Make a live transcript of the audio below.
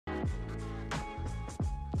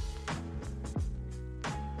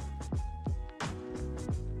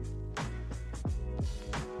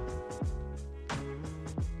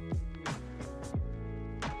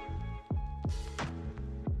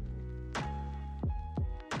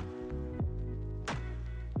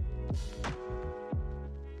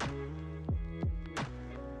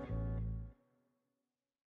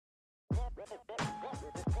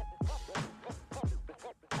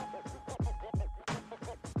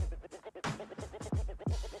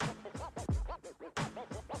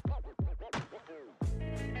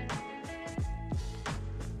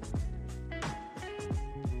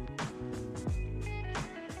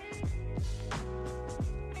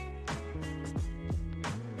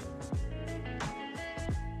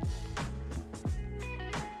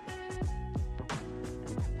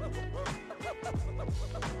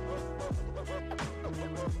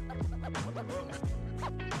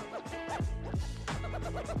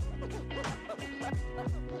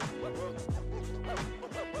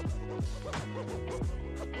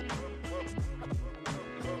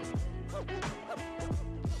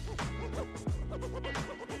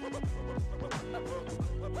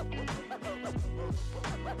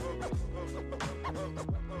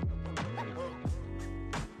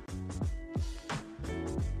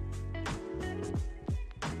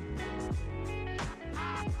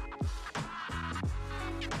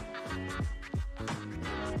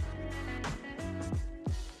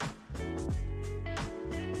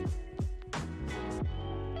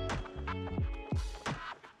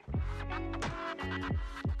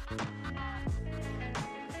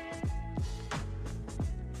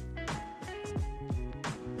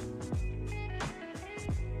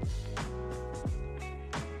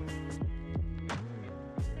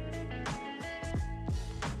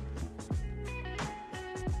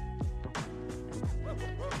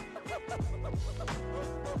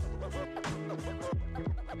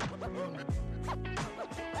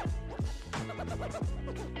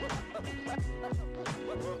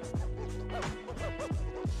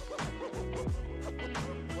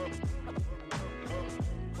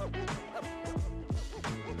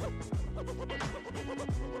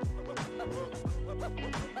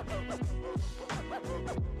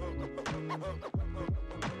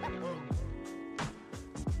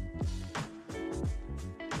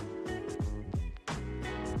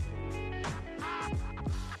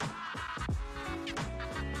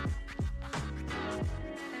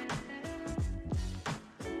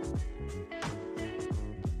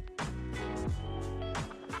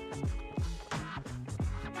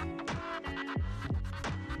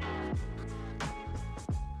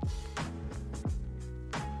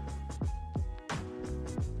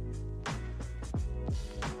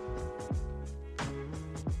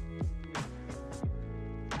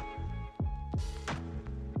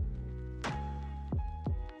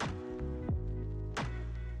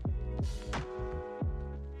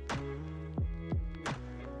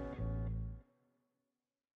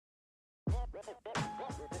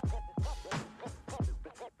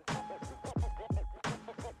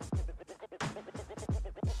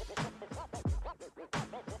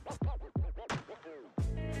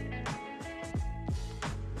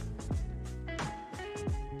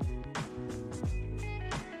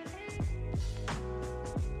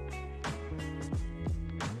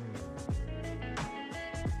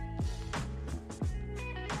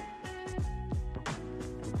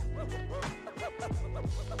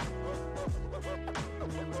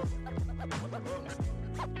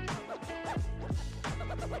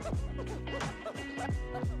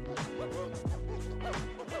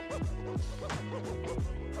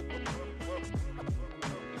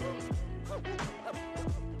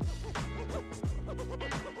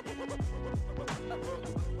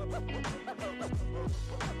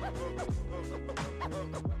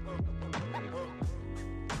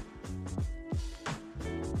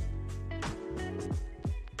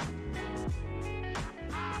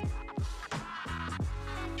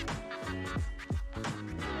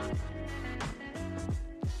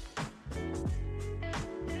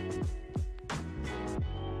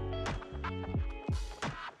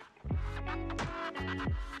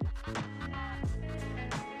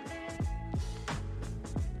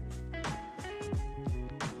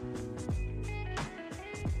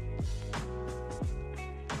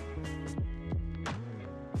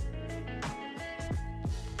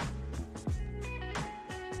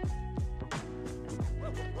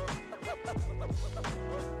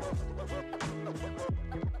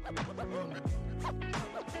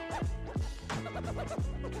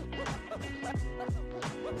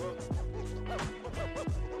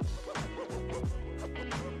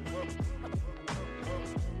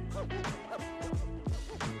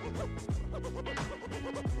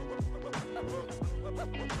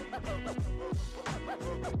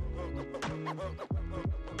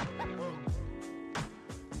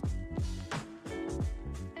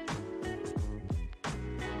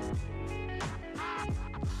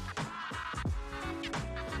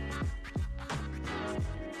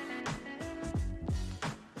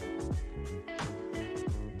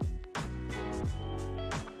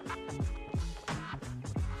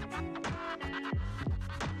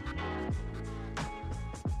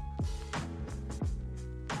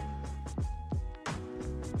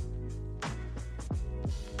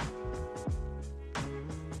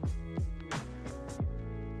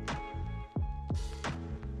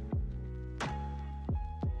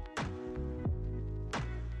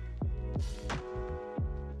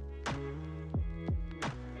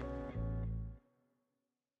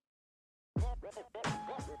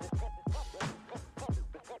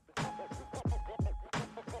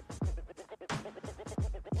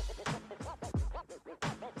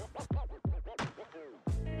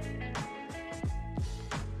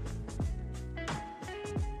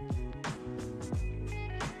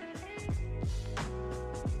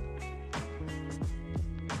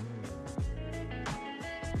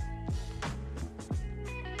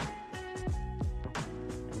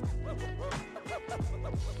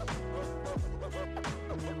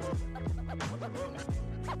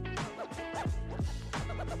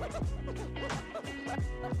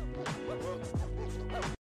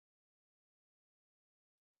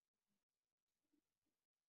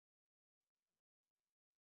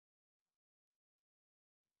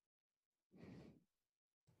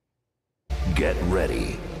Get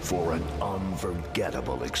ready for an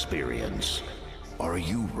unforgettable experience. Are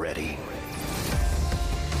you ready?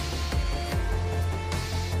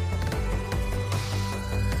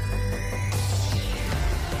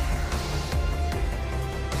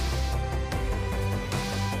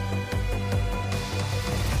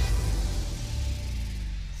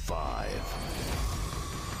 Five,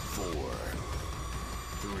 four,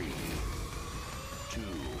 three, two,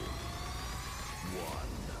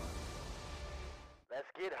 one.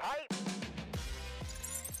 Let's get hype.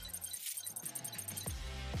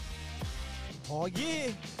 Oh,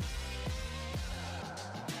 yeah.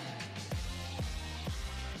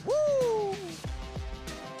 Woo!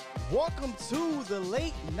 Welcome to the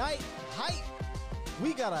late night hype.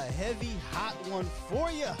 We got a heavy, hot one for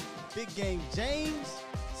you. Big Game James,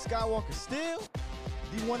 Skywalker Steel,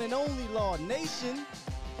 the one and only Law Nation.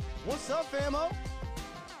 What's up, famo?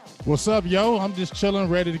 What's up, yo? I'm just chilling,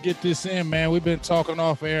 ready to get this in, man. We've been talking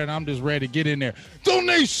off air, and I'm just ready to get in there.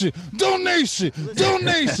 Donation, donation,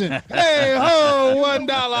 donation. Hey, ho, $1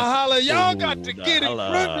 holla. Y'all got to get it from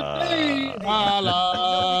today.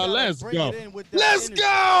 Holla. Let's go. Let's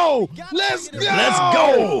go. Let's go. Let's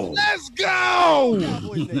go. Let's go.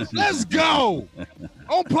 Let's go.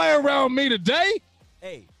 Don't play around me today.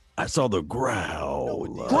 Hey, I saw the growl.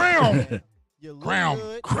 Ground. you look Crown.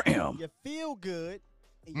 good, Crown. you feel good,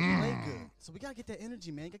 and you play good. So we got to get that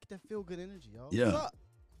energy, man. You got to get that feel good energy, y'all. Yeah. What's up?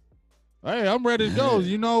 Hey, I'm ready to go.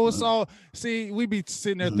 You know, it's all, see, we be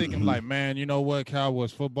sitting there thinking like, man, you know what,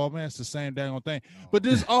 Cowboys football, man, it's the same dang old thing. But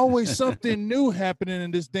there's always something new happening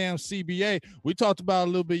in this damn CBA. We talked about it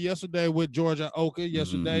a little bit yesterday with Georgia Oka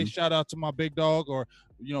yesterday. Shout out to my big dog, or,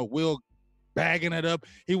 you know, Will bagging it up.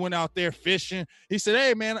 He went out there fishing. He said,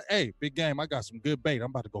 hey, man, hey, Big Game, I got some good bait.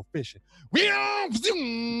 I'm about to go fishing. He said,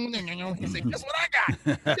 guess what I got?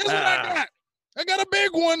 Guess what I got? I got a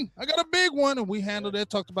big one. And we handled it,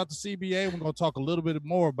 talked about the CBA. We're going to talk a little bit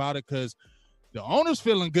more about it because the owner's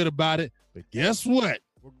feeling good about it. But guess what?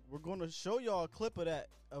 We're going to show y'all a clip of that,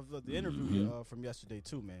 of the interview from yesterday,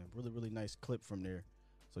 too, man. Really nice clip from there.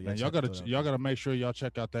 So Man, y'all gotta make sure y'all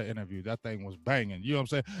check out that interview. That thing was banging. You know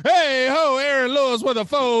what I'm saying? Hey ho, Aaron Lewis with a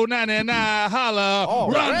 $4.99 holla.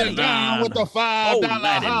 Run down with the $5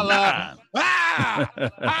 holla.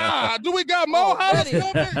 Do we got more hollers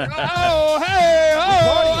coming? Oh, hey,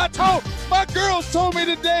 my girls told me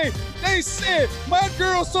today. They said my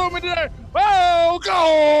girls told me today. Oh, go!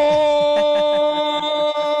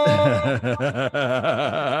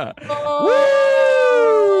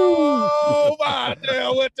 Oh, my dear,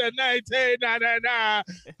 with the 1999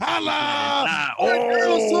 holla. My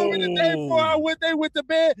girls told me today before I went there with the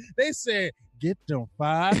bed. They said, get them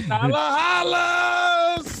 $5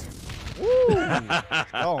 hollers. Woo!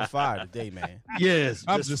 Y'all on fire today, man. Yes,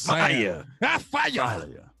 I'm just saying. Fire. Y'all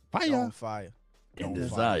on fire. And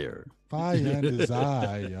desire. Fire and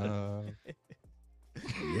desire.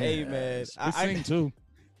 Hey, man. We sing too.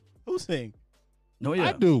 Who sing? No, yeah.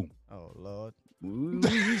 I do. Oh, Lord.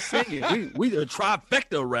 We sing it. We a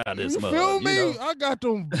trifecta around this You mother. feel me? You know? I got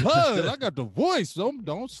them buzz. I got the voice.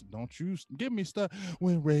 Don't you give me stuff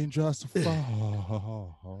when raindrops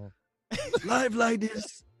fall. Life like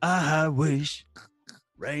this, I wish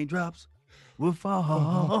raindrops would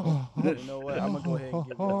fall. You know what? I'm going to go ahead and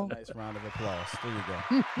give you a nice round of applause. There you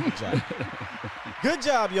go. Good job. Good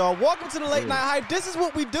job, y'all. Welcome to the Late Night Hype. This is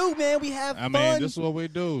what we do, man. We have fun. I mean, this is what we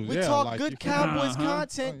do. We yeah, talk like good you Cowboys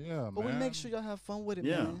content, yeah, but we man. make sure y'all have fun with it,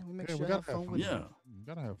 Yeah. man. We make Yeah, sure we y'all have gotta have fun with Yeah. it. You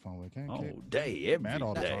gotta have fun with it. Can't All day, every mad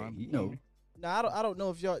all the day. time. You know. Now, I don't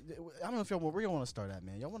know if y'all, where y'all want to start at,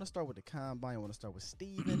 man. Y'all want to start with the combine? You want to start with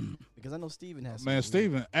Steven? Because I know Steven has Man,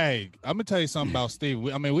 Steven, hey, I'm gonna tell you something about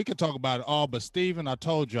Steven. I mean, we could talk about it all, but Steven, I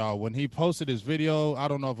told y'all when he posted his video, I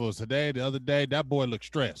don't know if it was today, the other day, that boy looked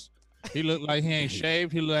stressed. He looked like he ain't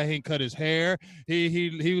shaved. He looked like he ain't cut his hair.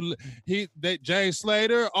 That Jay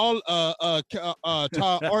Slater, all Todd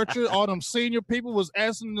Archer, all them senior people was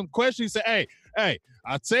asking them questions. He said, hey,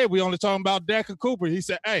 I said we only talking about Dak and Cooper. He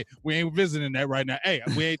said, hey, we ain't visiting that right now. Hey,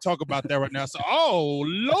 we ain't talking about that right now. So, oh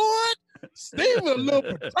Lord, Steven a little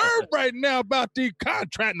perturbed right now about these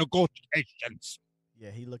contract negotiations. Yeah,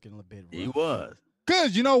 he looking a bit rough. He was.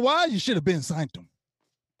 Cause you know why? You should have been signed him.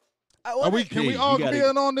 Can we all agree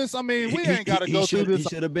on this? I mean, we ain't got to go through this. He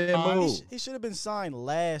should have been moved. He should have been signed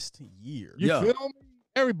last year. You feel me?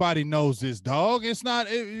 Everybody knows this, dog. It's not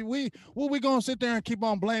we gonna sit there and keep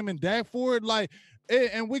on blaming Dak for it. Like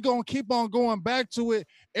and we're gonna keep on going back to it.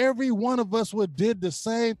 Every one of us would did the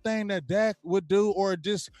same thing that Dak would do, or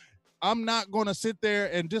just I'm not gonna sit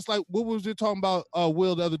there and just like what was we talking about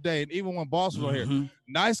Will the other day, and even when Boss was on here,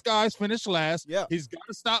 nice guys finish last. Yeah. He's got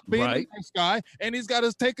to stop being a nice guy, and he's got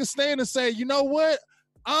to take a stand and say, you know what,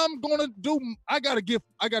 I gotta get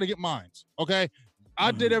mines. Okay,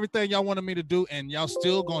 I did everything y'all wanted me to do, and y'all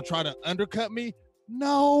still gonna try to undercut me?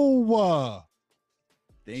 No.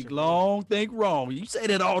 Think long, think wrong. You say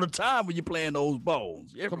that all the time when you're playing those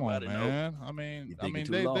balls. Come on, Everybody man. knows. I mean,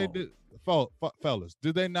 They did. Fellas,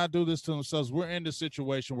 did they not do this to themselves? We're in the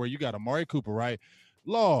situation where you got Amari Cooper, right?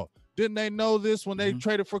 Law, didn't they know this when they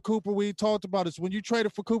traded for Cooper? We talked about this. When you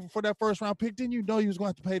traded for Cooper for that first round pick, didn't you know you was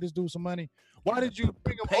going to have to pay this dude some money? Why did you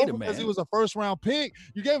bring him over? Because he was a first round pick.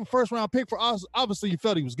 You gave him a first round pick for us. Obviously, you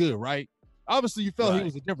felt he was good, right? Obviously, you felt he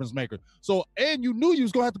was a difference maker. So, and you knew you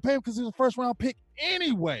was going to have to pay him because he was a first round pick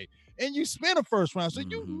anyway. And you spent a first round. So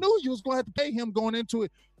you knew you was going to have to pay him going into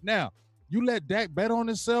it. Now, you let Dak bet on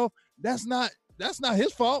himself. That's not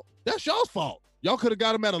his fault. That's y'all's fault. Y'all could have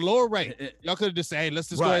got him at a lower rate. Y'all could have just said, hey, let's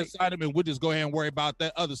just go ahead and sign him, and we'll just go ahead and worry about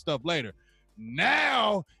that other stuff later.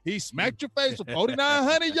 Now, he smacked your face with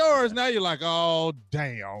 4,900 yards. Now you're like, oh,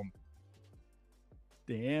 damn.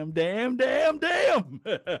 Damn.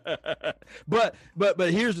 but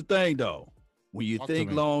here's the thing, though. When you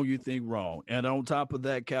think long, you think wrong. And on top of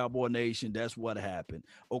that, Cowboy Nation, that's what happened.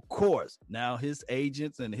 Of course, now his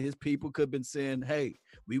agents and his people could have been saying, hey,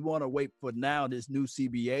 we want to wait for now this new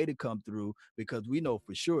CBA to come through because we know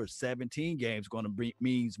for sure 17 games going to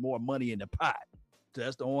means more money in the pot. So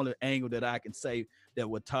that's the only angle that I can say that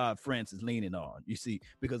what Todd France is leaning on. You see,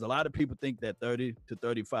 because a lot of people think that 30 to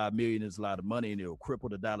 35 million is a lot of money and it'll cripple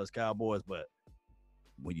the Dallas Cowboys. But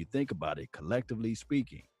when you think about it, collectively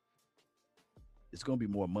speaking, it's going to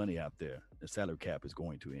be more money out there. The salary cap is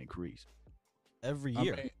going to increase. Every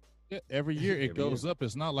year. I mean, every year it goes up.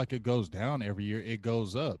 It's not like it goes down every year. It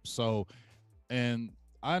goes up. So, and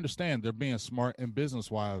I understand they're being smart and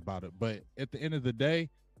business-wise about it. But at the end of the day,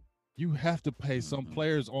 you have to pay some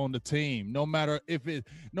players on the team. No matter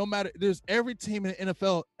there's every team in the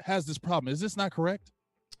NFL has this problem. Is this not correct?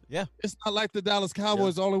 Yeah. It's not like the Dallas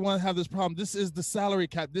Cowboys the only one that have this problem. This is the salary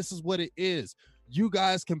cap. This is what it is. You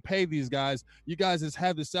guys can pay these guys. You guys just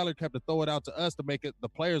have the salary cap to throw it out to us to make it the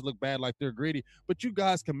players look bad like they're greedy. But you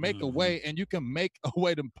guys can make a way, and you can make a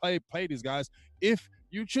way to play these guys if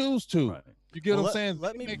you choose to. Right. You get what I'm saying?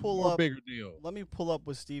 Let me pull up bigger deal. Let me pull up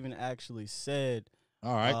what Steven actually said.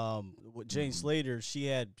 All right. With Jane Slater, she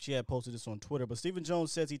had posted this on Twitter. But Stephen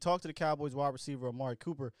Jones says he talked to the Cowboys wide receiver Amari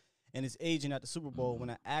Cooper and his agent at the Super Bowl. When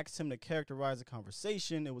I asked him to characterize the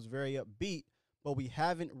conversation, it was very upbeat. But we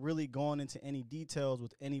haven't really gone into any details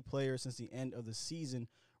with any player since the end of the season.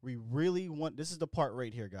 We really want – this is the part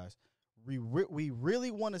right here, guys. We really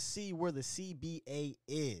want to see where the CBA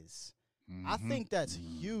is. I think that's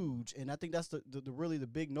huge, and I think that's the really the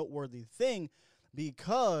big noteworthy thing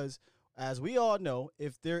because, as we all know,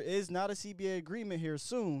 if there is not a CBA agreement here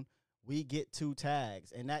soon, we get 2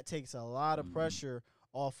 tags, and that takes a lot of pressure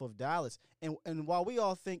off of Dallas. And while we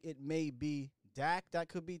all think it may be Dak that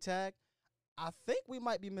could be tagged, I think we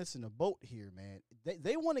might be missing a boat here, man.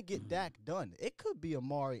 They want to get Dak done. It could be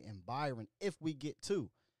Amari and Byron if we get 2.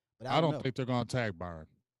 But I don't think they're going to tag Byron.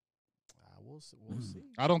 We'll see.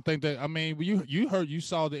 I don't think that. I mean, you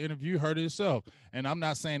saw the interview, you heard it yourself, and I'm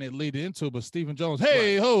not saying it lead into it, but Stephen Jones,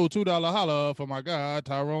 hey ho, $2 holla for my guy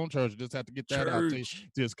Tyrone Church. Just have to get that out.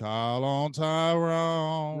 Just call on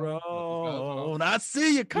Tyrone. I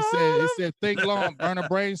see you. He said, think long, burn a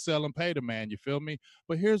brain cell, and pay the man. You feel me?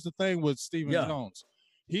 But here's the thing with Stephen Jones.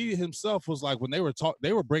 He himself was like, when they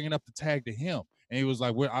were bringing up the tag to him. And he was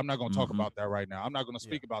like, I'm not going to talk about that right now. I'm not going to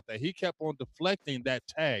speak about that. He kept on deflecting that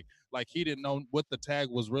tag like he didn't know what the tag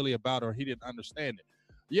was really about or he didn't understand it.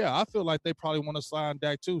 Yeah, I feel like they probably want to slide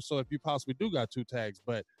Dak too. So if you possibly do got 2 tags.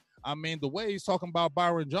 But, I mean, the way he's talking about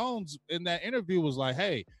Byron Jones in that interview was like,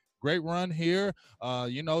 hey, great run here.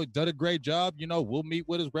 Done a great job. We'll meet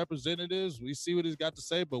with his representatives. We see what he's got to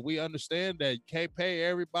say, but we understand that you can't pay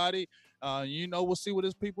everybody. We'll see what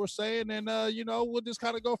his people are saying, and we'll just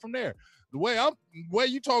kind of go from there. The way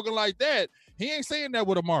you talking like that, he ain't saying that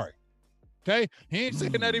with Amari. Okay, he ain't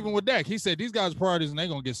saying that even with Dak. He said these guys' priorities and they're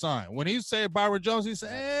gonna get signed. When he said Byron Jones, he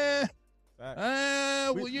said,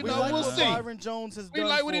 we'll see. Byron Jones has done. We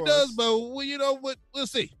like what he does, but we'll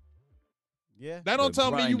see. Yeah, that don't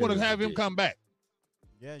tell me you want to have him come back.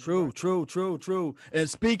 Yeah, true. And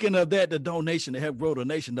speaking of that, the donation to help grow the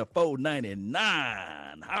nation, the 499.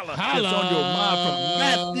 Holla. It's on your mind from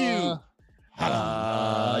Matthew. Yeah.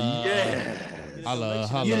 Holla.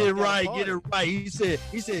 Get it right. He said,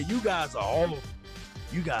 you guys are all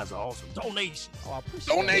You guys are awesome. Donation. Oh, I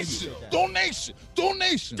appreciate Donation, that. donation.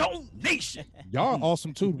 Donation. Y'all are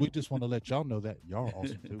awesome too. We just want to let y'all know that y'all are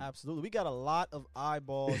awesome too. Absolutely. We got a lot of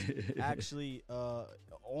eyeballs actually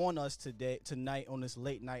on us tonight on this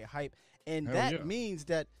late night hype. And Hell that yeah. means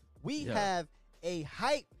that we have a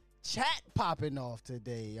hype chat popping off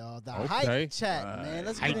today, y'all. The Okay. hype chat, Right. man.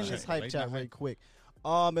 Let's Hype get in this chat. hype Late chat night really hype. quick.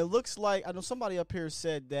 It looks like, I know somebody up here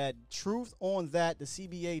said that truth on that, the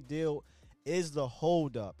CBA deal is the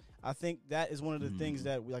holdup. I think that is one of the things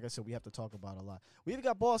that, like I said, we have to talk about a lot. We've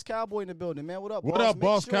got Boss Cowboy in the building, man. What up, What boss? up, Make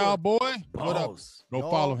Boss sure- Cowboy? What up? Boss. Go Y'all-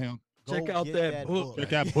 follow him. go Check out get that book. Check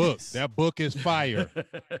that book. Yes. That book is fire.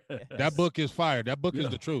 That book is fire. That book Yeah. is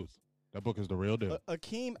the truth. That book is the real deal.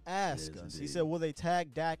 Akeem asked Yes, us, he indeed. said, will they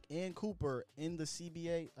tag Dak and Cooper in the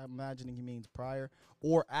CBA? I'm imagining he means prior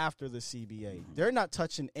or after the CBA. They're not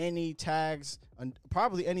touching any tags,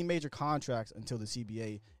 probably any major contracts until the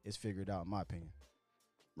CBA is figured out, in my opinion.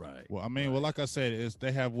 Right. Well, I mean, well, like I said, is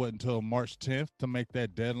they have what until March 10th to make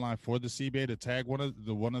that deadline for the CBA to tag one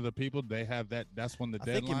of the people. They have that. That's when the I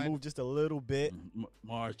think it deadline. moved just a little bit.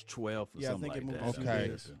 March 12th or Yeah, I something think it like moved that. a few Okay.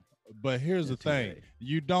 days. But here's the 2 thing: days.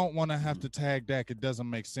 you don't want to have to tag Dak. It doesn't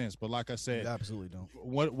make sense. But like I You said, absolutely don't.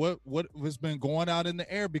 what has been going out in the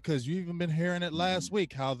air, because you even been hearing it last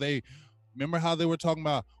week, how they remember how they were talking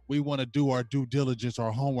about we want to do our due diligence,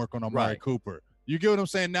 our homework on Amari Right. Cooper. You get what I'm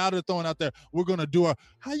saying? Now they're throwing out there, we're gonna do our.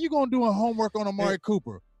 How you gonna do a homework on Amari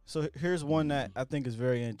Cooper? So here's one that I think is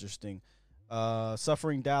very interesting.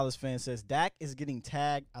 Suffering Dallas fan says Dak is getting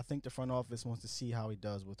tagged. I think the front office wants to see how he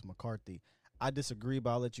does with McCarthy. I disagree,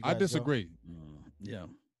 but I'll let you guys I go. disagree. Yeah.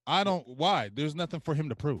 I don't. Why? There's nothing for him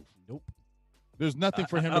to prove. Nope. There's nothing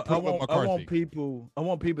for him I to prove with want McCarthy. I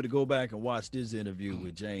want people to go back and watch this interview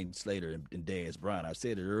with Jane Slater and Dez Bryant. I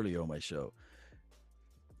said it earlier on my show.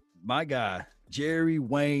 My guy, Jerry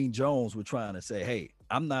Wayne Jones, was trying to say, hey,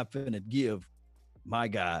 I'm not finna give my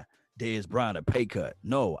guy Dez Bryant a pay cut.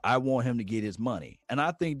 No, I want him to get his money. And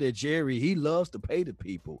I think that Jerry, he loves to pay the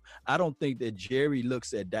people. I don't think that Jerry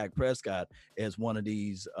looks at Dak Prescott as one of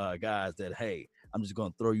these guys that, hey, I'm just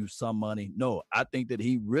going to throw you some money. No, I think that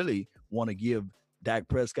he really want to give Dak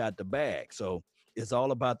Prescott the bag. So it's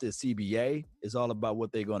all about this CBA. It's all about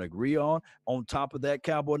what they're going to agree on. On top of that,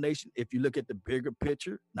 Cowboy Nation, if you look at the bigger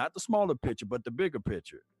picture, not the smaller picture, but the bigger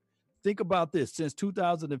picture, think about this. Since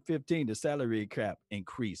 2015, the salary cap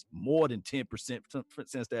increased more than 10%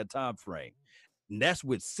 since that time frame. And that's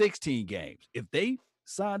with 16 games. If they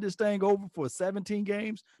sign this thing over for 17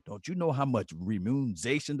 games, don't you know how much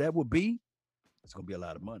remuneration that would be? It's going to be a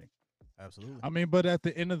lot of money. Absolutely. I mean, but at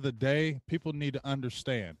the end of the day, people need to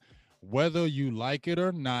understand whether you like it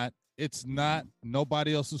or not. It's not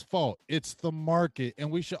nobody else's fault. It's the market, and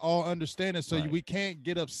we should all understand it. So Right. we can't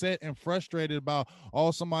get upset and frustrated about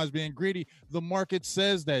somebody's being greedy. The market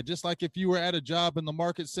says that. Just like if you were at a job and the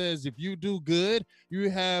market says if you do good, you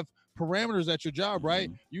have parameters at your job, right?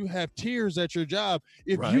 You have tiers at your job.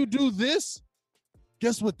 If Right. you do this,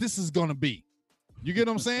 guess what this is going to be? You get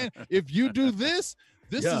what I'm saying? If you do this,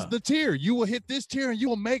 this is Yeah. the tier. You will hit this tier and you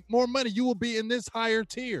will make more money. You will be in this higher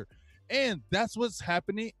tier. And that's what's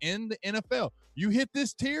happening in the NFL. You hit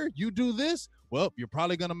this tier, you do this, well, you're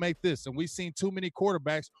probably going to make this. And we've seen too many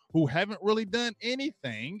quarterbacks who haven't really done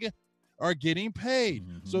anything are getting paid.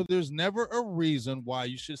 So there's never a reason why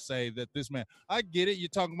you should say that this man, I get it. You're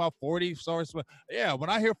talking about 40. Sorry. Yeah. When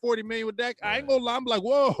I hear 40 million with Dak, I ain't gonna lie. I'm like,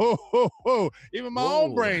 whoa, ho, ho, ho. Even my own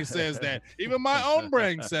Whoa. brain says that. Even my own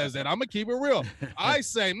brain says that. I'm gonna keep it real. I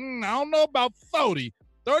say, I don't know about 40.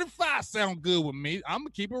 35 sound good with me. I'm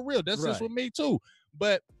gonna keep it real. That's just Right. with me too.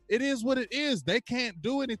 But it is what it is. They can't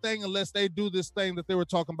do anything unless they do this thing that they were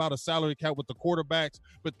talking about, a salary cap with the quarterbacks.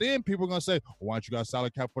 But then people are going to say, why don't you got a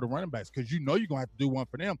salary cap for the running backs? Because you know you're going to have to do one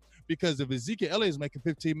for them. Because if Ezekiel Elliott is making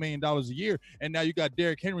 $15 million a year, and now you got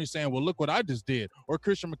Derrick Henry saying, well, look what I just did. Or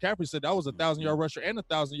Christian McCaffrey said that was a 1,000-yard rusher and a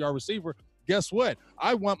 1,000-yard receiver. Guess what?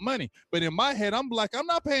 I want money. But in my head, I'm like, I'm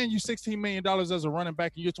not paying you $16 million as a running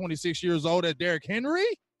back and you're 26 years old at Derrick Henry.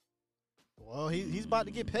 Well, he's about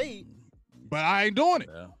to get paid. But I ain't doing it.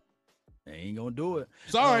 Yeah. They ain't gonna do it.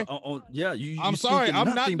 Sorry. Yeah, you. I'm you sorry, speaking I'm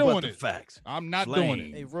not nothing doing but the it. Facts. I'm not Flame.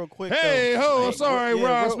 doing Hey, it. real quick. Hey, though, ho, sorry, yeah,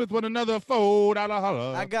 Ross real- Smith with another fold.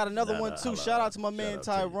 Holla. I got another one too. Shout out to my Shout man out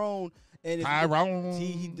to you. Tyrone. And if Tyrone.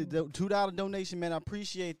 he did the $2 donation, man. I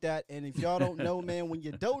appreciate that. And if y'all don't know, man, when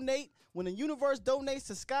you donate, when the universe donates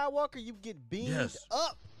to Skywalker, you get beamed Yes.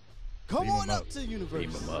 up. Come Beam on him up up. to the universe.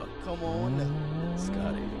 Beam him up. Come on up.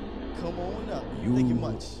 Scotty. Come on up. You Thank you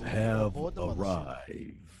much. have Aboard the mothership.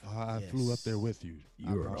 arrived. I flew up there with you.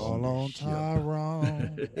 You're all on on the ship.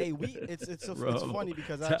 Tyrone. Hey, it's Tyrone. funny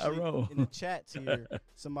because actually Tyrone. in the chats here,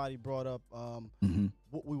 somebody brought up Mhm.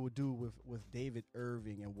 what we would do with David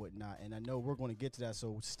Irving and whatnot, and I know we're going to get to that.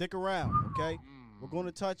 So stick around, okay? We're going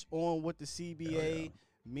to touch on what the CBA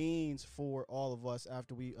means for all of us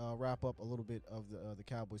after we wrap up a little bit of the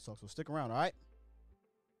Cowboys talk. So stick around, all right?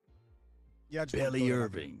 Yeah, I just wanted to Billy throw that out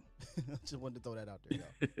Irving. there. Just wanted to throw that out there,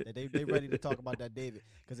 yo. They ready to talk about that David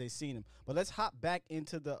because they seen him. But let's hop back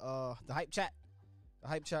into the hype chat. The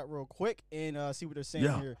hype chat real quick and see what they're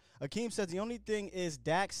saying here. Akeem says the only thing is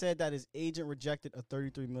Dak said that his agent rejected a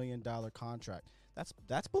 $33 million contract.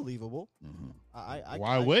 That's believable. Mm-hmm.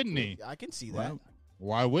 Why wouldn't he? I can see that.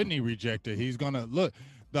 Why wouldn't he reject it? He's gonna look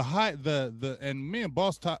and me and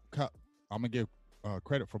Boss I'm gonna give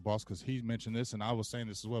credit for Boss because he mentioned this and I was saying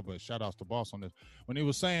this as well. But shout outs to Boss on this when he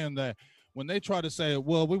was saying that when they try to say,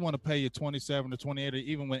 well, we want to pay you 27 to 28, or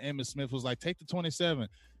even when Emmitt Smith was like, take the 27.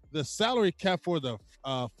 The salary cap for the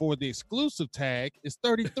exclusive tag is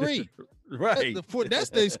 33. Right. That's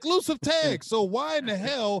the exclusive tag. So why in the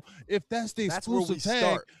hell, if that's the exclusive tag,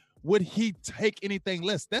 start. would he take anything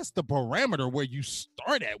less? That's the parameter where you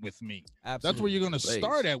start at with me. Absolutely. That's where you're going to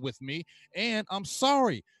start at with me. And I'm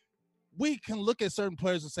sorry, we can look at certain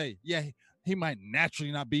players and say, yeah, he might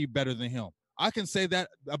naturally not be better than him. I can say that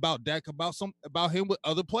about Dak, about him with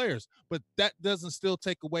other players, but that doesn't still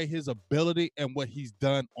take away his ability and what he's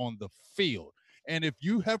done on the field. And if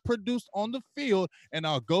you have produced on the field, and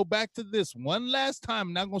I'll go back to this one last time,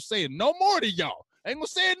 and I'm going to say it no more to y'all. I ain't going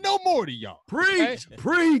to say it no more to y'all. Preach,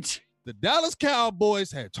 preach. The Dallas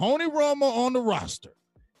Cowboys had Tony Romo on the roster.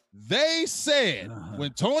 They said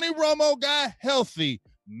when Tony Romo got healthy,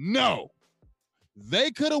 no.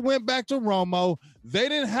 They could have went back to Romo. They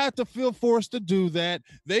didn't have to feel forced to do that.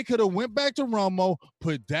 They could have went back to Romo,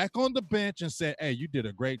 put Dak on the bench and said, hey, you did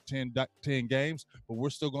a great 10 games, but we're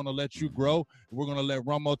still going to let you grow. We're going to let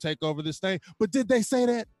Romo take over this thing. But did they say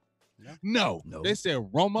that? No. They said,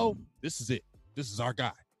 Romo, this is it. This is our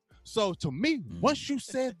guy. So to me, once you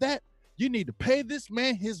said that, you need to pay this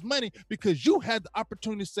man his money because you had the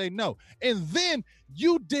opportunity to say no. And then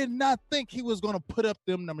you did not think he was going to put up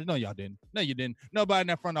them numbers. No, y'all didn't. No, you didn't. Nobody in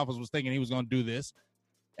that front office was thinking he was going to do this.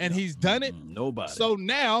 And he's done it. Nobody. So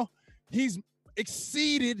now he's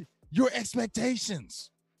exceeded your expectations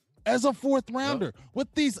as a fourth rounder with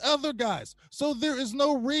these other guys. So there is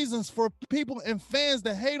no reasons for people and fans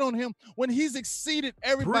to hate on him when he's exceeded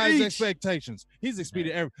everybody's expectations. He's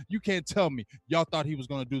exceeded you can't tell me y'all thought he was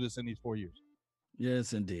going to do this in these 4 years.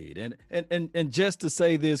 Yes, indeed. And just to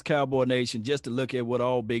say this, Cowboy Nation, just to look at what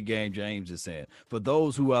all Big Game James is saying, for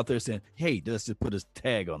those who out there saying, hey, let's just put a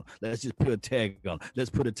tag on him. Let's just put a tag on him.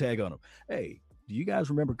 Let's put a tag on him. Hey, do you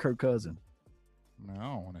guys remember Kirk Cousins? Man, I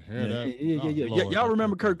don't want to hear that. Yeah. Y'all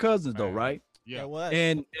remember Kirk Cousins, though, right? Yeah.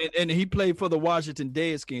 And he played for the Washington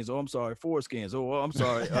Deadskins. Oh, I'm sorry, Foreskins. Oh, I'm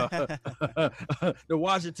sorry. The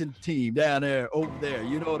Washington team down there, over there.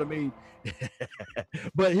 You know what I mean?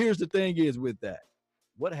 But here's the thing is with that.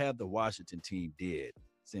 What have the Washington team did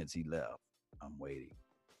since he left? I'm waiting.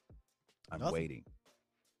 Waiting.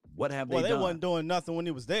 What have they done? Well, they wasn't doing nothing when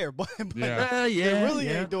he was there, but they really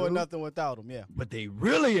ain't doing nothing without him, But they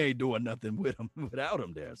really ain't doing nothing with him without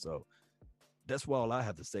him there. So that's all I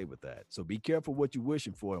have to say with that. So be careful what you're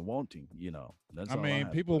wishing for and wanting, That's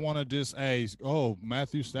people want to just,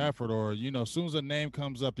 Matthew Stafford, or, as soon as a name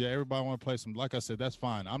comes up, everybody want to play some. Like I said, that's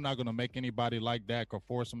fine. I'm not going to make anybody like Dak or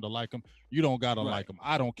force them to like him. You don't got to like him.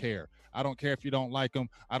 I don't care. I don't care if you don't like him.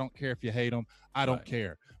 I don't care if you hate him. I don't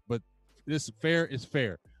care. But this fair is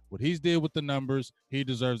fair. What he's did with the numbers, he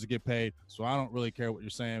deserves to get paid. So I don't really care what you're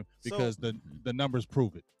saying because the numbers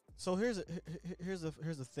prove it. So here's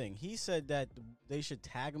the thing. He said that they should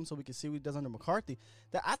tag him so we can see what he does under McCarthy.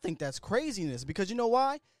 That I think that's craziness because you know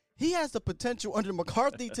why? He has the potential under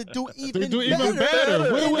McCarthy to do even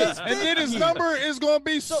better. And then his number is going to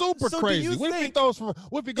be super crazy. What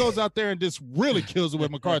if he goes out there and just really kills it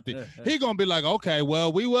with McCarthy? He going to be like, okay,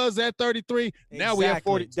 well, we was at 33. Now we have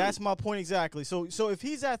 42. That's my point exactly. So if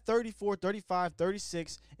he's at 34, 35,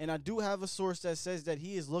 36, and I do have a source that says that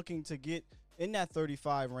he is looking to get in that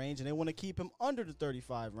 35 range, and they want to keep him under the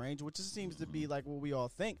 35 range, which just seems to be like what we all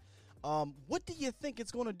think. What do you think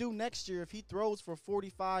it's going to do next year if he throws for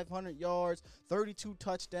 4,500 yards, 32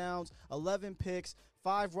 touchdowns, 11 picks,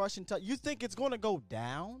 5 rushing touchdowns? You think it's going to go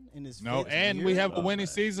down in his we have a winning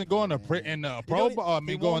season going to going to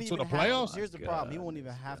the playoffs. Here's the problem. He won't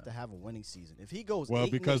even have to have a winning season. If he goes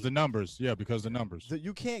because the numbers. Yeah, because the numbers.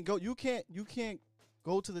 You can't go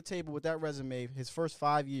to the table with that resume his first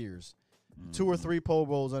 5 years 2 or 3 Pro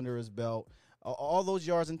Bowls under his belt, all those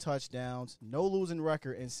yards and touchdowns, no losing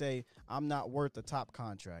record, and say I'm not worth the top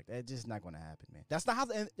contract. That's just not going to happen, man. That's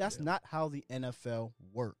not how the NFL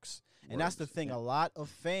works. And that's the thing. A lot of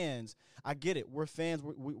fans, I get it. We're fans.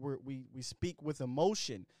 We speak with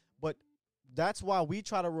emotion, but that's why we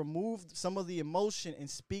try to remove some of the emotion and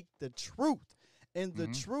speak the truth. And the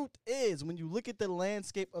truth is, when you look at the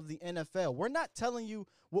landscape of the NFL, we're not telling you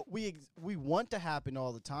what we want to happen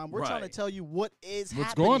all the time. We're trying to tell you what's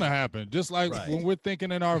what's going to happen. Just like when we're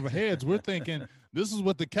thinking in our heads, we're thinking this is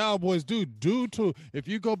what the Cowboys do. If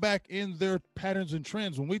you go back in their patterns and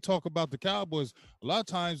trends, when we talk about the Cowboys, a lot of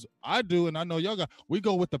times I do, and I know y'all we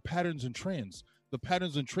go with the patterns and trends. The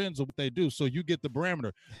patterns and trends of what they do. So you get the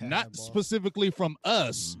parameter, not specifically from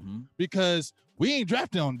us, because we ain't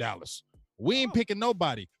drafting on Dallas. We ain't picking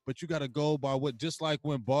nobody, but you got to go by what, just like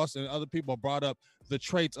when Boss and other people brought up the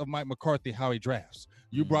traits of Mike McCarthy, how he drafts.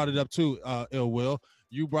 You brought it up too, Ill Will.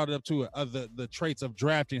 You brought it up to the traits of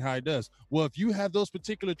drafting, how he does. Well, if you have those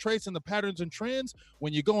particular traits and the patterns and trends,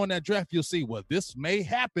 when you go on that draft, you'll see, well, this may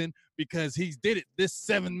happen because he's did it this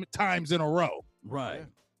 7 times in a row. Right.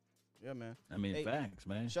 Yeah, man. I mean, facts,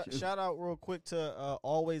 man. Shout out real quick to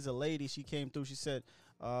Always a Lady. She came through. She said,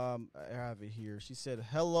 I have it here. She said,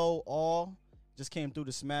 hello, all. Just came through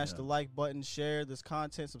to smash the like button, share this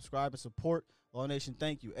content, subscribe, and support. All Nation,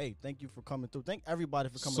 thank you. Hey, thank you for coming through. Thank everybody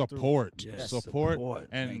for coming through. Yes, support.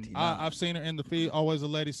 And I've seen her in the feed. Always a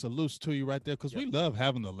Lady. Salutes to you right there, because we love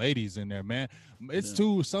having the ladies in there, man. It's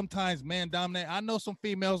too sometimes man dominate. I know some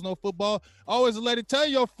females know football. Always a Lady. Tell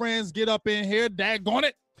your friends, get up in here. Daggone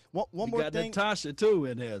it. One more thing. Natasha too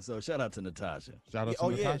in there, so shout out to Natasha. Shout out to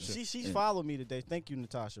Natasha. She's followed me today. Thank you,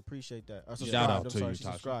 Natasha. Appreciate that. Shout out to you,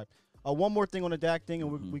 subscribe. One more thing on the Dak thing,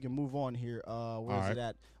 and we can move on here. Where is it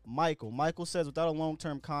at? Michael says, without a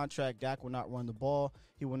long-term contract, Dak will not run the ball.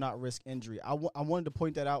 He will not risk injury. I wanted to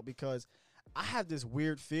point that out because I have this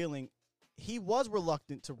weird feeling he was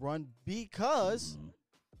reluctant to run because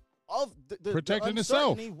of the protecting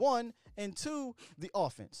himself. One, and two, the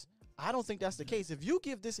offense. I don't think that's the case. If you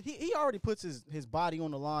give this, he already puts his body on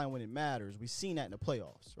the line when it matters. We've seen that in the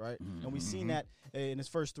playoffs, right? And we've seen that in his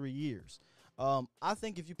first 3 years. I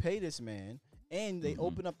think if you pay this man and they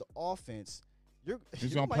open up the offense,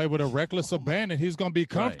 he's going to play with a reckless abandon. He's going to be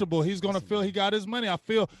comfortable. He's going to feel he got his money. I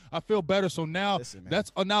feel better. So now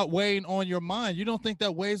that's not weighing on your mind. You don't think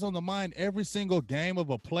that weighs on the mind every single game of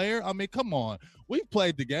a player? I mean, come on. We've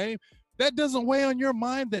played the game. That doesn't weigh on your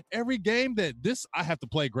mind that every game I have to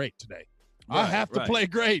play great today. I have to play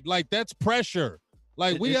great. Like, that's pressure.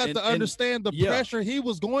 Like, we have to understand the pressure he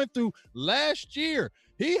was going through last year.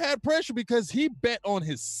 He had pressure because he bet on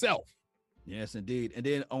himself. Yes, indeed. And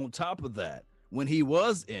then on top of that, when he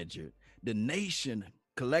was injured, the nation,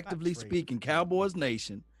 collectively speaking, Cowboys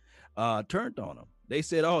Nation, turned on him. They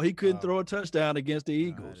said, "Oh, he couldn't throw a touchdown against the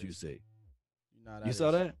Eagles." You see, you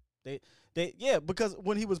saw that? Because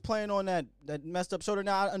when he was playing on that messed up shoulder,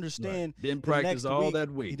 now I understand. Didn't practice all that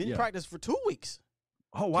week. He didn't practice for 2 weeks.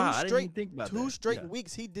 Oh wow, I didn't even think about that. 2 straight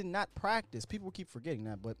weeks he did not practice. People keep forgetting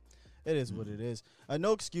that, but it is what it is.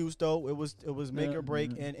 No excuse though. It was make or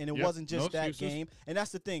break, and it wasn't just that game. And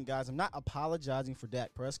that's the thing, guys. I'm not apologizing for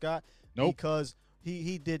Dak Prescott because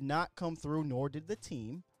he did not come through, nor did the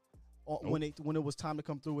team when it was time to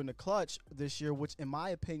come through in the clutch this year, which in my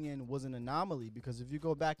opinion was an anomaly. Because if you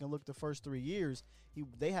go back and look the first 3 years,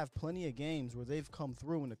 they have plenty of games where they've come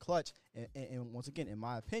through in the clutch. And once again, in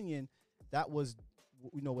my opinion, that was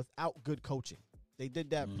without good coaching. They did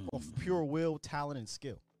that of pure will, talent, and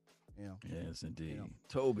skill. Yes, indeed.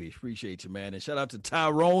 Toby, appreciate you, man. And shout out to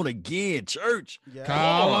Tyrone again, church. Yeah.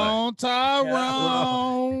 Call on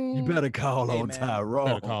Tyrone. You better call on Tyrone.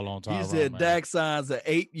 Better call on Tyrone. He said Dak signs an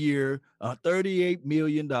 8-year, $38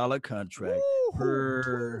 million contract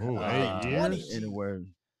per 8 years. Anywhere.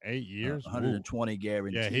 8 years. 120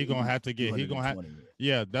 guaranteed. Yeah, he's gonna have to get.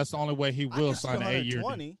 Yeah, that's the only way he will sign an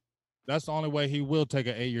 8-year. That's the only way he will take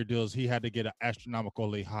an 8-year deal is he had to get an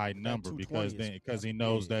astronomically high number because he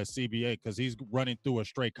knows that CBA, because he's running through a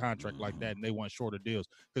straight contract like that, and they want shorter deals.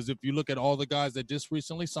 Because if you look at all the guys that just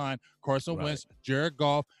recently signed, Carson Wentz, Jared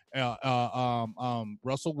Goff,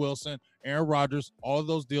 Russell Wilson, Aaron Rodgers, all of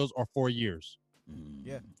those deals are 4 years.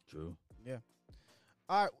 Yeah, true. Yeah.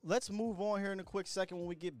 All right, let's move on here in a quick second. When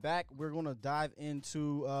we get back, we're going to dive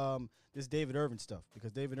into this David Irvin stuff,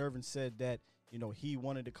 because David Irvin said that he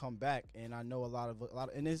wanted to come back, and I know a lot of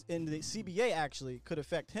and the CBA actually could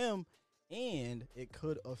affect him, and it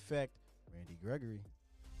could affect Randy Gregory.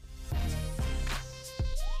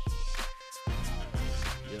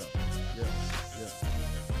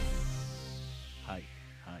 Hype.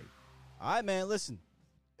 All right, man. Listen,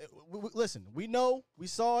 listen, we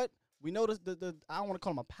saw it. We know the I don't want to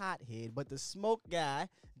call him a pothead, but the smoke guy,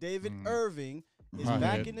 David Irving, is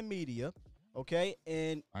back in the media. Okay,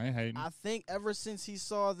 and I ain't hating. I think ever since he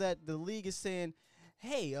saw that the league is saying,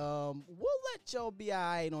 "Hey, we'll let y'all be all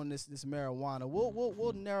right on this marijuana.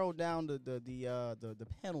 We'll narrow down the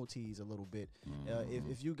penalties a little bit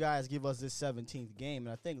if you guys give us this 17th game."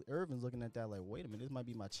 And I think Irvin's looking at that like, "Wait a minute, this might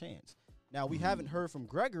be my chance." Now we haven't heard from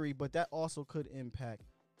Gregory, but that also could impact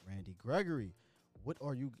Randy Gregory. What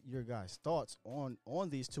are your guys' thoughts on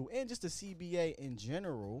these two and just the CBA in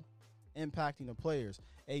general impacting the players?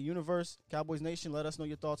 Hey, Universe, Cowboys Nation, let us know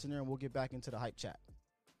your thoughts in there, and we'll get back into the hype chat.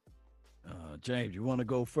 James, you want to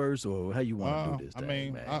go first, or how you want to do this thing, I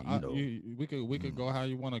mean, man? we could go how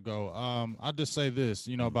you want to go. I'll just say this,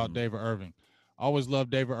 about David Irving. I always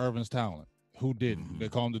loved David Irving's talent. Who didn't? They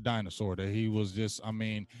call him the dinosaur. That he was just,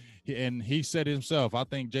 he said himself, I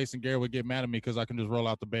think Jason Garrett would get mad at me because I can just roll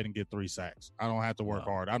out the bed and get 3 sacks. I don't have to work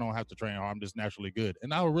hard. I don't have to train hard. I'm just naturally good.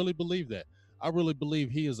 And I really believe that. I really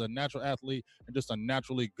believe he is a natural athlete and just a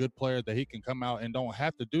naturally good player that he can come out and don't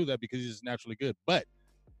have to do that because he's naturally good. But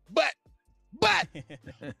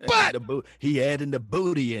he adding the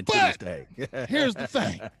booty into this thing. Here's the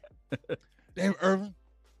thing. David Irving,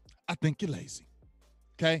 I think you're lazy.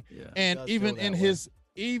 Okay. Yeah. And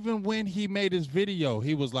even when he made his video,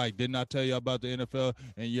 he was like, "Didn't I tell you about the NFL?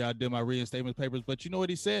 And yeah, I did my reinstatement papers." But you know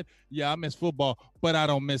what he said? "Yeah, I miss football, but I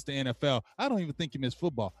don't miss the NFL." I don't even think he missed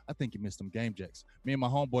football. I think he missed them game checks. Me and my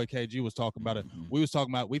homeboy KG was talking about it. We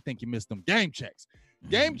think he missed them game checks.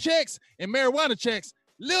 Game checks and marijuana checks,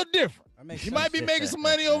 little different. You might be making some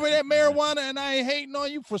money over that marijuana, and I ain't hating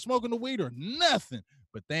on you for smoking the weed or nothing.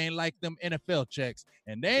 But they ain't like them NFL checks,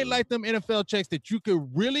 and they ain't like them NFL checks that you could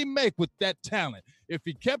really make with that talent. If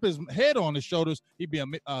he kept his head on his shoulders, he'd be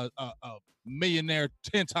a millionaire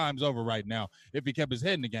 10 times over right now if he kept his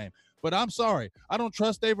head in the game. But I'm sorry. I don't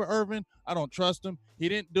trust David Irving. I don't trust him. He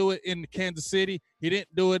didn't do it in Kansas City. He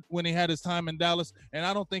didn't do it when he had his time in Dallas, and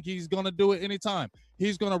I don't think he's going to do it anytime.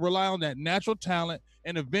 He's going to rely on that natural talent,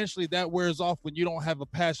 and eventually that wears off when you don't have a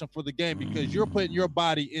passion for the game because you're putting your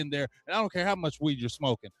body in there, and I don't care how much weed you're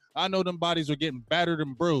smoking. I know them bodies are getting battered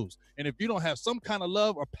and bruised, and if you don't have some kind of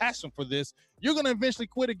love or passion for this, you're going to eventually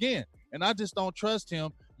quit again, and I just don't trust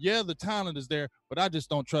him. Yeah, the talent is there, but I just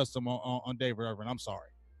don't trust him on David Irving. I'm sorry.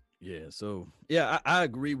 Yeah, so I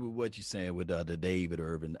agree with what you're saying with the David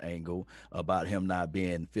Irving angle about him not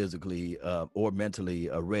being physically or mentally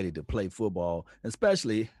ready to play football,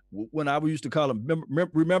 especially when I used to call him.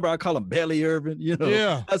 Remember, I call him Belly Irving.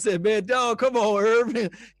 Yeah. I said, "Man, dog, come on,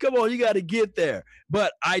 Irving, come on, you got to get there."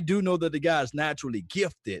 But I do know that the guy's naturally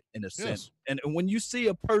gifted in a sense, and when you see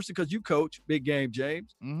a person, because you coach Big Game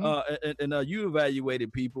James, and you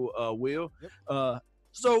evaluated people, Will,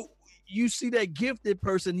 so. You see that gifted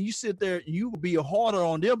person, you sit there, you will be harder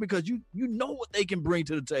on them because you know what they can bring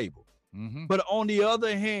to the table. But on the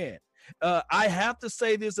other hand, I have to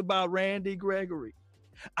say this about Randy Gregory.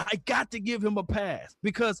 I got to give him a pass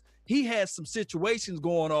because he has some situations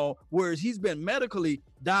going on where he's been medically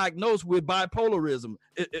diagnosed with bipolarism.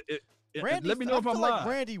 Randy, let me know if I'm lying. Like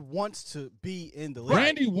Randy wants to be in the league.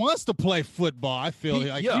 Randy wants to play football. I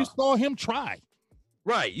feel you saw him try.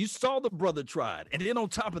 Right. You saw the brother tried. And then on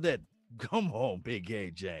top of that, come on, Big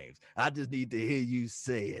Game James. I just need to hear you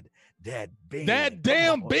say it. That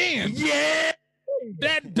damn Ben. Yeah.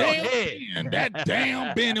 That damn Ben. That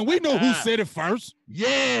damn Ben. And we know who said it first.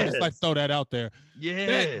 Yeah. Just like throw that out there. Yeah.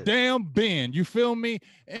 That damn Ben. You feel me?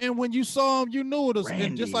 And when you saw him, you knew it was.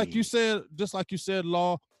 And just like you said,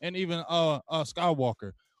 Law, and even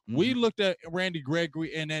Skywalker. We looked at Randy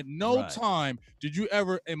Gregory, and at no time did you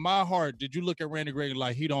ever, in my heart, did you look at Randy Gregory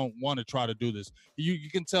like he don't want to try to do this. You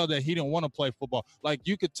can tell that he didn't want to play football. Like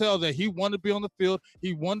you could tell that he wanted to be on the field.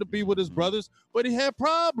 He wanted to be with his brothers, but he had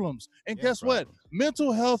problems. And guess what?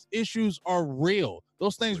 Mental health issues are real.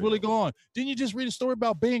 Those things really go on. Didn't you just read a story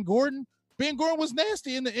about Ben Gordon? Ben Gordon was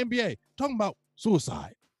nasty in the NBA, talking about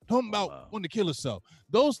suicide. Talking about wanting to kill himself.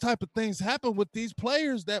 Those type of things happen with these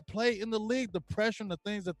players that play in the league, the pressure and the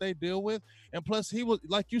things that they deal with. And plus, he was,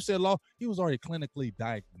 like you said, Law, he was already clinically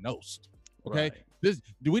diagnosed. Okay.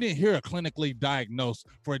 We didn't hear a clinically diagnosed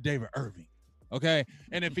for a David Irving. Okay.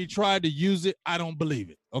 And if he tried to use it, I don't believe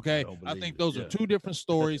it. Okay. I think those are two different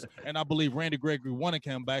stories. And I believe Randy Gregory want to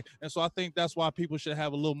come back. And so I think that's why people should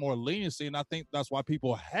have a little more leniency. And I think that's why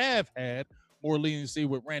people have had more leniency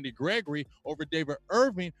with Randy Gregory over David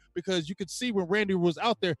Irving, because you could see when Randy was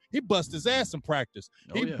out there, he busted his ass in practice.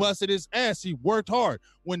 He busted his ass. He worked hard.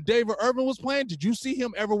 When David Irving was playing, did you see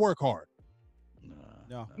him ever work hard?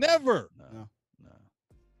 No. Never.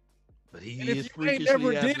 No. But he And is if you ain't freakishly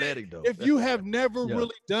never did athletic, it, though. if you have never Yeah.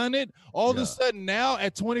 really done it, all of Yeah. a sudden now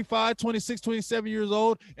at 25, 26, 27 years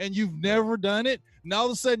old, and you've never done it, now all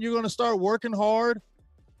of a sudden you're going to start working hard.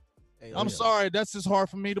 Hey, I'm look, sorry, that's just hard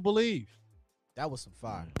for me to believe. that was some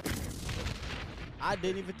fire. I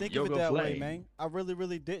didn't even think of Yoga it that way, flame. man. I really,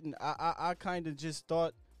 really didn't. I kind of just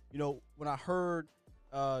thought, you know, when I heard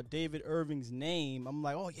David Irving's name, I'm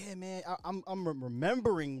like, oh yeah, man. I'm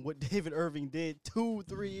remembering what David Irving did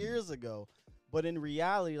 2-3 years ago. But in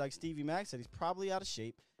reality, like Stevie Mack said, he's probably out of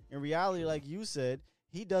shape. In reality, like you said,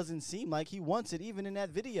 he doesn't seem like he wants it, even in that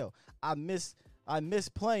video. I miss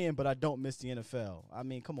playing, but I don't miss the NFL. I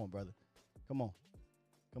mean, come on, brother. Come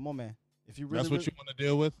on, man. If you really, That's what you want to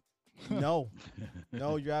deal with? no,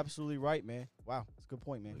 you're absolutely right, man. Wow, that's a good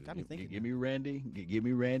point, man. Got me thinking. Give me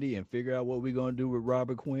Randy, and figure out what we're gonna do with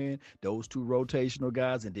Robert Quinn. Those two rotational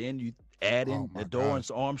guys, and then you add in Oh, my Dorrance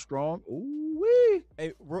gosh. Armstrong. Ooh wee!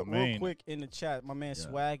 Hey, real Man. quick in the chat, my man Yeah.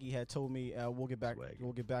 Swaggy had told me we'll get back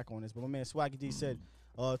on this, but my man Swaggy D said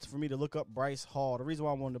for me to look up Bryce Hall. The reason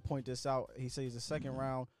why I wanted to point this out, he said he's a second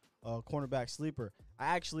round cornerback sleeper.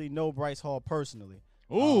 I actually know Bryce Hall personally.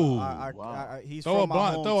 Ooh. He's Throw a from my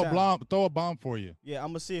bomb, hometown. throw a bomb for you. Yeah, I'm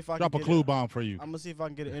gonna see if I Drop a can clue bomb for you. I'm gonna see if I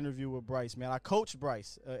can get an interview with Bryce, man. I coached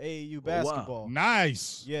Bryce, AAU wow. basketball.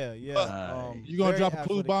 Nice. Yeah. Nice. You gonna very drop a clue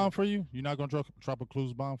athletic bomb kid. for you? You're not gonna drop a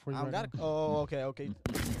clues bomb for you? I'm Right got. now? Oh, okay.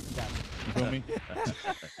 Gotcha. You feel me?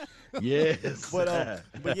 Yes.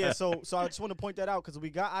 But yeah, so I just want to point that out because we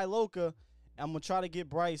got Iloka. I'm gonna try to get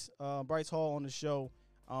Bryce Hall on the show,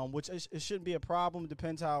 which it shouldn't be a problem.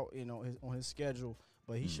 Depends how on his schedule,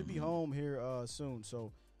 but he should be home here soon.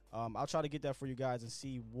 So I'll try to get that for you guys and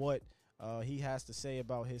see what he has to say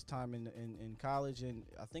about his time in college, and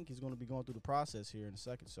I think he's going to be going through the process here in a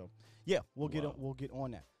second. So yeah, we'll get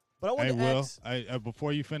on that. But I want Hey, to Will, ask.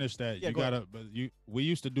 before you finish that, Yeah, you go gotta. We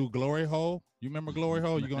used to do Glory Hole. You remember Glory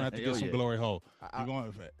Hole? You're gonna have to Hell get some yeah. Glory Hole. I- You're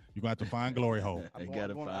gonna have to find Glory Hole. I'm You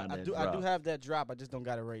gotta going- find I that do drop. have that drop. I just don't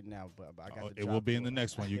got it right now. But I got the It drop will be in for the it.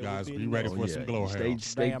 next one, you It will guys. be in Be the ready next for one. some Glory Hole.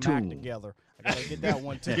 Stay Damn act tuned. together. I gotta get that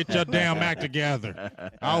one too. Get your damn act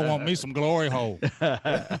together. I want me some Glory Hole. I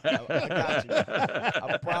got you.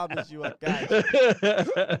 I promise you, I got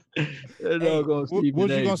you. What you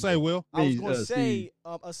gonna say, Will? I was Me, gonna say,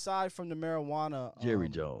 Steve. aside from the marijuana Jerry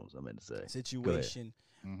Jones, I meant to say. situation,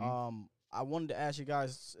 Mhm. I wanted to ask you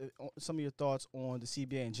guys some of your thoughts on the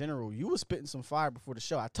CBA in general. You were spitting some fire before the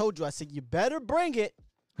show. I told you, I said you better bring it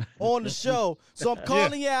on the show. So I'm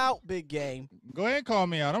calling you out, big game. Go ahead and call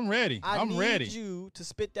me out. I'm ready. I need ready. you to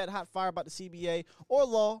spit that hot fire about the CBA or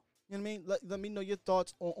law. You know what I mean? Let me know your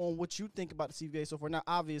thoughts on what you think about the CBA so far. Now,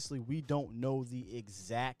 obviously, we don't know the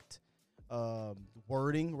exact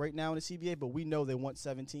wording right now in the CBA, but we know they want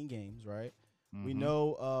 17 games, right? We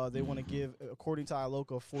know they want to give, according to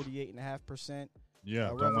Iloka, 48.5%. Yeah,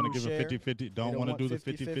 don't don't want revenue to give share. a 50-50. Don't don't want to want do the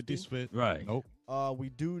 50-50. 50-50 split. Right. Nope. We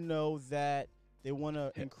do know that they want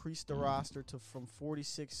to increase the roster from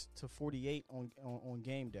 46 to 48 on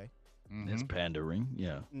game day. That's pandering.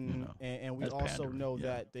 Yeah. You know. And we That's also pandering, know yeah.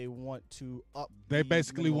 that they want to up. They the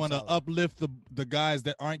basically minimum want to salary. uplift the guys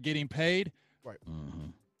that aren't getting paid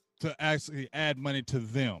Mhm. to actually add money to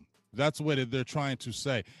them. That's what they're trying to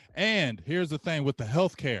say. And here's the thing with the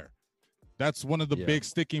healthcare. That's one of the Yeah. big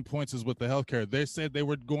sticking points is with the healthcare. They said they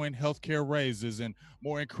were going healthcare raises and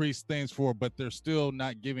more increased things but they're still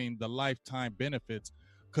not giving the lifetime benefits.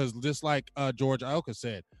 Because just like George Iloka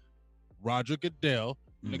said, Roger Goodell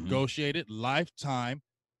negotiated lifetime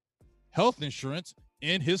health insurance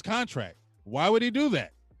in his contract. Why would he do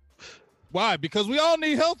that? Why? Because we all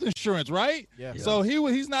need health insurance, right? Yeah. So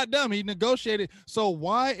he's not dumb. He negotiated. So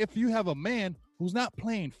why, if you have a man who's not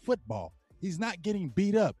playing football, he's not getting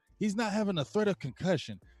beat up, he's not having a threat of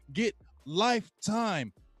concussion, get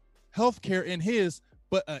lifetime health care in his,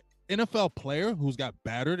 but an NFL player who's got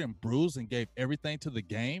battered and bruised and gave everything to the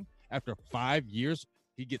game after 5 years,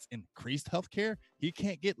 he gets increased health care. He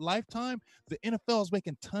can't get lifetime. The NFL is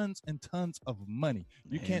making tons and tons of money.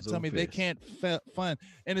 You can't Hands tell on me they fist. can't fund.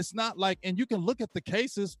 And it's not like, and you can look at the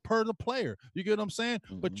cases per the player. You get what I'm saying?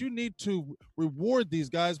 But you need to reward these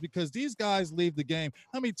guys because these guys leave the game.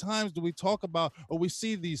 How many times do we talk about or we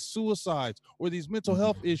see these suicides or these mental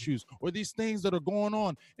health issues or these things that are going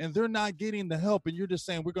on and they're not getting the help and you're just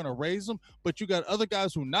saying we're going to raise them, but you got other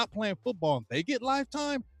guys who are not playing football and they get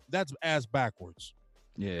lifetime? That's ass backwards.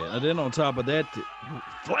 Yeah, and then on top of that,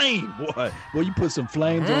 flame, boy. Well, you put some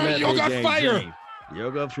flames on that. Yoga big game, fire. James.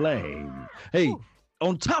 Yoga flame. Hey,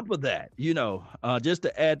 on top of that, just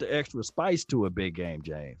to add the extra spice to a big game,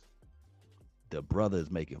 James, the brother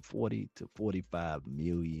is making 40 to 45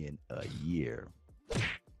 million a year.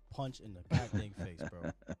 Punch in the goddamn face,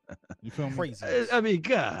 bro. You feel me? Crazy. I mean,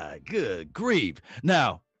 God, good grief.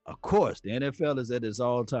 Now, of course, the NFL is at its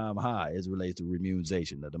all-time high as it relates to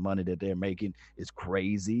remuneration. The money that they're making is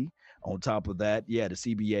crazy. On top of that, yeah, the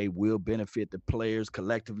CBA will benefit the players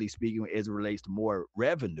collectively speaking as it relates to more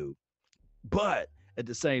revenue. But at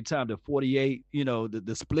the same time, the 48,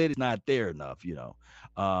 the split is not there enough,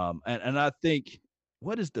 and I think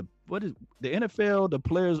what is the NFL? The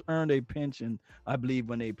players earn a pension, I believe,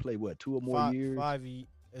 when they play 2 or more years.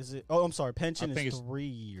 Is it? Oh, I'm sorry. Pension I think is it's 3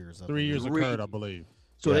 years. 3 years occurred, I believe.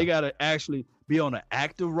 So they got to actually be on an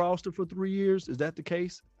active roster for 3 years. Is that the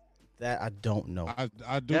case? That I don't know.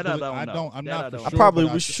 I do. I'm not for sure. I probably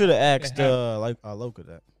we should have asked Loka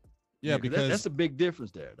that. Yeah, because that's a big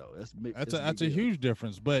difference there, though. That's a huge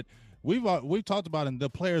difference. But we've talked about it, and the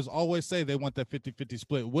players always say they want that 50-50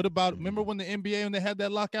 split. What about remember when the NBA when they had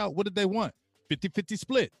that lockout? What did they want? 50-50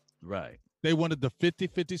 split. Right. They wanted the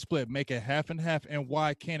 50-50 split, make it half and half, and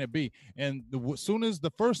why can't it be? And as soon as the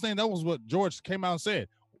first thing, that was what George came out and said,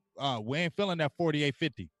 we ain't feeling that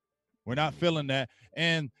 48-50. We're not feeling that.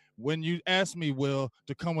 And when you asked me, Will,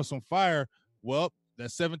 to come with some fire, well, that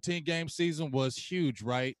 17-game season was huge,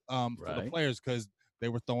 right, for the players because they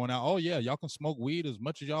were throwing out, oh, yeah, y'all can smoke weed as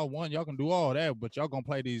much as y'all want. Y'all can do all that, but y'all going to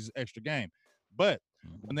play these extra games. But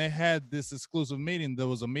when they had this exclusive meeting, there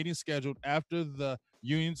was a meeting scheduled after the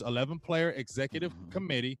union's 11-player executive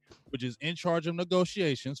committee, which is in charge of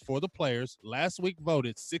negotiations for the players, last week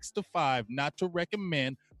voted 6-5 not to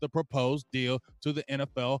recommend the proposed deal to the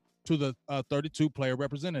NFL, to the 32-player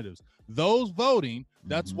representatives. Those voting,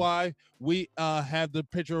 that's why we have the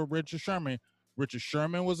picture of Richard Sherman. Richard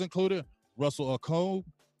Sherman was included, Russell Okung,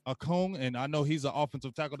 and I know he's an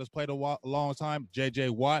offensive tackle that's played a long time, J.J.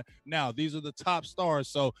 Watt. Now, these are the top stars,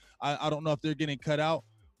 so I don't know if they're getting cut out,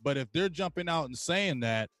 but if they're jumping out and saying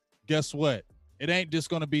that, guess what? It ain't just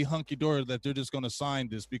going to be hunky-dory that they're just going to sign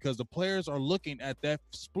this because the players are looking at that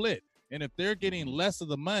split. And if they're getting less of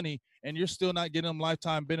the money and you're still not getting them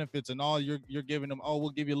lifetime benefits and all you're giving them, oh, we'll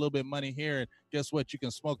give you a little bit of money here. And guess what? You can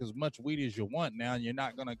smoke as much weed as you want now. And you're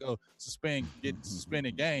not going to go get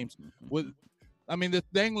suspended games. They're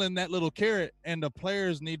dangling that little carrot, and the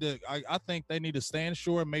players need to, I think they need to stand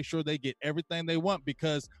sure and make sure they get everything they want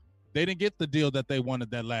because they didn't get the deal that they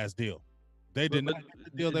wanted that last deal. They did not get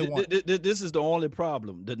the deal they wanted. This is the only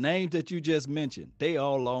problem. The names that you just mentioned, they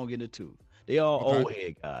all long in the tooth. They all old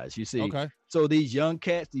head guys, you see. Okay. So these young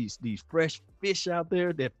cats, these fresh fish out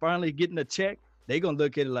there that finally getting a check, they gonna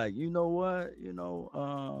look at it like, you know what,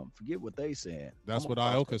 forget what they saying. That's what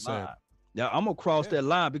Ioka said. Now I'm gonna cross that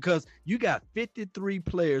line because you got 53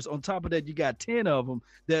 players. On top of that, you got 10 of them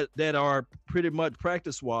that are pretty much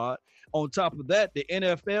practice squad. On top of that, the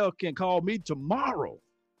NFL can call me tomorrow,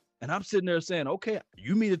 and I'm sitting there saying, okay,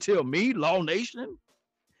 you mean to tell me, Law Nation,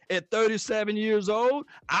 at 37 years old,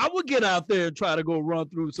 I would get out there and try to go run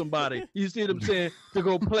through somebody. You see what I'm saying? To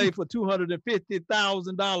go play for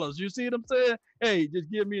 $250,000. You see what I'm saying? Hey,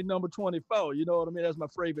 just give me a number 24. You know what I mean? That's my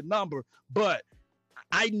favorite number. But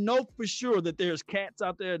I know for sure that there's cats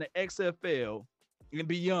out there in the XFL and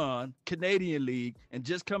beyond, Canadian League, and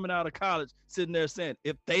just coming out of college, sitting there saying,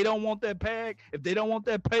 if they don't want that bag, if they don't want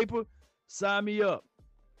that paper, sign me up.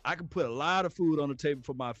 I can put a lot of food on the table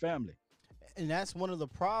for my family. And that's one of the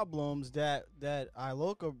problems that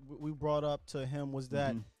Iloka we brought up to him was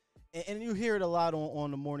that, and you hear it a lot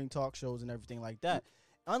on the morning talk shows and everything like that.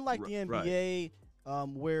 Unlike the NBA,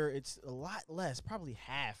 where it's a lot less, probably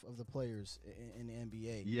half of the players in the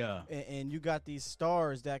NBA. Yeah. And you got these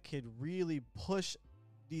stars that could really push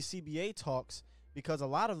these CBA talks because a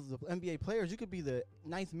lot of the NBA players, you could be the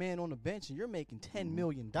ninth man on the bench and you're making $10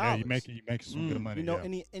 million. Yeah, you making some good money.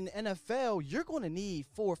 In the NFL, you're going to need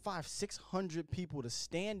 400, 500, 600 people to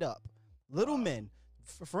stand up, little men,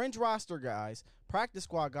 fringe roster guys, practice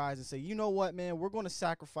squad guys, and say, you know what, man, we're going to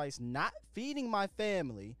sacrifice not feeding my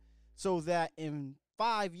family so that in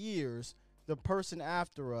 5 years the person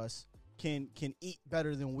after us can eat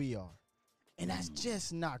better than we are. And that's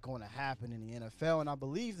just not going to happen in the NFL, and I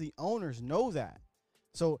believe the owners know that.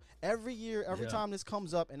 So every year, every time this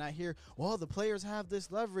comes up and I hear, well, the players have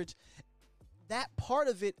this leverage, that part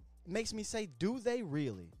of it makes me say, do they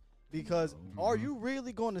really? Because are you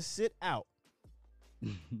really going to sit out?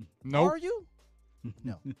 No. Are you?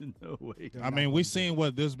 No. No way. I mean, we've seen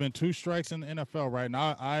there's been 2 strikes in the NFL right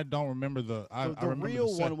now. I don't remember the remember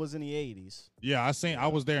real one was in the 80s. Yeah, I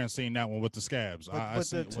was there and seen that one with the scabs. But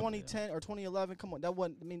the 2010 or 2011, come on,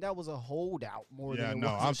 that was a holdout more than it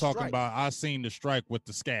was I'm a strike. talking about I seen the strike with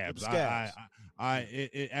the scabs.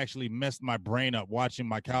 It actually messed my brain up watching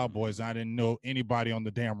my Cowboys. I didn't know anybody on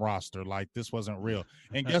the damn roster. Like, this wasn't real.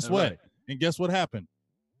 And guess what? Right. And guess what happened?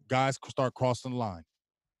 Guys start crossing the line.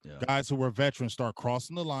 Guys who were veterans start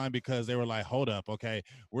crossing the line because they were like, hold up, okay,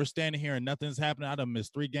 we're standing here and nothing's happening. I done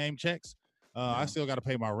missed 3 game checks. I still got to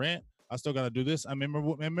pay my rent. I still got to do this. I remember,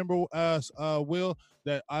 Will,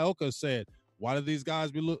 that Ioka said, why do these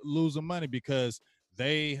guys be losing money? Because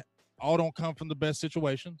they all don't come from the best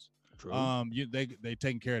situations. True. They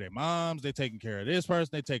taking care of their moms. They taking care of this person.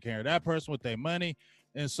 They take care of that person with their money.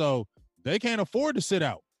 And so they can't afford to sit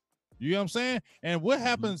out. You know what I'm saying? And what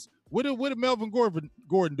happens? What did Melvin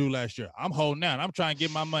Gordon do last year? I'm holding out. I'm trying to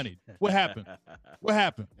get my money. What happened? What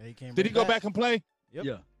happened? Did he go back and play? Yep.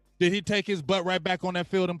 Yeah. Did he take his butt right back on that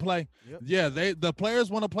field and play? Yep. Yeah, the players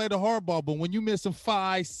want to play the hard ball, but when you miss some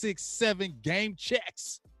 5, 6, 7 game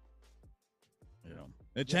checks,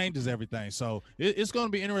 it changes everything. So it's going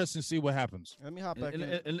to be interesting to see what happens. Let me hop back in.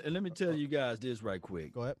 And let me tell you guys this right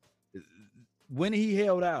quick. Go ahead. When he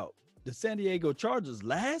held out, the San Diego Chargers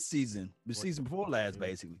last season, the season before last,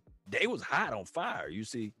 basically, they was hot on fire. You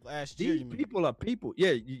see, Last year, these people are people.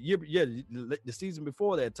 Yeah, the season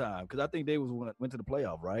before that time, because I think they went to the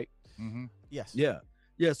playoff, right? Mm-hmm. Yes.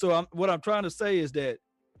 Yeah. So what I'm trying to say is that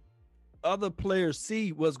other players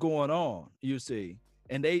see what's going on. You see,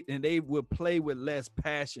 and they will play with less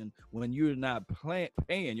passion when you're not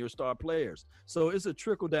paying your star players. So it's a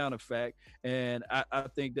trickle down effect, and I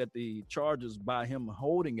think that the Chargers, by him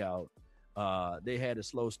holding out, they had a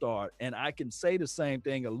slow start. And I can say the same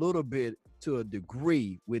thing a little bit to a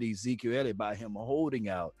degree with Ezekiel Elliott, by him holding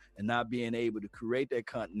out and not being able to create that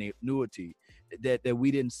continuity that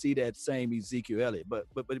we didn't see that same Ezekiel Elliott. But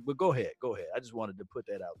go ahead. I just wanted to put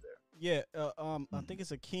that out there. Yeah, I think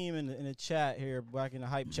it's Akeem in the chat here, back in the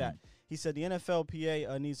hype chat. He said the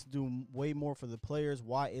NFLPA needs to do way more for the players.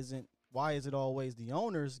 Why is it always the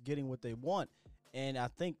owners getting what they want? And I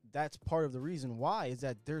think that's part of the reason why, is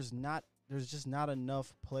that there's just not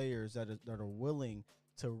enough players that are willing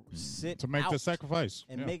to sit to make out the sacrifice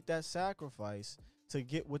and make that sacrifice to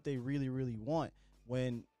get what they really, really want.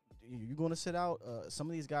 When you're going to sit out, some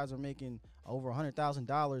of these guys are making over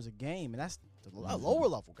 $100,000 a game, and that's the lower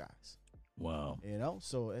level guys. Wow. You know,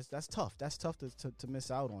 so that's tough. That's tough to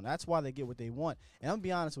miss out on. That's why they get what they want. And I'm gonna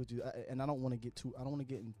be honest with you, and I don't want to get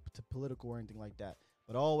into political or anything like that.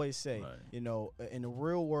 But I always say, you know, in the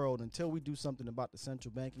real world, until we do something about the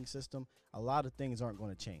central banking system, a lot of things aren't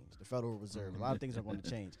going to change. The Federal Reserve, a lot of things aren't going to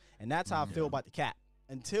change. And that's how I feel about the cap.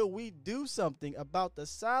 Until we do something about the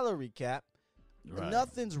salary cap,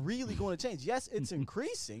 nothing's really going to change. Yes, it's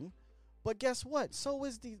increasing, but guess what? So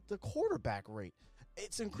is the quarterback rate.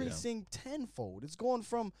 It's increasing tenfold. It's going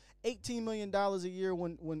from $18 million a year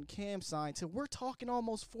when Cam signed to we're talking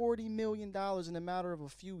almost $40 million in a matter of a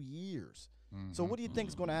few years. So what do you think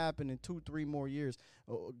is going to happen in 2-3 more years?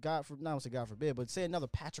 God forbid, but say another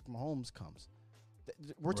Patrick Mahomes comes.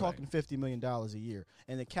 We're talking $50 million a year,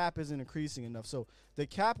 and the cap isn't increasing enough. So the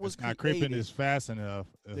cap was not creeping as fast enough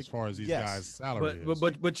as far as these guys' salary is.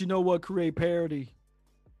 But you know what? Create parity,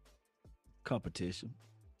 competition.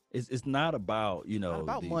 It's not about, you know,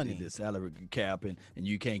 money. The salary cap and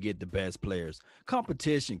you can't get the best players.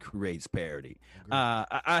 Competition creates parity.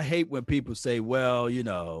 I hate when people say, well, you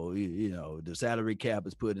know, the salary cap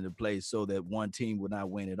is put into place so that one team will not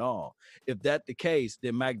win it all. If that's the case,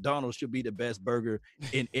 then McDonald's should be the best burger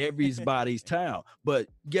in everybody's town. But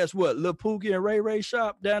guess what? Lil Pookie and Ray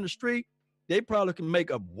shop down the street, they probably can make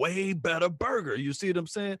a way better burger. You see what I'm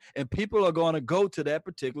saying? And people are going to go to that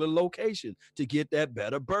particular location to get that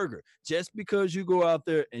better burger. Just because you go out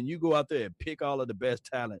there and pick all of the best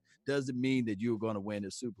talent doesn't mean that you're going to win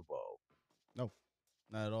the Super Bowl. No,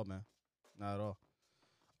 not at all, man. Not at all.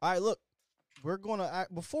 All right, look, we're going to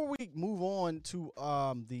 – before we move on to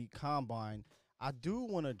the Combine, I do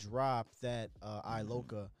want to drop that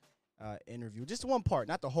Iloka interview. Just one part,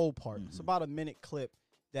 not the whole part. It's about a minute clip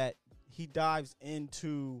that he dives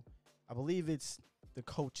into, I believe it's the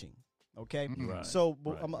coaching, okay? Right, so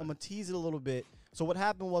I'm going to tease it a little bit. So what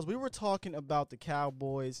happened was we were talking about the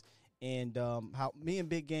Cowboys and how me and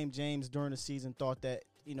Big Game James during the season thought that,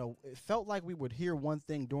 you know, it felt like we would hear one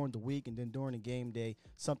thing during the week and then during the game day,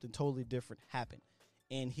 something totally different happened.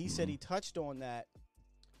 And he said he touched on that.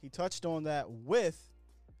 He touched on that with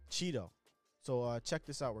Cheeto. So check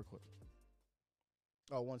this out real quick.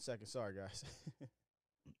 Oh, 1 second. Sorry, guys.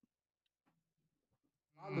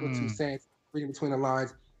 My little 2 cents, reading between the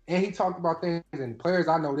lines. And he talked about things, and players,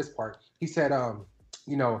 I know this part. He said,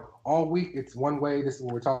 you know, all week it's one way. This is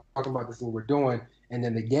what we're talking about. This is what we're doing. And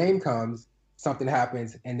then the game comes, something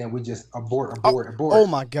happens, and then we just abort. Oh,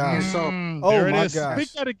 my God. And so, oh, my God.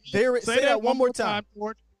 Say that one more time.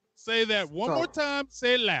 Say that one more time.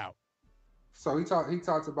 Say it loud. So he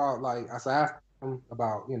talks about, like, I asked him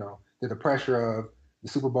about, you know, the pressure of the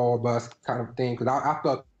Super Bowl bust kind of thing, because I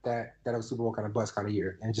felt that it was Super Bowl kind of bust kind of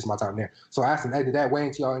year, and just my time there. So I asked him, hey, did that weigh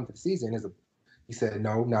into y'all into the season? He said,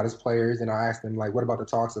 no, not as players. And I asked him, like, what about the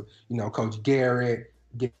talks of, Coach Garrett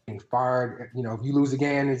getting fired? If you lose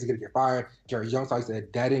again, is he going to get fired? Jerry Jones, so he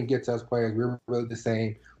said, that didn't get to us players. We were really the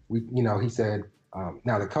same. He said,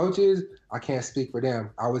 now the coaches, I can't speak for them.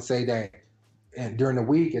 I would say that and during the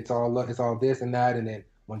week, it's all this and that. And then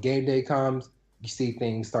when game day comes, you see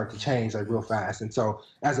things start to change like real fast. And so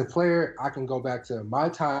as a player, I can go back to my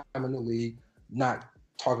time in the league, not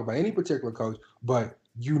talk about any particular coach, but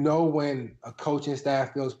when a coaching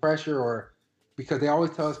staff feels pressure, or because they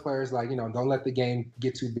always tell us players, like, don't let the game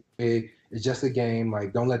get too big. It's just a game.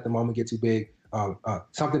 Like, don't let the moment get too big.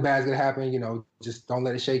 Something bad's going to happen, just don't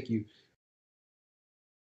let it shake you.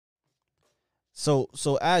 So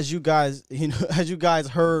as you guys, as you guys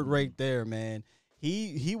heard right there, man,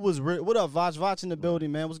 he was what up, Vach in the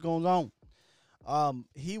building, man? What's going on?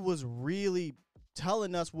 He was really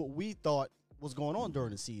telling us what we thought was going on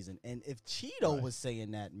during the season. And if Cheeto was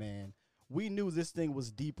saying that, man, we knew this thing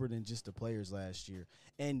was deeper than just the players last year.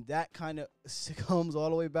 And that kind of comes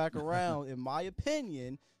all the way back around, in my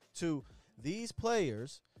opinion, to these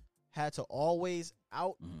players had to always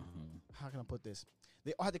how can I put this?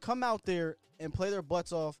 They had to come out there and play their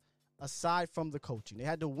butts off aside from the coaching. They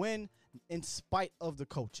had to win in spite of the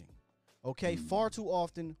coaching. Okay, far too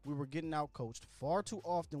often we were getting out coached. Far too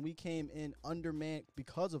often we came in undermanned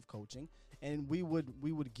because of coaching, and we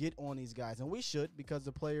would get on these guys, and we should, because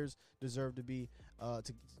the players deserve to be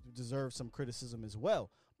deserve some criticism as well.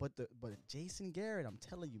 But Jason Garrett, I'm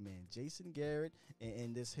telling you, man, Jason Garrett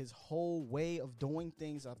and this his whole way of doing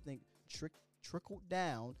things, I think trickled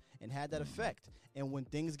down and had that effect. And when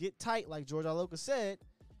things get tight, like George Iloka said,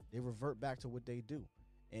 they revert back to what they do,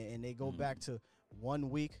 and they go back to 1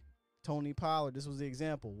 week. Tony Pollard, this was the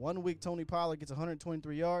example. 1 week, Tony Pollard gets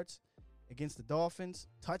 123 yards against the Dolphins,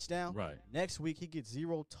 touchdown. Right. Next week, he gets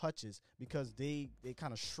 0 touches because they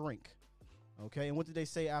kind of shrink. Okay, and what did they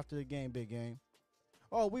say after the game, Big Game?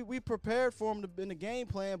 Oh, we prepared for him in the game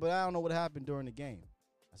plan, but I don't know what happened during the game.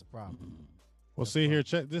 That's a problem. Well, see here,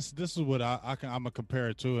 check this. This is what I'm gonna compare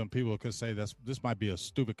it to, and people could say this might be a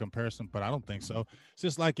stupid comparison, but I don't think so. It's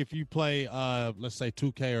just like if you play, let's say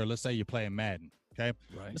 2K, or let's say you're playing Madden. Okay,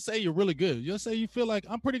 right. Let's say you're really good. You'll say you feel like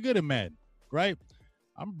I'm pretty good at Madden, right?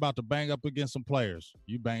 I'm about to bang up against some players.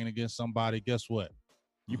 You banging against somebody. Guess what?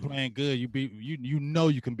 You playing good. You beat you know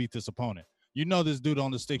you can beat this opponent. You know this dude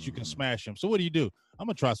on the sticks, you can smash him. So what do? I'm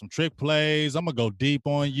gonna try some trick plays. I'm gonna go deep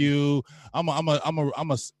on you.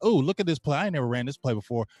 Oh, look at this play. I ain't never ran this play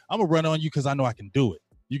before. I'm gonna run on you because I know I can do it.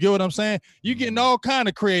 You get what I'm saying? You getting all kind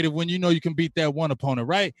of creative when you know you can beat that one opponent,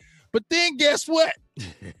 right? But then guess what?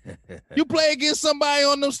 You play against somebody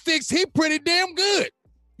on those sticks, he pretty damn good.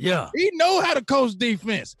 Yeah. He know how to coach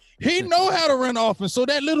defense. He know how to run offense. So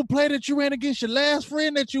that little play that you ran against your last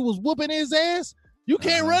friend that you was whooping his ass, you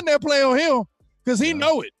can't run that play on him because he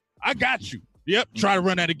know it. I got you. Yep. Try to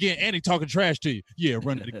run that again. And he talking trash to you. Yeah,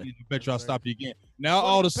 run it again. I bet you I'll stop you again. Now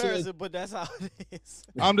all of a sudden, but that's how it is.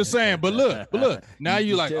 I'm just saying. But look. Now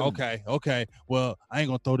you like, okay. Well, I ain't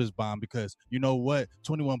gonna throw this bomb because you know what?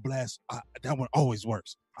 21 Blast. That one always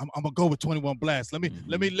works. I'm gonna go with 21 Blast. Let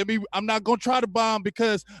me. I'm not gonna try to bomb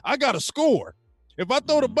because I got to score. If I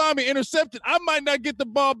throw the bomb and intercept it, I might not get the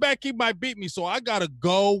ball back. He might beat me. So I gotta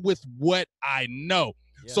go with what I know.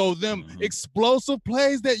 Yeah. So them explosive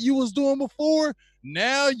plays that you was doing before,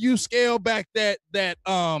 now you scale back that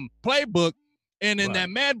playbook, and in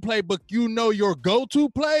that Madden playbook, you know your go-to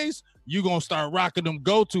plays. You gonna start rocking them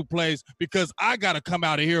go-to plays because I gotta come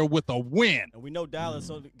out of here with a win. And we know Dallas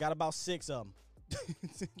so got about 6 of them.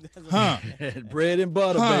 Bread and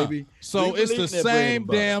butter, baby. So it's the same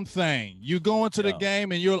damn thing. You go into the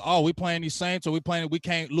game and we playing these Saints, or we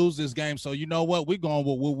can't lose this game. So you know what? We going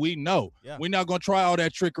with what we know. Yeah. We're not gonna try all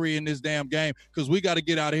that trickery in this damn game because we got to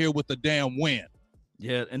get out of here with the damn win.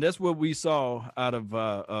 Yeah, and that's what we saw out of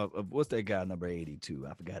what's that guy number 82?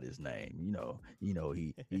 I forgot his name. You know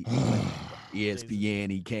he ESPN.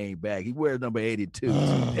 He came back. He wears number 82.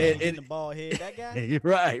 and the ball head, that guy.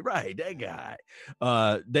 right, that guy.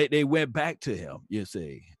 They went back to him. You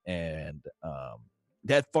see, and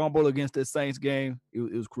that fumble against the Saints game, it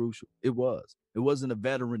was crucial. It was. It wasn't a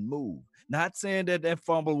veteran move. Not saying that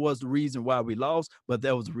fumble was the reason why we lost, but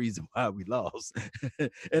that was the reason why we lost.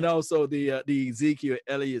 And also the Ezekiel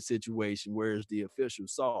Elliott situation, whereas the official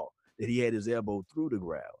saw that he had his elbow through the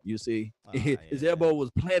ground. You see, his elbow was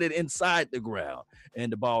planted inside the ground,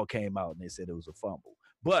 and the ball came out, and they said it was a fumble.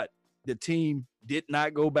 But the team did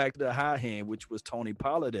not go back to the high hand, which was Tony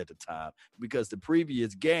Pollard at the time, because the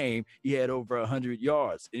previous game he had over 100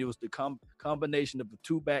 yards. And it was the combination of the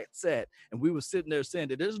two-back set. And we were sitting there saying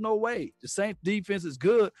that there's no way. The Saints defense is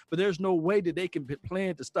good, but there's no way that they can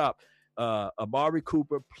plan to stop Amari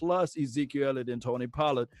Cooper plus Ezekiel Elliott and Tony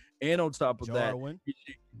Pollard. And on top of Jarwin. that,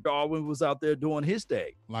 Jarwin was out there doing his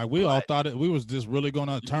thing. Like we all thought we was just really going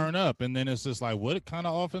to turn up, and then it's just like, what kind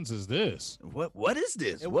of offense is this? What is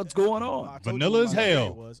this? What's going on? Vanilla as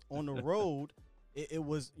hell. Was on the road. It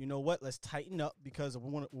was, you know what? Let's tighten up because we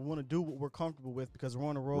want to do what we're comfortable with because we're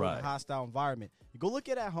on the road in a hostile environment. You go look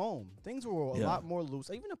at home. Things were a lot more loose.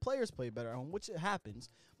 Even the players played better at home, which it happens.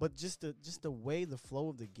 But just the way the flow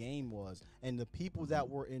of the game was and the people that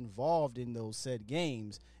were involved in those said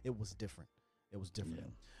games, it was different. It was different.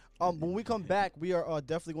 Yeah. When we come back, we are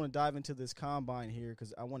definitely going to dive into this combine here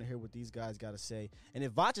because I want to hear what these guys got to say. And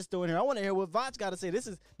if Vach is still in here, I want to hear what Vach got to say. This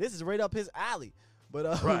is right up his alley.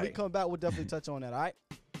 But when we come back, we'll definitely touch on that, all right?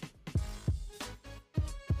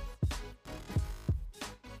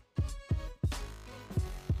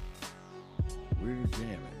 We're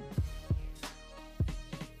jamming.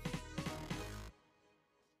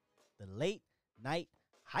 The late night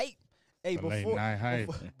hype. Hey,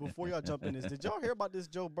 before y'all jump in this, did y'all hear about this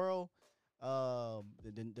Joe Burrow?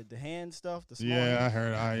 The hand stuff, the small I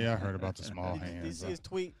hand? heard about the small hands. Did you see his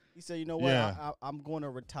tweet? He said, you know what, I'm going to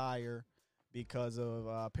retire because of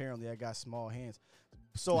apparently I got small hands.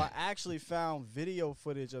 So I actually found video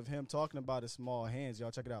footage of him talking about his small hands.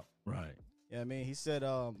 Y'all check it out. Right. Yeah, I mean, he said,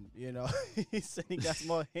 he said he got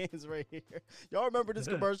small hands right here. Y'all remember this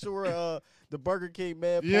commercial where the Burger King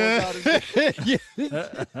man pulls out his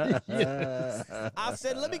I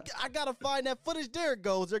said, I gotta find that footage. There it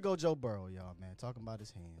goes. There goes Joe Burrow, y'all, man, talking about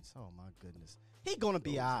his hands. Oh my goodness. He gonna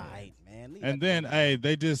be all right, man. And then, I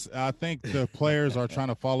think the players are trying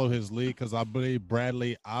to follow his lead because I believe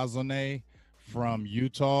Bradley Ozone from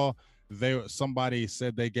Utah, somebody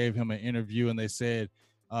said they gave him an interview and they said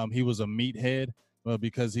he was a meathead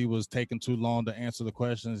because he was taking too long to answer the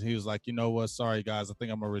questions. He was like, you know what? Sorry, guys. I think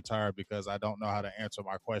I'm going to retire because I don't know how to answer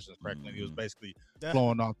my questions correctly. Mm-hmm. He was basically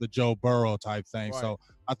flowing off the Joe Burrow type thing. Right. So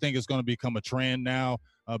I think it's going to become a trend now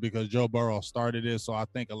because Joe Burrow started it. So I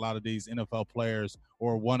think a lot of these NFL players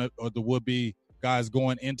or the would-be guys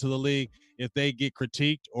going into the league, if they get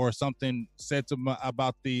critiqued or something said to them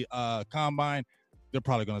about the combine, they're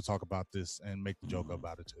probably going to talk about this and make the joke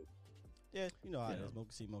about it too. Yeah, you know how it is.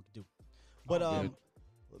 Monkey see, monkey do. But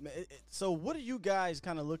so what are you guys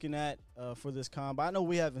kind of looking at for this combine? I know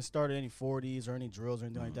we haven't started any 40s or any drills or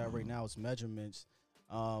anything like that right now. It's measurements.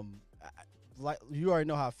 Like you already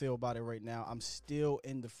know how I feel about it right now. I'm still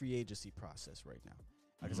in the free agency process right now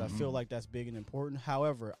because I feel like that's big and important.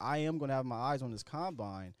 However, I am going to have my eyes on this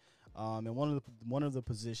combine, and one of the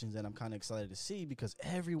positions that I'm kind of excited to see because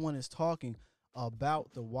everyone is talking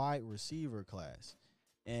about the wide receiver class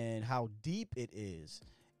and how deep it is.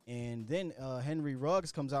 And then Henry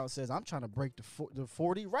Ruggs comes out and says, I'm trying to break the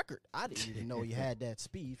 40 record. I didn't even know he had that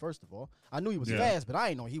speed, first of all. I knew he was fast, but I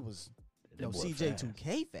didn't know he was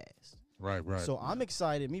CJ2K fast. Right. So I'm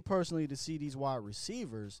excited, me personally, to see these wide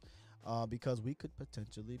receivers because we could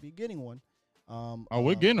potentially be getting one.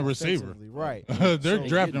 We're getting a receiver. Right. They're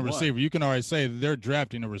drafting a receiver. You can already say they're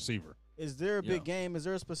drafting a receiver. Is there a big game? Is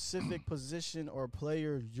there a specific position or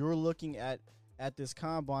player you're looking at this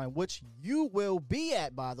combine, which you will be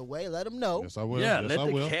at, by the way? Let them know. Yes, I will. Yeah, yes, let I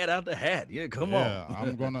the will. cat out the hat. Yeah, come on. Yeah,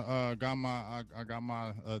 I'm gonna I got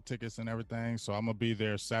my tickets and everything, so I'm gonna be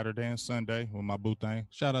there Saturday and Sunday with my boo thing.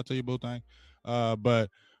 Shout out to you, boo thing. But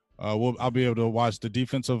I'll be able to watch the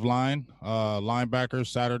defensive line, linebackers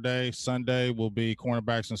Saturday. Sunday will be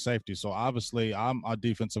cornerbacks and safety. So obviously I'm a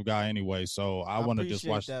defensive guy anyway. So I want to just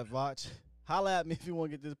watch that. Vach, holla at me if you want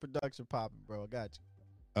to get this production popping, bro. I got you.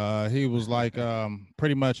 He was like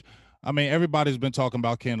pretty much, I mean, everybody's been talking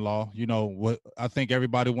about Kinlaw. You know what? I think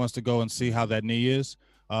everybody wants to go and see how that knee is,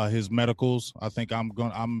 his medicals. I think I'm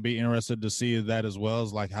gonna be interested to see that as well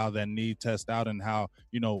as like how that knee tests out and how,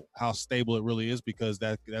 you know, how stable it really is, because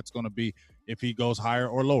that's going to be, if he goes higher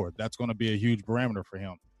or lower, that's going to be a huge parameter for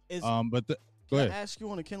him. Go ahead. I ask you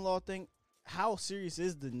on the Kinlaw thing, how serious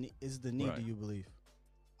is the knee? Right. Do you believe?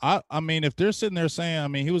 I mean, if they're sitting there saying, I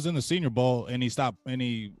mean, he was in the Senior Bowl and he stopped and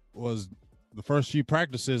he was the first few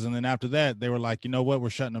practices, and then after that, they were like, you know what, we're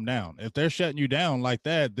shutting him down. If they're shutting you down like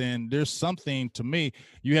that, then there's something to me.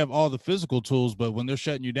 You have all the physical tools, but when they're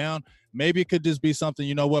shutting you down, maybe it could just be something,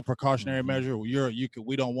 you know what, precautionary measure. We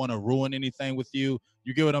don't want to ruin anything with you.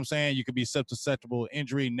 You get what I'm saying? You could be susceptible to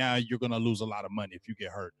injury. Now you're going to lose a lot of money if you get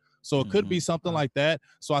hurt. So it could be something like that.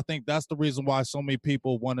 So I think that's the reason why so many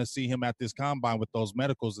people want to see him at this combine with those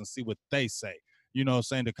medicals and see what they say, you know,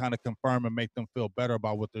 saying to kind of confirm and make them feel better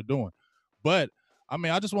about what they're doing. But I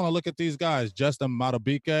mean, I just want to look at these guys: Justin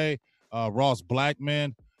Madubuike, Ross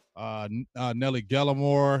Blackman, Nelly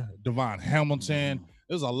Gallimore, Devon Hamilton.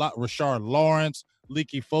 There's a lot. Rashard Lawrence,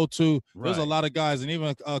 Leaky Fotu. There's a lot of guys, and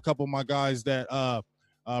even a couple of my guys that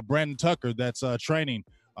Brandon Tucker that's training.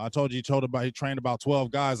 I told you he trained about 12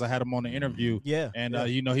 guys. I had him on the interview. And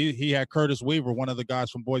you know, he had Curtis Weaver, one of the guys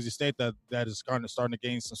from Boise State that is starting to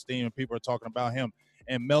gain some steam, and people are talking about him.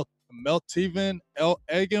 And Meltivin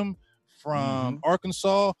Egem from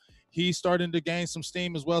Arkansas, he's starting to gain some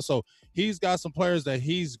steam as well. So he's got some players that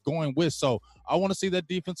he's going with. So I want to see that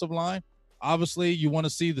defensive line. Obviously, you want to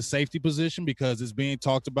see the safety position because it's being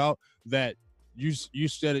talked about that you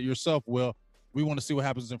said it yourself, Will. We want to see what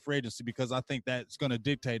happens in free agency because I think that's going to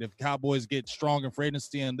dictate if Cowboys get strong in free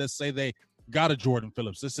agency and let's say they got a Jordan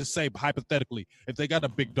Phillips. Let's just say hypothetically, if they got a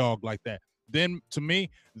big dog like that, then to me,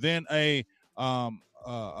 then a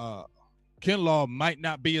Kinlaw might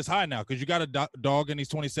not be as high now because you got a dog and he's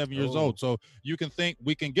 27 years old. So you can think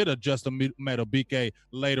we can get a Justin Madubuike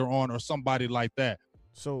later on or somebody like that.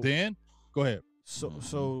 So then go ahead.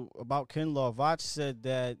 So about Kinlaw, Vach said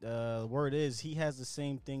that word is he has the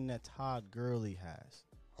same thing that Todd Gurley has.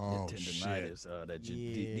 Oh, tendinitis, shit. that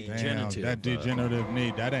Damn, that degenerative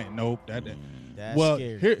knee. That ain't That ain't. That's well,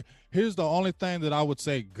 scary. Here's the only thing that I would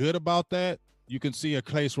say good about that. You can see a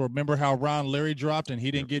case where remember how Ron Leary dropped and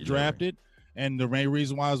he didn't get drafted, and the main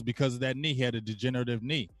reason why was because of that knee. He had a degenerative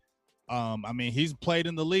knee. I mean, he's played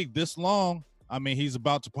in the league this long. I mean, he's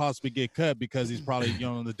about to possibly get cut because he's probably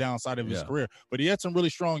on the downside of his career. But he had some really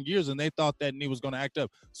strong years, and they thought that knee was going to act up.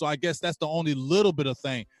 So I guess that's the only little bit of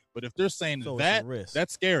thing. But if they're saying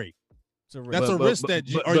that's scary. That's a risk.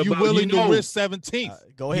 Are you willing to risk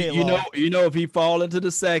 17th? Go ahead. You know, if he fall into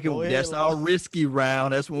the second, that's our risky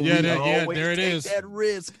round. That's when we always there it take is. That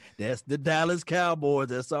risk. That's the Dallas Cowboys.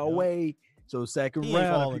 That's our way. So second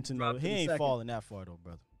round. He ain't falling that far though,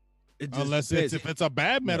 brother. Unless if it's a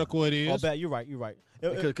bad medical, it is. Oh, bad. You're right.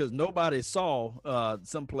 Because nobody saw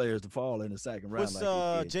some players to fall in the second round.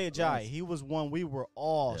 Jay Ajayi? He was one we were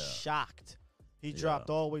all shocked. He dropped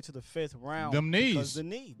all the way to the 5th round. Them knees.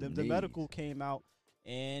 Because the medical came out,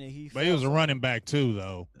 and But he was a running back too,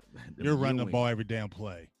 though. You're running the ball every damn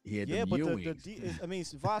play. But I mean,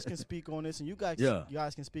 Voss can speak on this, and you guys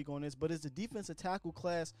can speak on this. But is the defensive tackle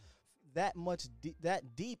class that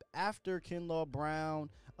deep after Kinlaw Brown?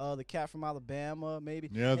 The cat from Alabama, maybe.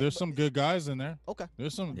 Yeah, there's some good guys in there. Okay.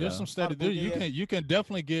 There's some steady. You can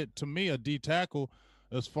definitely get to me a D tackle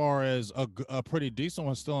as far as a pretty decent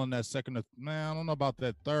one still in that second. Man, I don't know about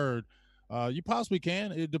that third. You possibly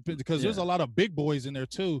can. It depends because there's a lot of big boys in there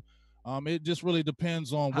too. It just really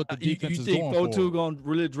depends on what the defense is going for. You think Fotu going to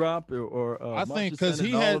really drop or I think because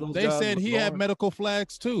they said he had medical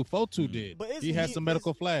flags too. Fotu did. But he had some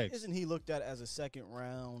medical flags. Isn't he looked at as a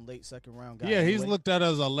late second round guy? Yeah, he's looked at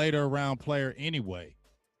as a later round player anyway.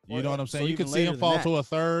 You know what I'm saying? You can see him fall to a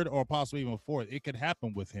third or possibly even a fourth. It could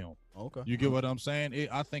happen with him. Okay. You get what I'm saying?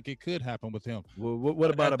 I think it could happen with him. Well,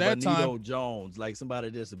 what about a Benito Jones? Like somebody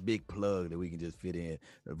that's a big plug that we can just fit in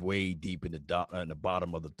way deep in the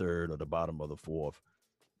bottom of the third or the bottom of the fourth.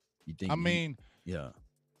 You think?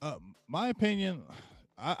 My opinion,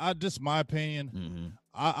 my opinion.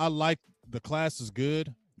 I like the class is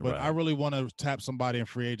good, but I really want to tap somebody in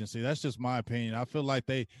free agency. That's just my opinion. I feel like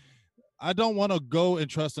I don't want to go and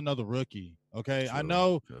trust another rookie. Okay. I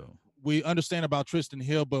know we understand about Tristan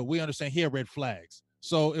Hill, but we understand he had red flags.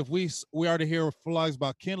 So if we already hear flags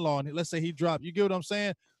about Kinlaw, and let's say he dropped, you get what I'm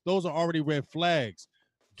saying? Those are already red flags.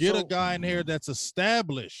 Get a guy in here that's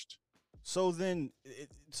established. So then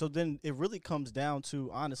it really comes down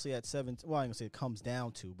to, honestly, at 17. Well, I'm going to say it comes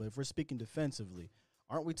down to, but if we're speaking defensively,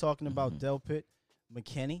 aren't we talking about Delpit,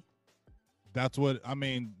 McKinney? That's what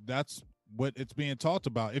it's being talked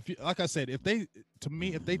about. If you, like I said, if they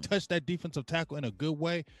touch that defensive tackle in a good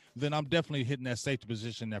way, then I'm definitely hitting that safety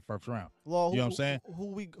position in that first round. You know what I'm saying?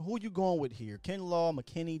 Who you going with here? Kinlaw,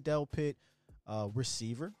 McKinney, Delpit,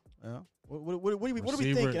 receiver. What are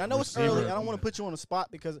we thinking? I know it's early. I don't want to put you on the spot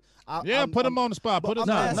because put him on the spot. I'm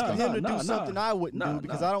asking him to do something I wouldn't do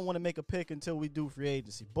because I don't want to make a pick until we do free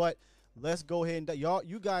agency. But let's go ahead and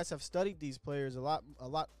you guys have studied these players a lot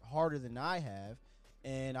harder than I have.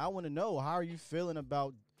 And I want to know, how are you feeling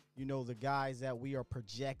about, the guys that we are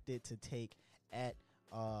projected to take at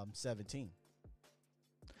 17?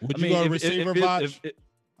 Would you go receiver, Voch?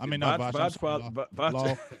 I mean, not Voch. I'm sorry,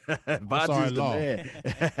 Law. Voch is the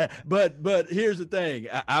man. but here's the thing.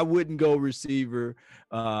 I wouldn't go receiver.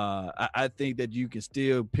 I think that you can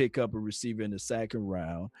still pick up a receiver in the second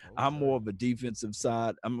round. Okay. I'm more of a defensive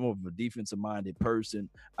side. I'm more of a defensive-minded person.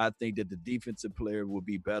 I think that the defensive player will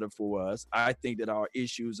be better for us. I think that our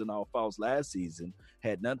issues and our faults last season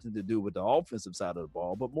had nothing to do with the offensive side of the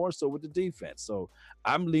ball, but more so with the defense. So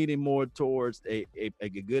I'm leaning more towards a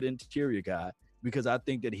good interior guy, because I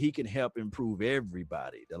think that he can help improve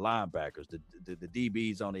everybody, the linebackers, the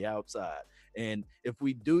DBs on the outside. And if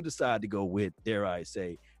we do decide to go with, dare I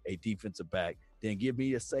say, a defensive back, then give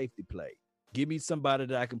me a safety play. Give me somebody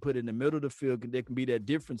that I can put in the middle of the field that can be that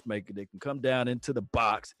difference maker, that can come down into the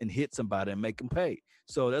box and hit somebody and make them pay.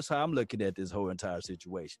 So that's how I'm looking at this whole entire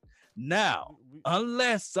situation. Now,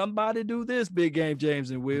 unless somebody do this, Big Game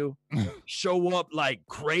James and Will, show up like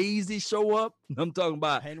crazy, I'm talking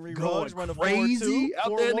about Henry going Ruggs crazy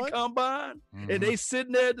out there in the combine, and they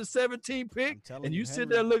sitting there at the 17th pick, and you sitting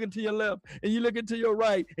there looking to your left, and you looking to your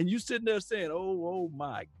right, and you sitting there saying, oh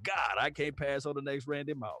my God, I can't pass on the next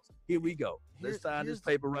Randy Moss. Here we go. Let's sign this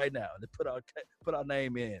paper right now and put our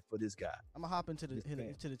name in for this guy. I'm gonna hop into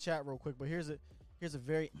the chat real quick, but here's a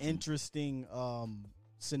very interesting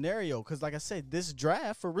scenario, because like I said, this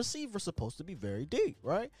draft for receivers supposed to be very deep,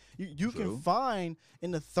 right? You can find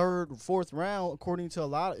in the third, fourth round, according to a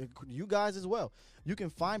lot of you guys as well, you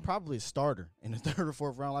can find probably a starter in the third or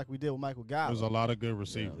fourth round, like we did with Michael Gallup. There's a lot of good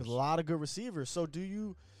receivers. There's a lot of good receivers. So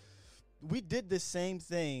we did this same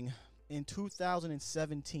thing in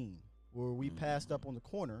 2017 where we passed up on the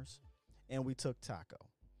corners and we took Taco.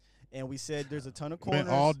 And we said there's a ton of corners.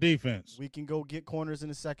 All defense. We can go get corners in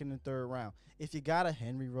the second and third round. If you got a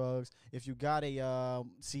Henry Ruggs, if you got a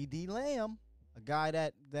C.D. Lamb, a guy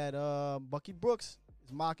that Bucky Brooks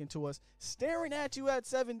is mocking to us, staring at you at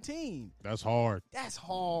 17. That's hard. That's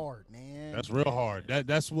hard, man. That's real hard.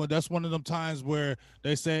 That's one of them times where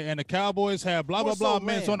they say, and the Cowboys have blah blah blah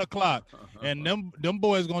minutes on the clock, and them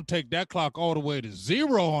boys gonna take that clock all the way to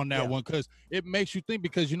zero on that one, because it makes you think.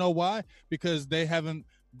 Because you know why? Because they haven't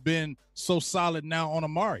been so solid now on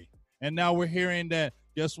Amari, and now we're hearing that,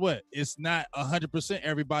 guess what, it's not 100%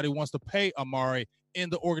 everybody wants to pay Amari in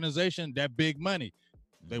the organization that big money.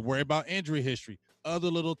 They worry about injury history, other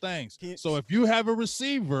little things. So if you have a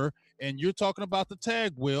receiver and you're talking about the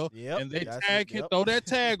tag, Will, and they throw that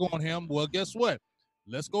tag on him, well, guess what,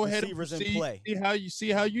 let's go ahead and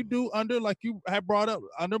see how you do under, like you have brought up,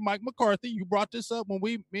 under Mike McCarthy. You brought this up when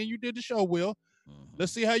me and you did the show, Will.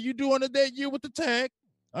 Let's see how you do under that year with the tag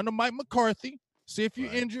under Mike McCarthy. See if you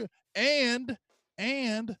injure, and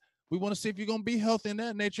we want to see if you're gonna be healthy in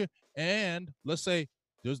that nature. And let's say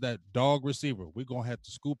there's that dog receiver, we're gonna have to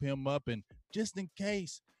scoop him up, and just in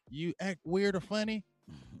case you act weird or funny,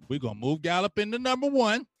 we're gonna move Gallup into number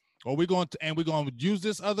one, or we're gonna use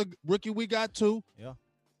this other rookie we got too. Yeah,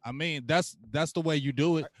 I mean, that's the way you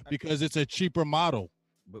do it, because it's a cheaper model.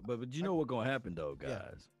 But you know what's gonna happen though, guys?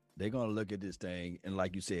 Yeah. They're gonna look at this thing, and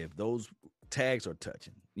like you said, if those tags are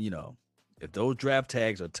touching, if those draft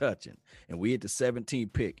tags are touching, and we at the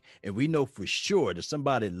 17th pick, and we know for sure that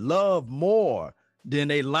somebody love more than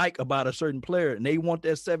they like about a certain player, and they want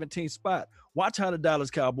that 17th spot, watch how the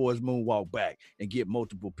Dallas Cowboys moonwalk back and get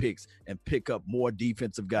multiple picks and pick up more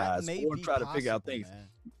defensive guys, or try to figure out things. Man.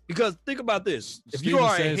 Because think about this: if you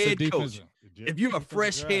are a head coach, if you're a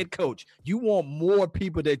fresh head coach, you want more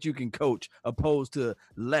people that you can coach opposed to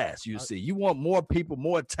less. You want more people,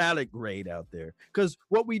 more talent grade out there. Because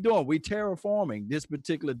what we doing, we terraforming this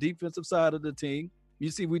particular defensive side of the team.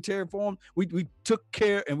 You see, we terraformed. We took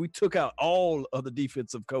care and we took out all of the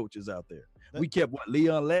defensive coaches out there. We kept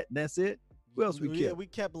Leon Lett, and that's it. Who else we kept? Yeah, we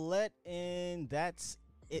kept Lett, and that's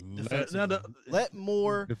it. Lett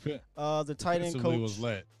Moore, the tight end coach, was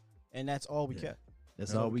Lett. And that's all we kept.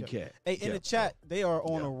 That's all we kept. Hey, in the chat, they are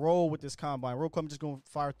on a roll with this combine. Real quick, I'm just going to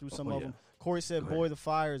fire through some of them. Corey said, boy, the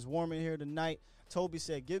fire is warm in here tonight. Toby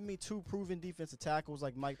said, give me two proven defensive tackles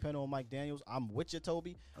like Mike Pennell and Mike Daniels. I'm with you,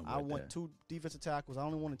 Toby. I want two defensive tackles. I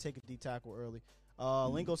only want to take a D tackle early.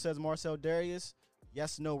 Lingo says Marcel Darius.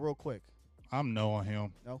 Yes, no, real quick. I'm no on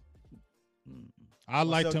him. No. I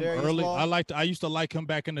liked him early. I used to like him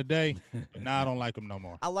back in the day, but now I don't like him no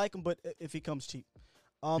more. I like him, but if he comes cheap.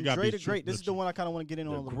 Dre the Great. This is the one I kind of want to get in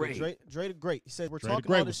on a little bit. Dre the Great. He said, we're talking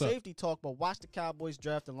about the safety talk, but watch the Cowboys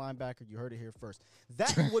draft a linebacker. You heard it here first.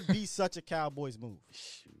 That would be such a Cowboys move.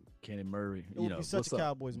 Kenny Murray. It would be such a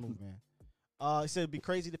Cowboys move, man. He said it'd be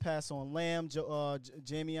crazy to pass on Lamb.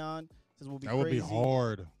 Jamion This will be That would be crazy.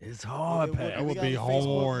 hard. It's hard, Pat. That would We be got Facebook,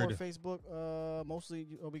 more hard. Facebook, mostly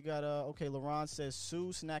we got okay. LaRon says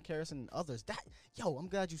Sue, Snack Harrison, and others. I'm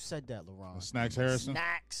glad you said that, LaRon. Snacks Harrison.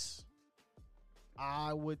 Snacks.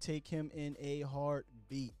 I would take him in a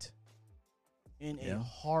heartbeat. A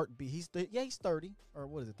heartbeat. He's 30 or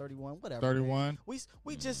what is it? 31, whatever. 31.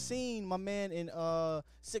 We just seen my man in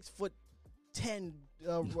 6'10"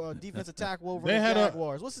 defensive tackle over They the had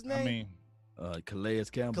Jaguars. What's his name? I mean, Calais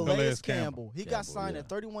Campbell. Calais Campbell. Campbell. He got Campbell, signed yeah. at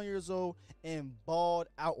 31 years old and balled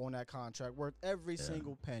out on that contract, worth every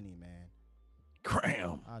single penny, man.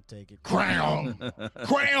 Cram. I'll take it. Cram.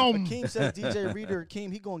 Cram. Akeem says DJ Reader.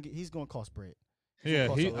 Akeem, he's gonna cost bread. Yeah,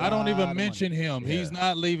 cost a I don't lot even of mention him. Yeah. He's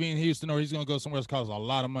not leaving Houston, or he's gonna go somewhere else. Costs a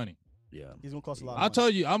lot of money. Yeah. He's gonna cost a lot. I'll of tell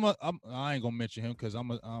you, I ain't gonna mention him because I'm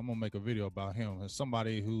gonna make a video about him. As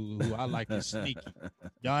somebody who I like is sneaky.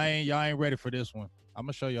 Y'all ain't ready for this one. I'm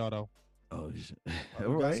gonna show y'all though. Oh, shit. money. All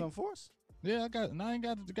You got right. something for us? Yeah, I ain't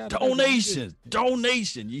got Donation.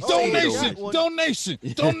 Donation. You Oh, say it donation. already. Well-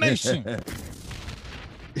 Donation.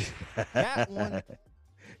 That one.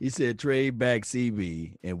 He said trade back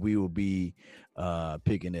CB and we will be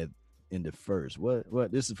picking it in the first.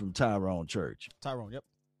 What? This is from Tyrone Church. Tyrone. Yep.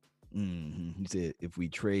 He said if we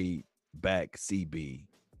trade back CB,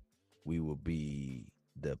 we will be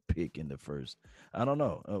the pick in the first. I don't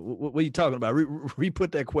know. What are you talking about?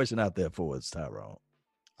 Re-put that question out there for us, Tyrone.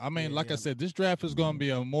 I mean, Yeah, like yeah. I said, this draft is going to be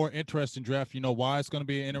a more interesting draft. You know why it's going to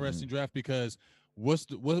be an interesting draft? Because what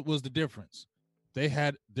was the difference? They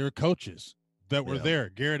had their coaches that were Yeah. there,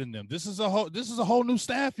 Garrett and them. This is a whole new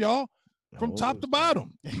staff, y'all, from top to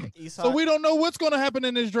bottom. So we don't know what's going to happen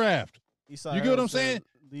in this draft. You get what I'm saying?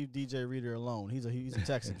 Leave DJ Reader alone. He's a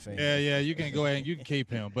Texan fan. Yeah, you can go ahead and you can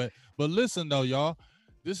keep him. But listen though, y'all,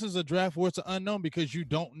 this is a draft where it's an unknown because you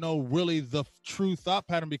don't know really the true thought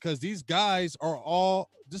pattern because these guys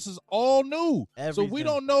this is all new. So we Everything.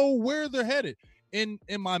 don't know where they're headed. In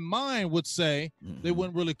my mind would say they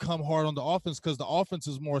wouldn't really come hard on the offense because the offense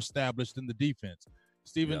is more established than the defense.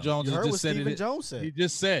 Stephen Yeah. Jones You has heard just what said Stephen it. Jones said. He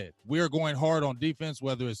just said we are going hard on defense,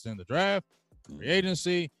 whether it's in the draft, free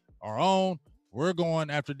agency, our own. We're going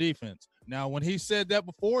after defense. Now, when he said that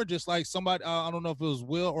before, just like somebody, I don't know if it was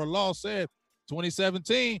Will or Law said,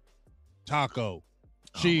 2017, Taco,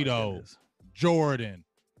 Cheeto, goodness. Jordan,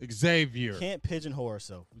 Xavier. Can't pigeonhole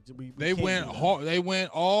ourselves. They went hard. They went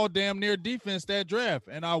all damn near defense that draft,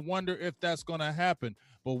 and I wonder if that's going to happen.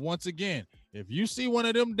 But once again, if you see one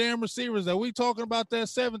of them damn receivers that we talking about that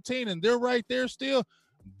 17, and they're right there still,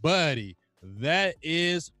 buddy, that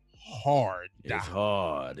is hard. It's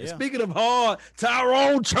hard. And Yeah. speaking of hard,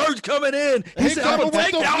 Tyrone Church coming in. He He said, I'm coming going to with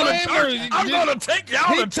take the y'all to flamers. church. I'm going to take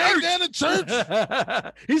y'all He to take church. that to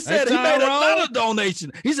church. He said Hey, he made Tyrone. another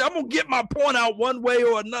donation. He said, I'm going to get my point out one way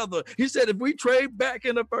or another. He said, if we trade back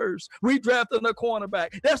in the first, we drafting a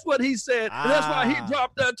cornerback. That's what he said. And that's why he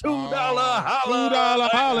dropped that $2 holler. $2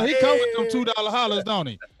 holler. He come with them Hey. $2 hollers, don't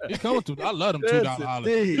he? He come with I love them Yes, $2 hollers.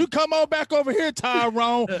 indeed. You come on back over here,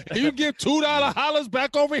 Tyrone, and you get $2 hollers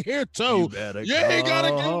back over here too. You ain't gotta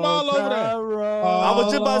give them all over there. I was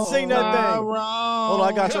just about to sing that thing. Tyrone. Hold on,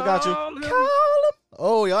 I got you. Call him.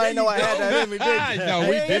 Oh, y'all There ain't know you I had go. that in me, did you? No, we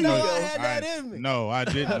Hey, you didn't know know I you. had that in me. No, I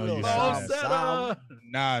didn't know you All had set that. up.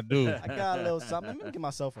 Nah, dude. I got a little something. Let me give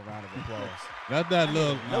myself a round of applause. That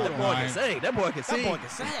little No, That boy can sing. That boy can That sing. boy can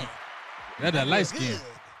sing. that light skin.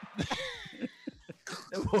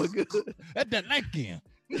 That boy good. That light skin.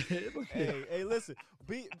 Hey, listen.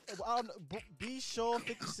 B Show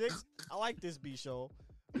 56. I like this B Show.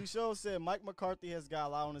 B Show said Mike McCarthy has got a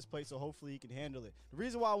lot on his plate, so hopefully he can handle it. The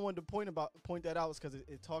reason why I wanted to point that out is because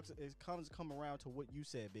it come around to what you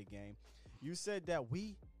said, Big Game. You said that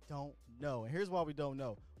we don't know, and here's why we don't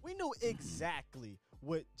know. We knew exactly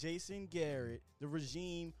what Jason Garrett, the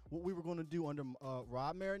regime, what we were going to do under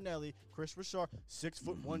Rob Marinelli, Chris Richard,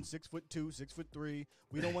 6'1", 6'2", 6'3".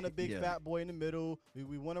 We don't want a big Yeah. fat boy in the middle.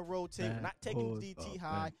 We want to rotate. We're not taking the Fat DT boy.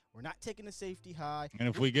 high. We're not taking the safety high. And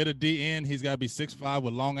if we get a DN, he's got to be 6'5"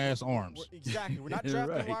 with long ass arms. Exactly. We're not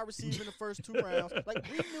drafting Right. a wide receiver in the first 2 rounds. Like,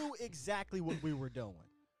 we knew exactly what we were doing.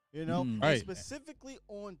 You know? And Right. specifically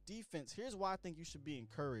on defense, here's why I think you should be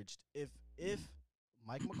encouraged. If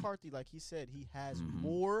Mike McCarthy, like he said, he has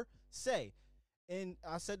more say. And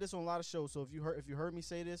I said this on a lot of shows, so if you heard me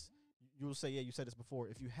say this, you will say, yeah, you said this before.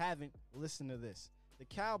 If you haven't, listen to this. The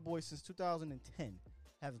Cowboys since 2010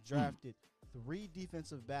 have drafted 3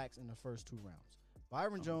 defensive backs in the first 2 rounds.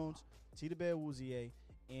 Byron Jones, Tita Bear Wuzier,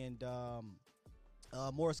 and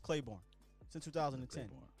Morris Claiborne since 2010.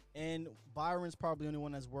 And Byron's probably the only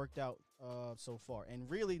one that's worked out so far, and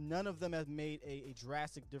really none of them have made a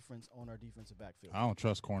drastic difference on our defensive backfield. I don't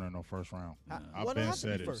trust corner in no first round. I've been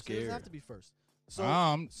said it. First. It doesn't have to be first. So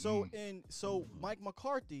Mike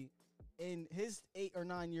McCarthy, in his 8 or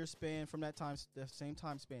 9 year span from that same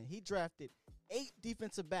time span, he drafted 8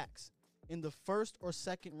 defensive backs in the first or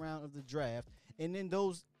second round of the draft, and in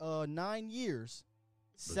those 9 years,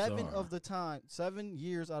 7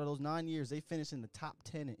 years out of those 9 years, they finished in the top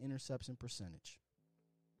 10 in interception percentage.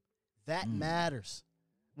 That matters.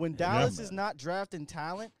 When Dallas is not drafting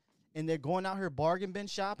talent and they're going out here bargain bin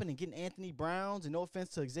shopping and getting Anthony Browns, and no offense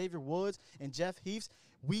to Xavier Woods and Jeff Heaths,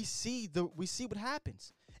 we see what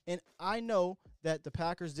happens. And I know that the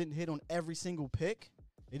Packers didn't hit on every single pick.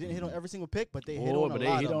 They didn't hit on every single pick, but they hit on a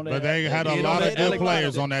lot of them. But they had a lot of good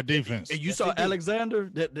players on that defense. And you saw Alexander,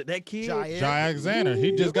 that kid? Jair Alexander.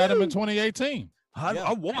 He just got him in 2018.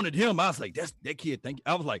 I wanted him. I was like, that's that kid. Thank you.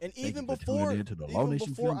 I was like, and even before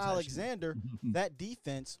Alexander, that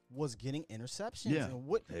defense was getting interceptions. Yeah, and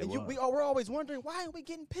we're always wondering, why are we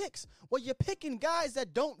getting picks? Well, you're picking guys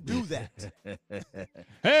that don't do that.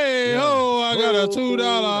 Hey, I got a $2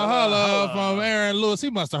 holla from Aaron Lewis. He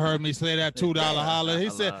must have heard me say that $2 holla. He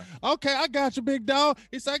said, okay, I got you, big dog.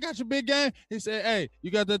 He said, I got you, big game. He said, hey,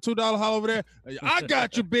 you got that $2 holla over there? I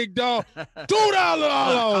got you, big dog. $2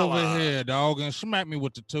 holla over here, dog. And smack me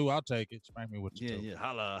with the 2. I'll take it. Smack me with the 2. Yeah,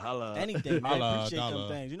 holla. Anything, man. Appreciate them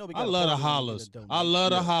things. You know, I love the hollers. I love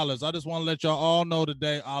the hollers. I just want to let y'all all know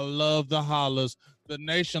today, I love the hollers. The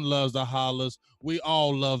nation loves the hollers. We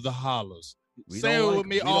all love the hollers. Say it with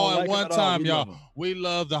me all at one time, y'all. We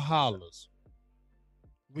love the hollers.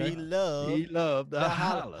 We love the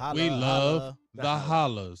hollers. We love the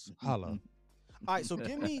hollers. Holla. All right, so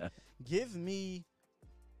give me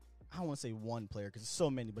I don't want to say one player because there's so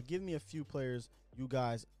many, but give me a few players you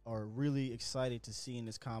guys are really excited to see in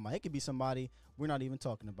this combine. It could be somebody we're not even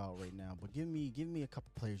talking about right now, but give me a couple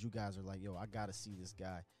players you guys are like, yo, I got to see this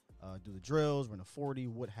guy do the drills, run a 40,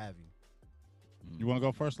 what have you. You want to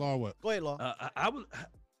go first, Law, or what? Go ahead, Law. I would,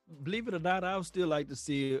 believe it or not, I would still like to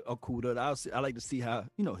see Okudah. I like to see how,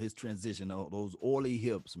 his transition, those oily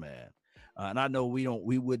hips, man. And I know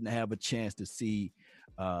we wouldn't have a chance to see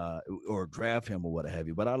or draft him or what have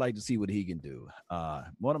you, but I like to see what he can do.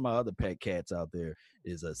 One of my other pet cats out there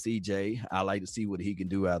is CJ. I like to see what he can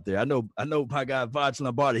do out there. I know my guy Vach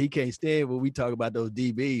Lombardi, he can't stand when we talk about those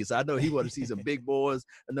DBs. I know he want to see some big boys.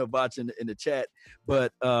 I know Vach in the chat,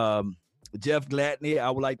 but Jeff Gladney, I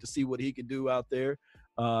would like to see what he can do out there.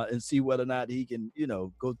 And see whether or not he can,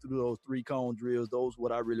 go through those 3-cone drills. Those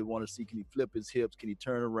what I really want to see. Can he flip his hips? Can he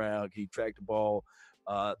turn around? Can he track the ball?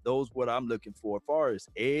 Those what I'm looking for. As far as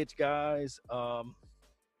edge guys, I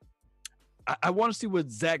want to see what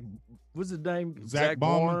what's his name? Zach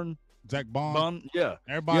Bond. Zach Bond. Yeah.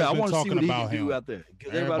 Everybody's been talking about him out there.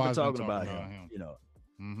 Everybody's been talking about him.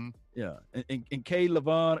 Mm-hmm. Yeah. And Kay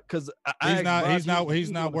Levon, because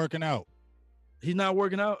he's not working out. He's not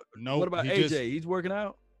working out? No. What about AJ? He's working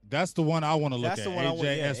out? That's the one I want to look at. That's the one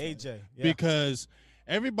AJ. Yeah. Because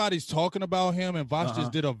everybody's talking about him, and Vosh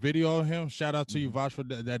just did a video of him. Shout out to you, Vosh, for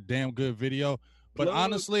that damn good video. But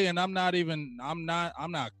honestly, and I'm not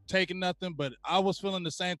taking nothing, but I was feeling the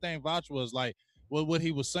same thing Vosh was like. Well, what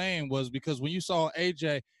he was saying was because when you saw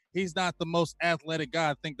AJ, he's not the most athletic guy.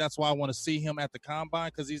 I think that's why I want to see him at the combine,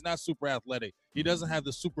 because he's not super athletic. He doesn't have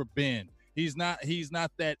the super bend. He's not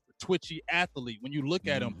that twitchy athlete when you look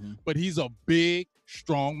at him, but he's a big,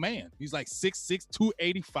 strong man. He's like 6'6",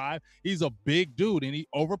 285. He's a big dude, and he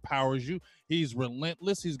overpowers you. He's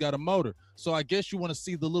relentless. He's got a motor. So I guess you want to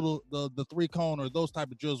see the 3-cone or those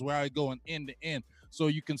type of drills where I go end to end, so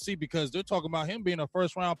you can see, because they're talking about him being a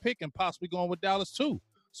first-round pick and possibly going with Dallas too.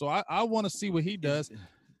 So I want to see what he does.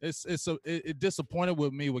 It disappointed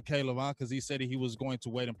with me with Kay Levon, because he said he was going to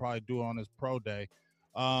wait and probably do it on his pro day.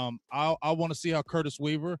 I want to see how Curtis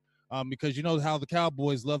Weaver, because you know how the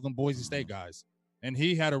Cowboys love them Boise State guys, and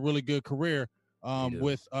he had a really good career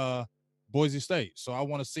with Boise State. So I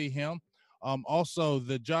want to see him. Also,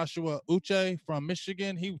 the Joshua Uche from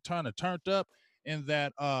Michigan, he kind of turned up in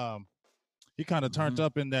that. He kind of turned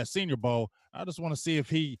up in that Senior Bowl. I just want to see if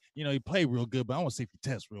he played real good, but I want to see if he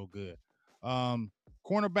tests real good.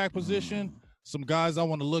 Cornerback position, some guys I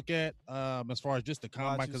want to look at as far as just the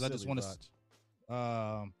combine, because I just want to.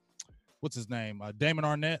 What's his name? Damon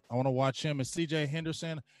Arnett. I want to watch him. And C.J.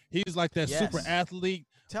 Henderson. He's like that super athlete.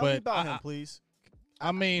 Tell me about him, please.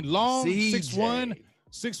 I mean, long,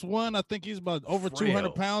 6'1". I think he's about over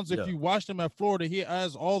 200 pounds. If you watched him at Florida, he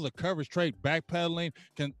has all the coverage trait, backpedaling,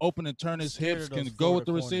 can open and turn his hips, can go with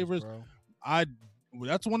the receivers.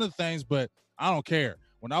 That's one of the things, but I don't care.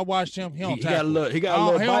 When I watched him, he don't He tackle. got a little He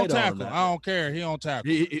don't bite on tackle. him. I don't care. He don't tackle.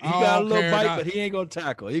 He I got a don't little care. bite, but he ain't gonna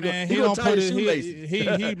tackle. He Man, gonna don't tie put his it. shoelaces.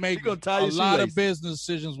 He make gonna tie a his lot of shoelaces. business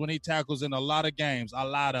decisions when he tackles in a lot of games. A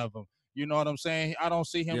lot of them. You know what I'm saying? I don't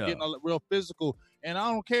see him Yeah. getting real physical, and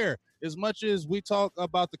I don't care. As much as we talk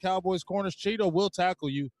about the Cowboys corners, Cheeto will tackle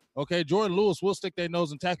you. Okay, Jordan Lewis will stick their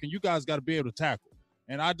nose and tackle. You guys got to be able to tackle,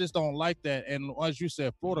 and I just don't like that. And as you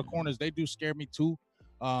said, Florida corners, they do scare me too.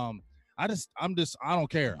 I don't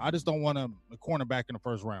care. I just don't want a cornerback in the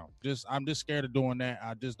first round. I'm just scared of doing that.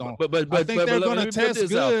 I just don't. But I think they're going to test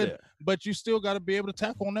good, there. but you still got to be able to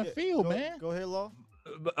tackle on that field, man. Go ahead, Law.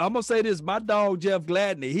 I'm gonna say this: my dog Jeff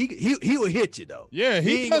Gladney, he will hit you though. Yeah,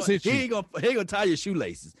 he does hit you. He ain't gonna tie your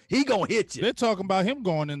shoelaces. He gonna hit you. They're talking about him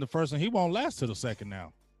going in the first, and he won't last to the second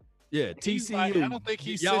now. Yeah, He's TCU. like- I don't think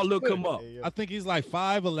he's y'all 6 look foot. him up. I think he's like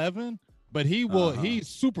 5'11", but he will. Uh-huh. He's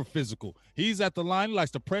super physical. He's at the line. He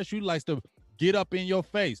likes to press you. Likes to get up in your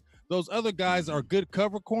face. Those other guys are good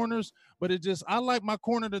cover corners, but I like my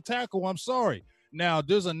corner to tackle. I'm sorry. Now,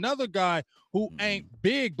 there's another guy who ain't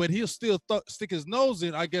big, but he'll still stick his nose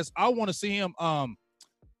in. I guess I want to see him.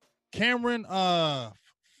 Cameron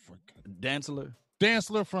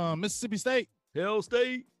Dantzler from Mississippi State. Hell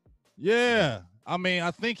State. Yeah. I mean,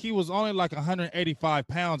 I think he was only like 185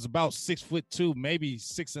 pounds, about 6'2", maybe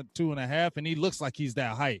 6'2.5", and he looks like he's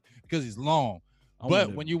that height because he's long.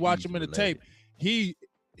 But when you watch him in the tape, he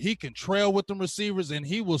can trail with them receivers, and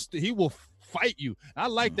he will fight you. I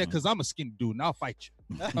like that because I'm a skinny dude, and I'll fight you.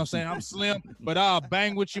 You know what I'm saying? I'm slim, but I'll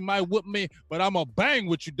bang with you. Might whip me, but I'm going to bang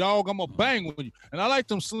with you, dog. I'm going to bang with you. And I like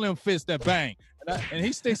them slim fists that bang. And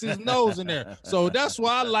he sticks his nose in there. So that's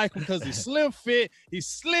why I like him, because he's slim fit. He's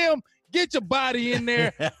slim. Get your body in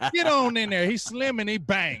there. Get on in there. He's slim and he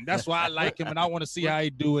bang. That's why I like him, and I want to see how he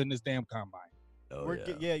do in this damn combine. We're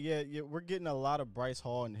getting a lot of Bryce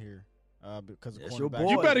Hall in here because of That's your cornerback.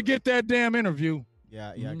 boy. You better get that damn interview.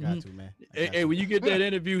 Yeah, I got to, man. Hey, when you get that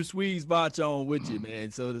interview, squeeze Vach on with you,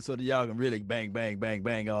 man, so that y'all can really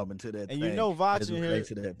bang off into that. And thing you know Vach as it in here, relates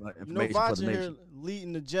to that you know information for Vach the in here nation.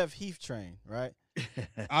 leading the Jeff Heath train, right?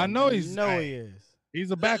 I know he he's. is.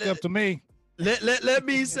 He's a backup to me. Let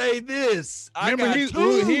me say this. Remember,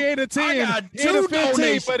 he ain't a 10. I got He ain't a 2 15,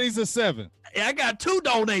 donations. but he's a 7. I got 2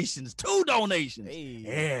 donations. Hey.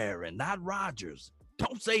 Aaron, not Rodgers.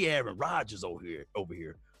 Don't say Aaron Rodgers over here.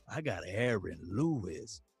 I got Aaron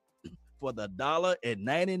Lewis for the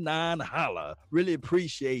 $1.99 holla. Really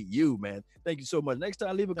appreciate you, man. Thank you so much. Next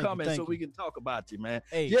time, leave a comment so we can talk about you, man.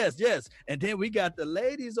 Hey. Yes. And then we got the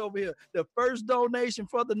ladies over here. The first donation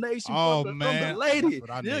for the nation from man. the lady. That's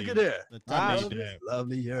what I Look need. at there. The I top. need that.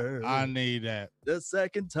 Lovelier. I need that. The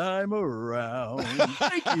second time around.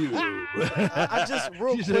 Thank you. I just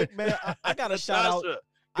real quick, man. I got to shout out.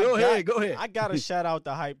 Natasha, Go ahead. I gotta shout out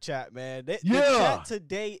the hype chat, man. The Yeah. chat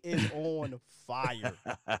today is on fire,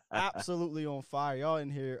 absolutely on fire. Y'all in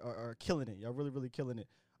here are killing it. Y'all really killing it.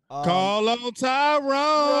 Call on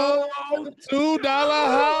Tyrone. $2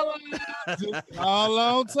 holla. Call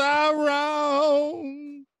on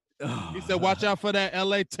Tyrone. He said, watch out for that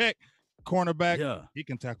LA Tech cornerback. Yeah. He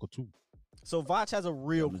can tackle too. So Vach has a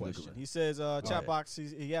real Let me look question. at it. He says, chat ahead. box.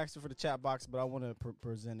 He asked for the chat box, but I want to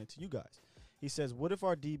present it to you guys. He says, what if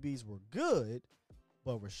our DBs were good,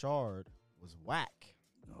 but Rashard was whack?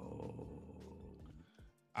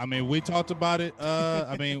 I mean, we talked about it.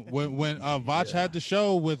 I mean, when Vach had the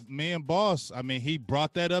show with me and Boss, I mean, he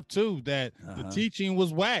brought that up too, that the teaching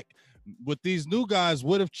was whack. With these new guys,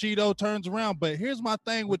 what if Cheeto turns around? But here's my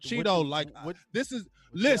thing with Cheeto. This is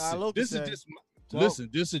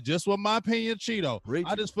just what my opinion, Cheeto.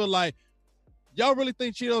 I just feel like y'all really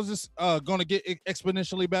think Cheeto's just gonna get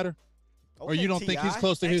exponentially better? Or you don't think he's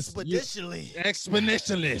close to his exponentially?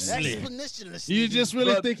 You just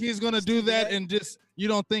really think he's gonna do that, and just you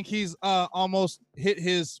don't think he's almost hit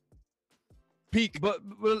his peak? But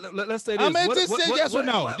let's say this. I mean, just say yes or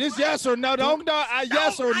no. Just yes or no. Don't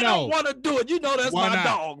yes or no. I don't want to do it. You know that's Why my not?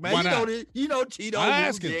 dog, man. Why not? You know Cheeto I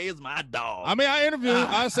ask him. is my dog. I mean, I interviewed.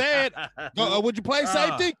 I said, would you play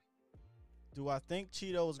safety? Do I think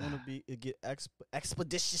Cheeto is going to get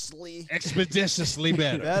expeditiously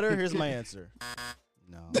better? better? Here's my answer.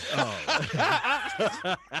 No.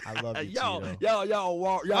 I love you, Cheeto.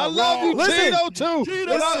 Y'all I love you, Listen. Cheeto too.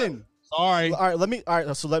 Listen. Sorry. All right, let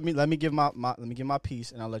me give my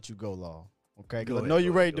piece, and I'll let you go, Law. Okay? Because I know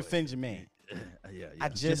you're ready to defend your man. I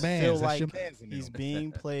just feel like he's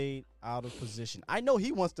being played out of position. I know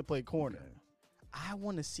he wants to play corner. I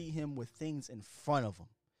want to see him with things in front of him.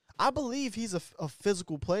 I believe he's a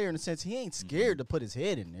physical player in the sense he ain't scared to put his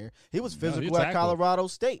head in there. He was physical at Colorado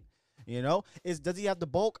State. You know, does he have the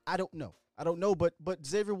bulk? I don't know. I don't know, but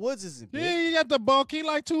Xavier Woods isn't big. Yeah, he got the bulk. He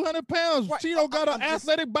like 200 pounds. Right. Cheeto got an I'm just-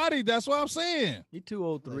 athletic body. That's what I'm saying. He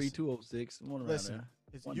 203, Listen. 206, one around Listen, there.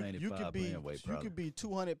 you 195 could be playing weight, you probably. could be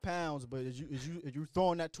 200 pounds, but is you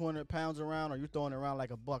throwing that 200 pounds around, or you throwing it around like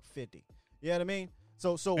 $150? You know what I mean?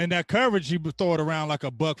 So And that coverage, he would throw it around like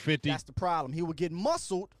 $150. that's the problem. He will get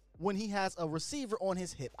muscled when he has a receiver on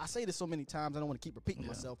his hip. I say this so many times, I don't want to keep repeating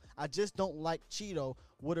myself. I just don't like Cheeto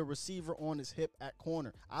with a receiver on his hip at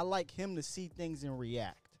corner. I like him to see things and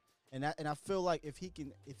react. And I feel like if he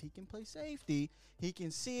can play safety, he can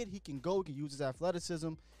see it, he can go, he can use his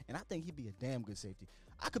athleticism, and I think he'd be a damn good safety.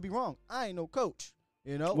 I could be wrong. I ain't no coach,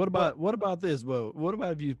 you know. What about this? Well, what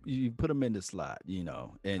about if you put him in the slot, you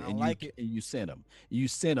know, and you send him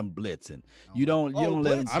blitzing. You don't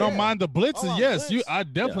let him. I don't mind the blitzes. Oh, yes, blitz. I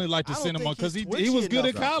definitely like to I don't send him on think because he's he was good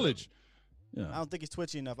at twitchy enough. college. Yeah. I don't think he's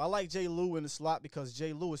twitchy enough. I like Jay Lou in the slot because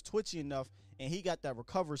Jay Lou is twitchy enough, and he got that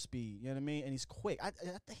recover speed. You know what I mean? And he's quick. I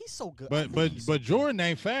think he's so good. I think he's so But Jordan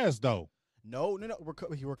ain't fast though. No.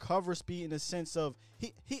 He recovers speed in the sense of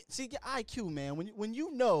he see your IQ, man. When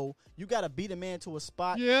you know you got to beat a man to a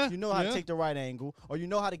spot, Yeah, you know how to yeah. take the right angle, or you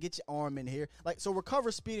know how to get your arm in here. Like so,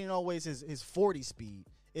 recover speed ain't always his 40 speed.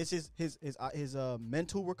 It's his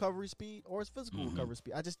mental recovery speed or his physical recovery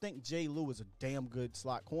speed. I just think Jay Lou is a damn good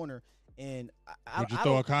slot corner, and Would you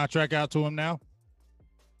throw a contract out to him now?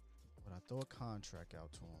 Would I throw a contract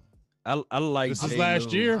out to him? I like This is Jay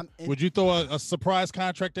last Lou. year. I'm in- Would you throw a surprise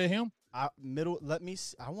contract at him? I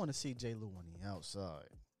want to see Jay Lou on the outside.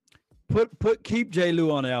 Keep Jay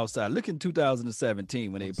Lou on the outside. Look in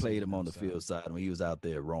 2017 when they Let's see played him him on the outside. field side when he was out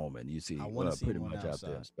there roaming. You see, I wanna see pretty him on much the out there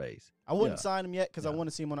in outside. space. I wouldn't Yeah. sign him yet because I Yeah. want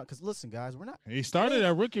to see him on. Because listen, guys, we're not He started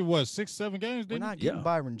at rookie 6-7 games, we're didn't not he? getting Yeah.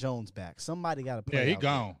 Byron Jones back. Somebody got to play. Yeah, he out there.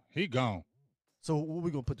 gone. He gone. So what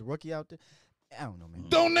we gonna put the rookie out there? I don't know, man.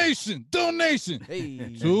 Donation. Hey,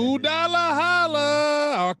 $2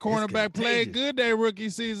 holla. Our cornerback played contagious. good that rookie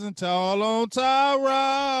season. Tall on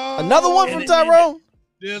Tyrone. Another one from Tyrone.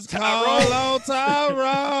 Just call on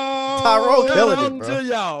Tyrone. Tyrone killing it, Welcome bro. to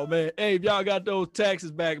y'all, man. Hey, if y'all got those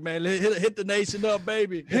taxes back, man, hit the nation up,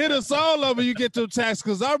 baby. Hit us all over. You get to tax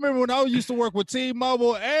because I remember when I used to work with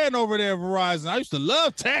T-Mobile and over there at Verizon. I used to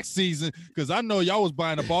love tax season because I know y'all was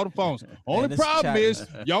buying up all the phones. Only this problem chat- is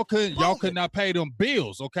y'all could not pay them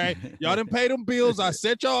bills. Okay, y'all didn't pay them bills. I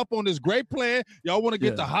set y'all up on this great plan. Y'all want to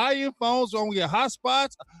get the high end phones. Y'all want to get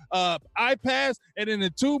hotspots, iPads, and then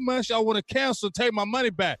in 2 months y'all want to cancel, take my money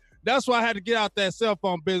back. That's why I had to get out that cell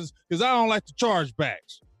phone business because I don't like the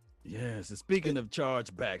chargebacks. Yes, and speaking of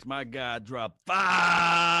chargebacks, my guy dropped $5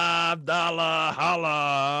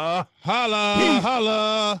 holla. Holla,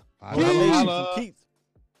 holla. Donation Holla. from Keith.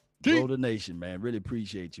 Grow the nation, man. Really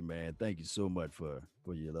appreciate you, man. Thank you so much for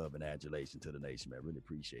your love and adulation to the nation, man. Really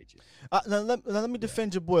appreciate you. Let me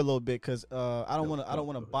defend your boy a little bit because I don't Go want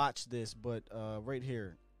to ahead. botch this, but right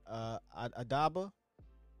here, Adaba.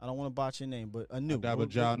 I don't want to botch your name, but Anu. Adaba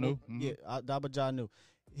Janu. Mhm. Yeah, Adaba Janu.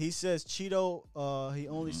 He says Cheeto, he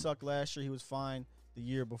only sucked last year. He was fine the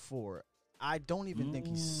year before. I don't even think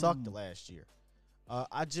he sucked last year.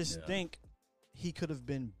 I just think he could have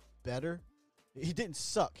been better. He didn't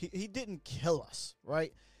suck. He didn't kill us,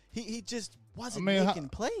 right? He just wasn't making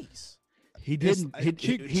plays. He didn't. He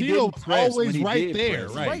Cheeto's didn't press always when he right did there,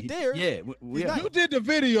 press. right. Right there. Yeah, He's not- You did the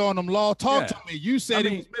video on him, Law. Talk to Yeah. me. You said I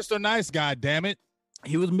he mean- was Mr. Nice Guy, damn it.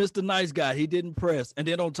 he was Mr. Nice Guy. He didn't press, and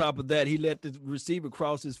then on top of that, he let the receiver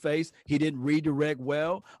cross his face. He didn't redirect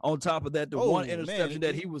well. On top of that, the Oh, one man, interception he-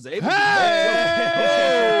 that he was able Hey! to.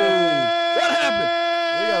 What happened?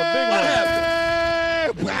 We got a big What one.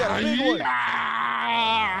 happened? We got a big one.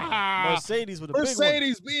 Yeah. Mercedes with a big one.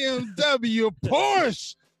 Mercedes, BMW,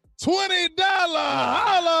 Porsche, $20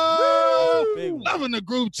 holla. Big one. Loving the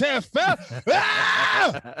group chat, fam.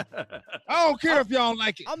 Ah! I don't care if y'all don't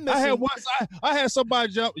like it. I'm I had missing- once I had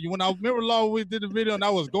somebody jump when I remember Law we did the video and I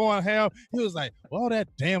was going ham. He was like, "All that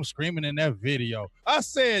damn screaming in that video." I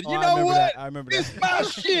said, Oh, "You I know remember what? that. I remember It's that. my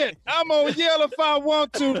shit. I'm gonna yell if I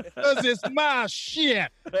want to because it's my shit."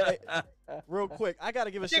 Real quick, I gotta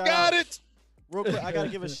give a You shout got out. it? Real quick, I gotta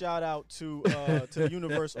give a shout out to the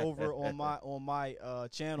universe over on my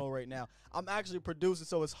channel right now. I'm actually producing,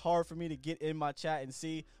 so it's hard for me to get in my chat and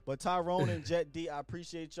see. But Tyrone and Jet D, I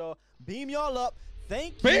appreciate y'all. Beam y'all up.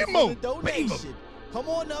 Thank you Beam for 'em. the donation. Come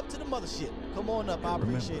on up to the mothership. Come on up. I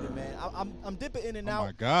appreciate it, man. I'm dipping in and Oh out.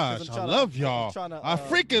 my gosh, I 'cause love y'all. I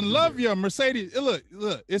freaking love you, Mercedes. Look,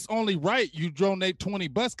 it's only right you donate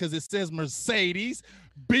 $20 because it says Mercedes,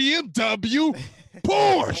 BMW,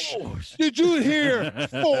 Porsche. Did you hear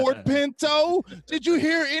Ford Pinto? Did you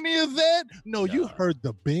hear any of that? No, you heard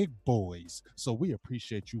the big boys. So we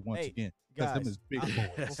appreciate you once again because them guys, is big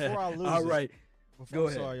boys. Before I lose All right. Go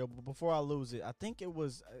ahead. Sorry, before I lose it, I think it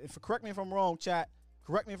was, correct me if I'm wrong, chat.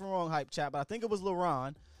 Correct me if I'm wrong, hype chat, but I think it was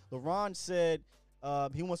LeRon. LeRon said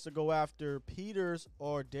he wants to go after Peters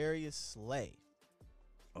or Darius Slay.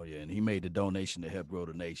 Oh, yeah, and he made the donation to help grow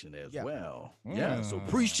the nation as well. Mm. Yeah, so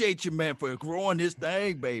appreciate you, man, for growing this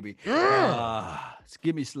thing, baby.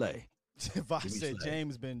 Give me Slay. Vosh said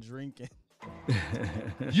James been drinking.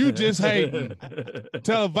 You just hating.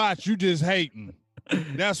 Tell Voch you just hating.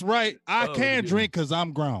 That's right. I can't drink because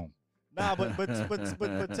I'm grown. Nah,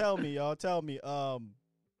 but tell me, y'all. Tell me,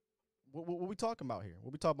 what we talking about here?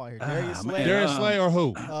 What we talking about here? Darius Slay. Darius Slay or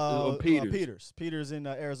who? Peters. Peters in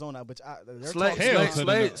Arizona, but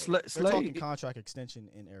they're Slay talking contract extension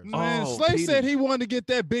in Arizona. Man, Slay said he wanted to get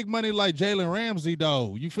that big money like Jalen Ramsey,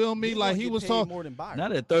 though. You feel me? Like he was talking more than Byron.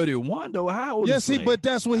 Not at 31, though. How old is Yes, Slay? but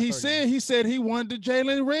that's what he 30. said. He said he wanted the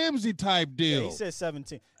Jalen Ramsey type deal. Yeah, he said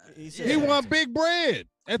 17. He want big bread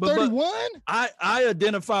at But- 31. I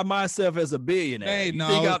identify myself as a billionaire. Hey, you,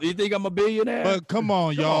 no. think I'm a billionaire? But come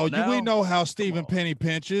on, y'all. on now. We know how Stephen Penny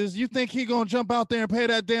pinches. You think he gonna jump out there and pay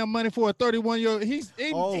that damn money for a 31-year-old?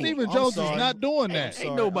 Stephen I'm Jones sorry. is not doing that.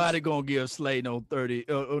 Ain't nobody gonna give Slay no 30.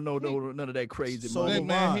 No, none of that crazy So money.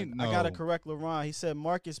 LeRon, no. I gotta correct LeRon. He said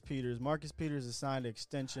Marcus Peters. Marcus Peters has signed an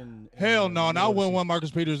extension. Hell no, and I wouldn't want. want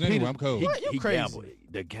Marcus Peters anyway. I'm cool. What? You He crazy. gambled.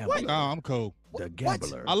 The gambler. No, I'm cool. The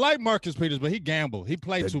gambler. I like Marcus Peters, but he gamble. He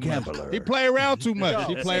play The too gambler. much. He play around too much.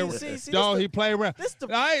 Yo, He play. see, Dog, this he play around. this the-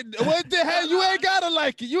 What the hell? You ain't gotta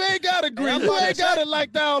like it. You ain't gotta agree. I'm You about to ain't gotta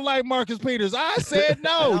like that. I don't like Marcus Peters. I said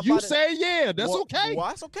no. I'm You about to- say yeah. That's okay. Well,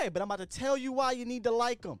 that's okay, but I'm about to tell you why you need to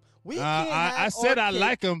like him. We can't I have said our I cake-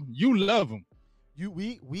 like him. You love him.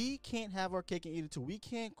 We can't have our cake and eat it too. We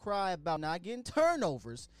can't cry about not getting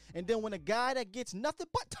turnovers, and then when a guy that gets nothing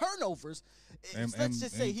but turnovers, let's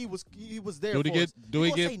just say he was there. Do for he get? us. Do You he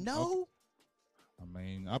gonna get? say no? I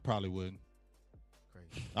mean, I probably wouldn't.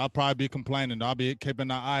 Crazy. I'll probably be complaining. I'll be keeping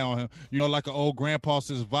an eye on him. You know, like an old grandpa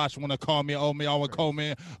says, Voch want to call me an old man. I want to call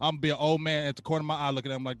me. I'm gonna be an old man at the corner of my eye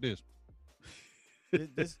looking at him like this.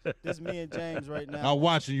 This me and James right now. I'm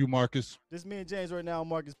watching you, Marcus. This me and James right now.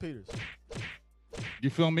 Marcus Peters. You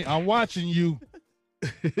feel me? I'm watching you.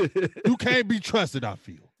 You can't be trusted, I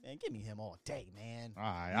feel. Man, give me him all day, man. All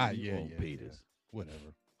right, You yeah, want Peters. whatever.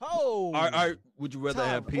 Oh, All right, would you rather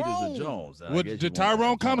have Peters or Tyrone. Jones? I Would guess did you want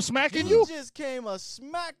Tyrone that. come smacking you you? just came a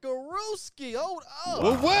smackarooski. Hold up.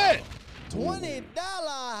 Well, what? $20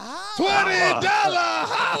 holla. $20 Oh,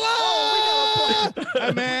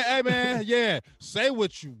 holla! Hey man, yeah. Say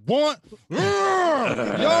what you want.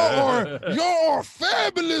 Y'all are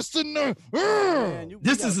fabulous in there. Man,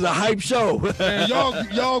 This is a hype show. Man,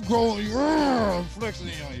 y'all growing. Flexing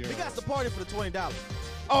on here. We got the party for the $20.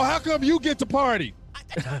 Oh, how come you get to party?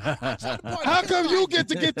 How come you get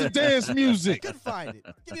the dance music? Couldn't find it.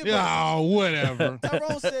 Give me a break. Yeah, whatever.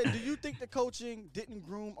 Tyrone said, "Do you think the coaching didn't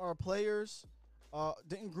groom our players?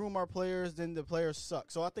 Then the players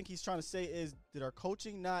suck." So I think he's trying to say is, did our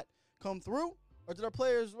coaching not come through, or did our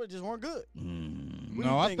players just weren't good? What do No,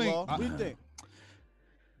 you I think, think- Law? What do you think?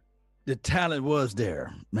 The talent was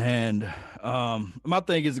there, and my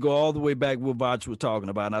thing is to go all the way back what Voch was talking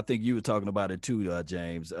about, and I think you were talking about it too,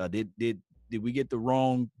 James. Did we get the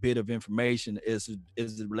wrong bit of information as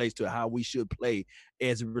it relates to how we should play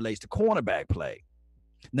as it relates to cornerback play?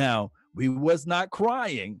 Now, we was not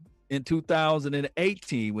crying in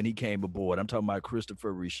 2018 when he came aboard. I'm talking about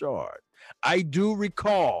Christopher Richard. I do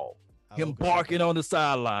recall him barking on the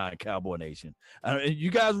sideline, Cowboy Nation.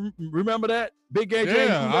 You guys remember that? Big Game James,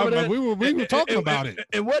 Yeah, remember that? we were talking about it.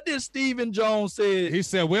 And what did Stephen Jones say? He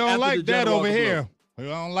said, "We don't after like the that General over Walker here. Blow? We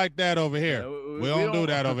don't like that over here. We don't do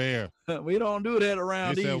that over here." We don't do that around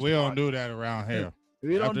He these said, "We don't parts. do that around here."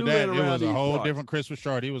 We don't After do that, that it around was a these whole parts. different Chris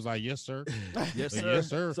Richard. He was like, "Yes, sir. Yes, sir. Yes,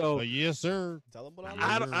 sir. So Yes, sir." Tell him what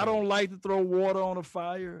I don't like to throw water on a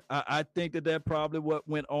fire. I think that probably what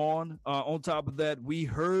went on. On top of that, we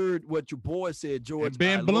heard what your boy said, George. And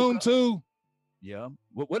Ben Iloka. Bloom too. Yeah.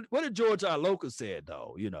 What did George Iloka said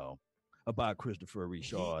though? About Christopher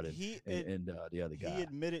Richard and the other guy. He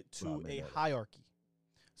admitted to Rob a Marinelli. hierarchy.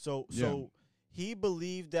 So Yeah. he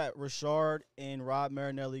believed that Richard and Rob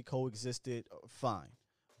Marinelli coexisted fine,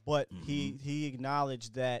 but he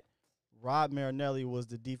acknowledged that Rob Marinelli was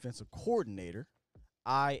the defensive coordinator.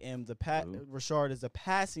 I am Rashard is the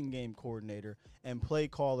passing game coordinator and play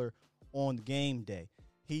caller on game day.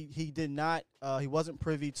 He did not he wasn't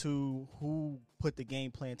privy to who put the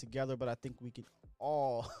game plan together, but I think we can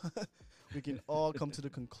all come to the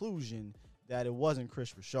conclusion that it wasn't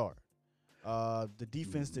Chris Rashard. The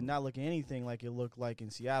defense did not look anything like it looked like in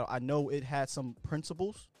Seattle. I know it had some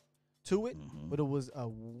principles to it, but it was a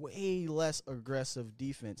way less aggressive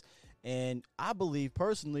defense. And I believe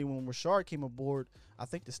personally when Rashard came aboard, I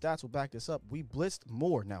think the stats will back this up. We blitzed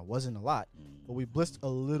more. Now, it wasn't a lot, but we blitzed a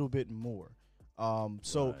little bit more.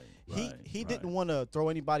 He didn't want to throw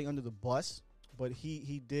anybody under the bus, but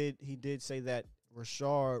he did say that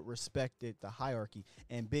Rashard respected the hierarchy,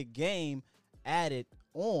 and Big Game added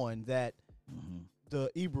on that the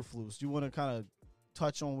Eberflus. Do you want to kind of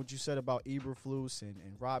touch on what you said about Eberflus and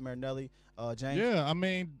Rod Marinelli, James? Yeah, I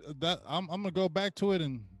mean that I'm gonna go back to it,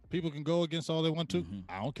 and people can go against all they want to.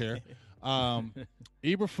 I don't care.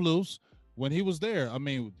 Eberflus, when he was there, I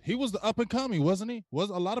mean, he was the up and coming, wasn't he? Was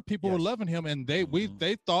a lot of people were loving him, and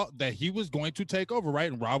they thought that he was going to take over,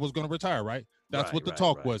 right? And Rod was going to retire, right? That's what the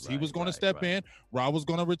talk was. He was going to step in. Rod was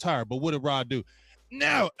going to retire. But what did Rod do?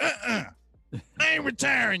 No, I ain't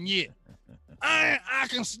retiring yet. I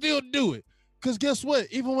can still do it. Because guess what?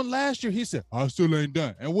 Even when last year he said, I still ain't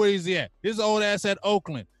done. And where is he at? His old ass at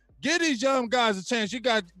Oakland. Give these young guys a chance. You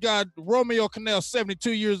got Romeo Cannell,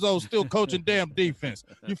 72 years old, still coaching damn defense.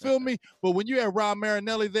 You feel me? But when you had Rod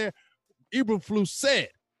Marinelli there, Eberflus said,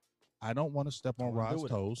 I don't want to step on Rod's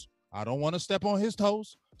toes. I don't want to step on his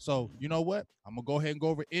toes. So you know what? I'm going to go ahead and go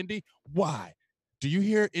over Indy. Why? Do you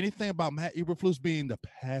hear anything about Matt Eberflus being the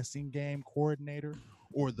passing game coordinator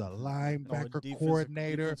or the linebacker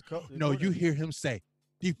coordinator? No, you hear him say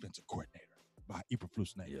defensive coordinator by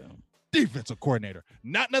Eberflus' name. Yeah. Defensive coordinator,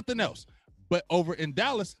 not nothing else. But over in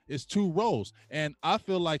Dallas, it's two roles. And I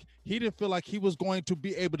feel like he didn't feel like he was going to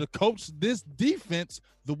be able to coach this defense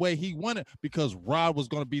the way he wanted, because Rod was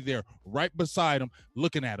going to be there right beside him,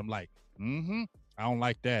 looking at him like, I don't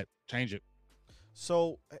like that. Change it.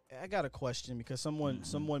 So I got a question, because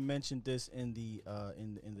someone mentioned this in the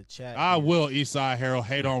chat. I will, Eastside Harold,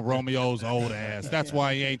 hate on Romeo's old ass. That's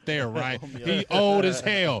why he ain't there, right? He old as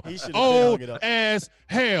hell. Old as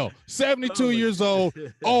hell. 72 years old.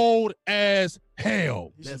 Old as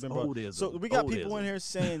hell. So we got people in here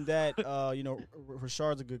saying that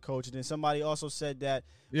Rashard's a good coach, and then somebody also said that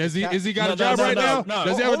is he got a job right now?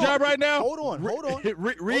 Does he have a job right now? Hold on.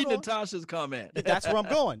 Read Natasha's comment. That's where I'm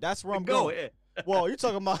going. Go ahead. Well, you're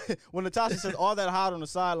talking about when Natasha says all that hot on the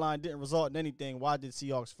sideline didn't result in anything. Why did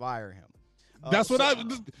Seahawks fire him? That's what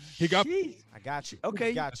he got. I got you.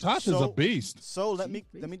 Okay, Natasha's a beast. So let me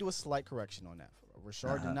do a slight correction on that.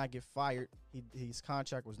 Rashard did not get fired. His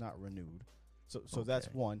contract was not renewed. So that's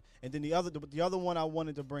one. And then the other one I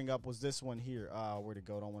wanted to bring up was this one here. Where'd it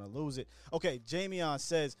go? Don't want to lose it. Okay, Jamion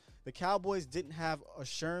says the Cowboys didn't have a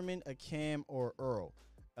Sherman, a Cam, or Earl.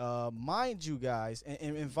 Mind you guys,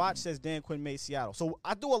 and Vach says Dan Quinn made Seattle. So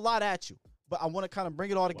I do a lot at you, but I want to kind of bring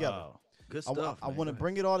it all together. Wow. Good stuff. I want to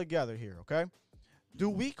bring it all together here, okay? Do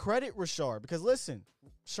we credit Rashard? Because listen,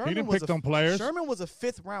 Sherman he didn't pick them players. Sherman was a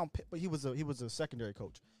 5th round pick, but he was a secondary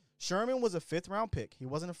coach. Sherman was a 5th round pick. He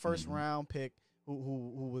wasn't a 1st round pick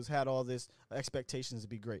who had all this expectations to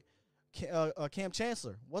be great. Cam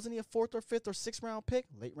Chancellor, wasn't he a 4th or 5th or 6th round pick?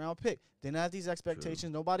 Late round pick. Didn't have these expectations. True.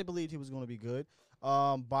 Nobody believed he was going to be good.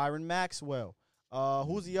 Byron Maxwell.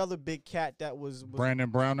 Who's the other big cat that was Brandon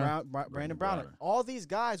Browner? Brandon Browner. All these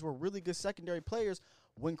guys were really good secondary players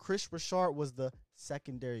when Chris Rashard was the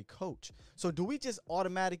secondary coach. So do we just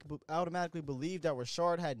automatically believe that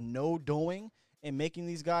Rashard had no doing in making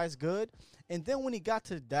these guys good? And then when he got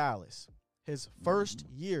to Dallas, his first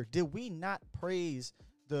year, did we not praise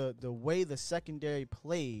the way the secondary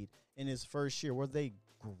played in his first year? Were they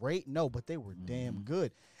great? No, but they were damn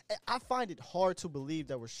good. I find it hard to believe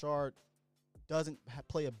that Rashard doesn't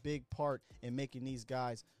play a big part in making these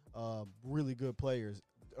guys really good players.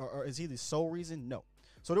 Or is he the sole reason? No.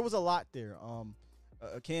 So there was a lot there.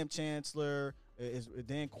 Cam Chancellor,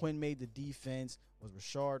 Dan Quinn made the defense. Was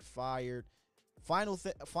Rashard fired?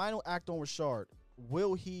 Final act on Rashard.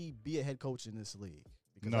 Will he be a head coach in this league?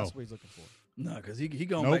 Because that's what he's looking for. No, because he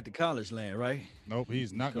going back to college land, right? Nope,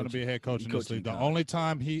 he's not going to be a head coach in this league. The only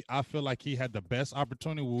time I feel like he had the best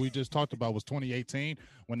opportunity, what we just talked about, was 2018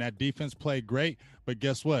 when that defense played great. But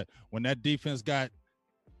guess what? When that defense got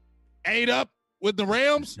ate up with the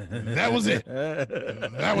Rams, that was it.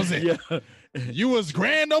 That was it. Yeah. You was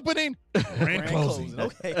grand opening, grand closing.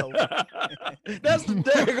 Okay. That's the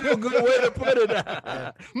damn good way to put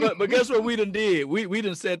it. But guess what we done did? We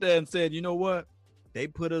done sat there and said, you know what? They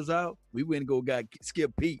put us out. We went and got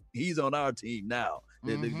Skip Pete. He's on our team now.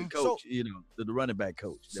 the coach, the running back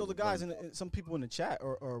coach. So the guys and some people in the chat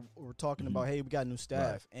are talking about, hey, we got new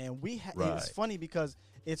staff, and it's funny because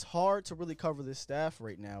it's hard to really cover this staff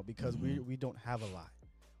right now because we don't have a lot.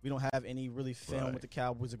 We don't have any really film with the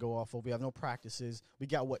Cowboys to go off of. We have no practices. We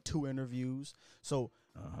got 2 interviews, so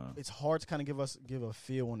it's hard to kind of give a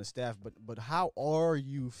feel on the staff. But how are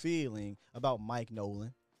you feeling about Mike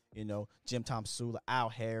Nolan? Jim Tomsula, Al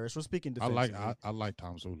Harris. We're speaking defensively. I like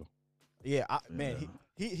Tomsula. Yeah, man,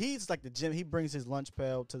 he's like the Jim. He brings his lunch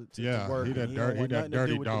pail to work. He that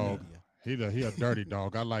dirty dog. He a dirty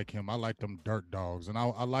dog. I like him. I like them dirt dogs, and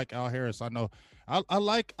I like Al Harris. I know. I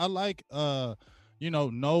like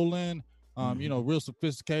Nolan. Real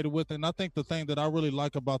sophisticated with it. And I think the thing that I really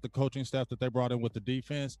like about the coaching staff that they brought in with the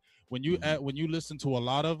defense, when you listen to a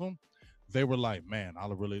lot of them, they were like, man,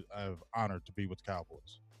 I'm honored to be with the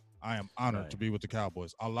Cowboys. I am honored to be with the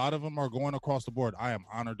Cowboys. A lot of them are going across the board. I am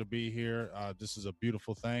honored to be here. This is a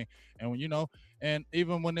beautiful thing. And and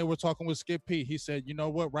even when they were talking with Skip P, he said, you know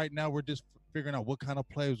what? Right now we're just figuring out what kind of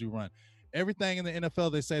plays we run. Everything in the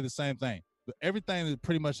NFL, they say the same thing. Everything that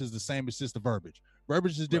pretty much is the same. It's just the verbiage.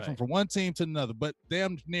 Verbiage is different from one team to another, but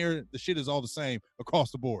damn near the shit is all the same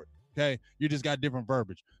across the board. Okay, you just got different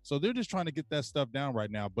verbiage. So they're just trying to get that stuff down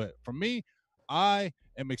right now. But for me, I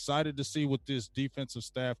am excited to see what this defensive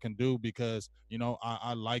staff can do because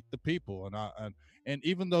I like the people and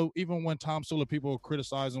even when Tomsula people were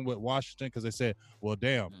criticizing with Washington because they said, well,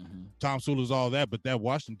 damn, Tomsula's all that, but that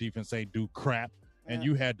Washington defense ain't do crap. And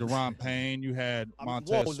you had Deron Payne, you had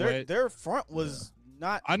Montez Sweat. Their front was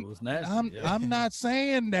not. I'm not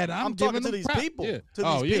saying that. I'm talking to these people. Yeah.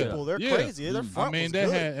 To these people, they're crazy. Their front was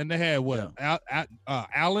good. They had what?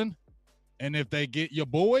 Allen, and if they get your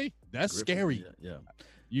boy, that's Griffin, scary. Yeah.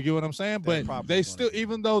 You get what I'm saying? But they still,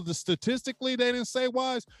 even though statistically they didn't say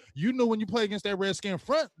wise, when you play against that Redskin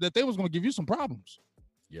front that they was going to give you some problems.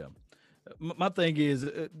 Yeah. My thing is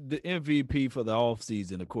the MVP for the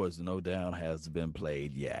offseason, of course, no doubt has been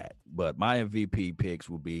played yet. But my MVP picks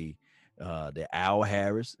will be the Al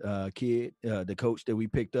Harris kid, the coach that we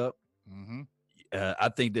picked up. Mm-hmm. I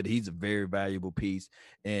think that he's a very valuable piece.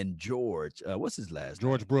 And George, what's his last name?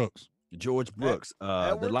 George Brooks, the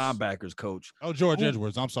linebackers coach. Oh, George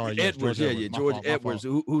Edwards. I'm sorry. Yes, Edwards, George Edwards,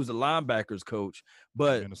 who's the linebackers coach.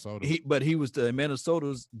 But he was the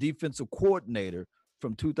Minnesota's defensive coordinator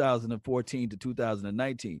from 2014 to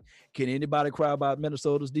 2019. Can anybody cry about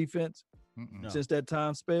Minnesota's defense since that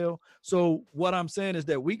time spell? So what I'm saying is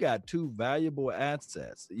that we got 2 valuable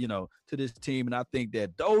assets, to this team. And I think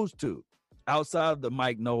that those 2, outside of the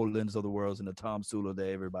Mike Nolans of the world and the Tomsula that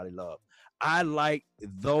everybody loves, I like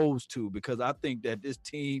those 2 because I think that this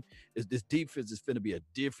defense is going to be a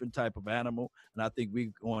different type of animal. And I think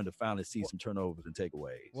we're going to finally see some turnovers and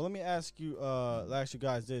takeaways. Well, let me ask you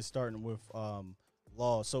guys this, starting with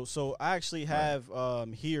Law. So I actually have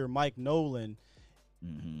here Mike Nolan.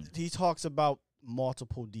 He talks about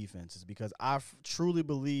multiple defenses because I truly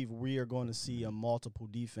believe we are going to see a multiple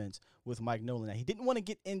defense with Mike Nolan. Now, he didn't want to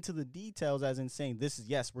get into the details as in saying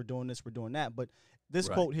we're doing this, we're doing that. But this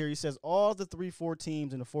quote here, he says, all the 3-4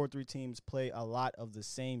 teams and the 4-3 teams play a lot of the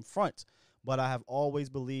same fronts, but I have always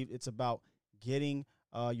believed it's about getting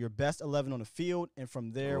your best 11 on the field. And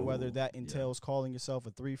from there, whether that entails calling yourself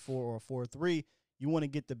a 3-4 or a 4-3, you want to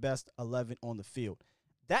get the best 11 on the field.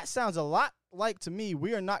 That sounds a lot like, to me,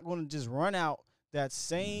 we are not going to just run out that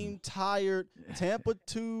same tired Tampa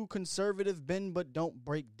 2 conservative bend but don't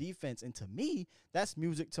break defense. And to me, that's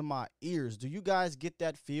music to my ears. Do you guys get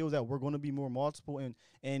that feel that we're going to be more multiple? And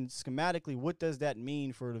schematically, what does that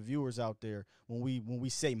mean for the viewers out there when we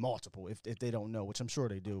say multiple, if they don't know, which I'm sure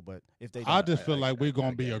they do, but if they don't, I just feel like we're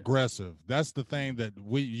going to be aggressive. That's the thing that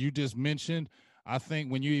you just mentioned. I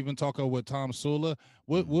think when you even talk with Tomsula,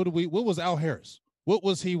 what was Al Harris? What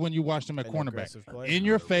was he when you watched him at cornerback? In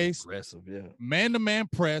your face, man-to-man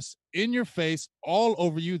press, in your face, all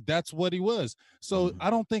over you. That's what he was. So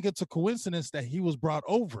I don't think it's a coincidence that he was brought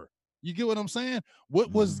over. You get what I'm saying?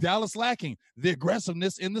 What was Dallas lacking? The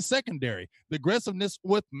aggressiveness in the secondary, the aggressiveness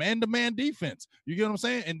with man-to-man defense. You get what I'm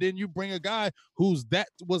saying? And then you bring a guy was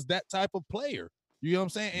that type of player. You know what I'm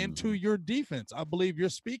saying? Into your defense. I believe you're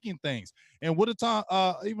speaking things. And what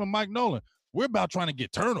even Mike Nolan, we're about trying to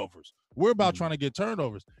get turnovers. Everybody,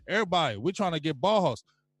 we're trying to get ball hawks.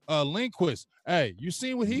 Lindquist, hey, you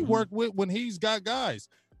seen what he worked with when he's got guys.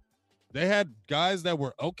 They had guys that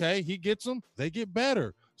were okay. He gets them, they get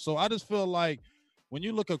better. So I just feel like when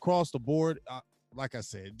you look across the board, like I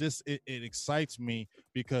said, it excites me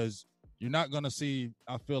because you're not going to see,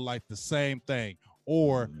 I feel like, the same thing.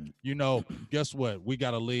 Or, guess what? We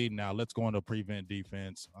got a lead now. Let's go into prevent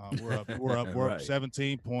defense. We're up Right.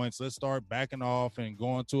 17 points. Let's start backing off and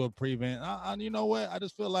going to a prevent. You know what? I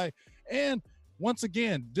just feel like, and once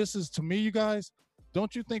again, this is to me, you guys.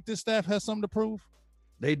 Don't you think this staff has something to prove?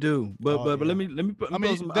 They do, but Oh, but yeah. let me put some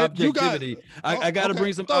you got- objectivity. I got to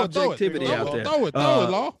bring some Throw objectivity it. out there. Throw it,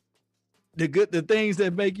 Law. The things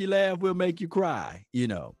that make you laugh will make you cry. You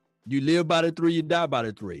live by the 3, you die by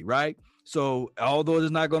the 3, right? So although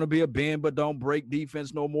there's not going to be a bend but don't break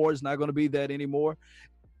defense no more, it's not going to be that anymore.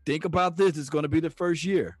 Think about this. It's going to be the first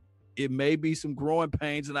year. It may be some growing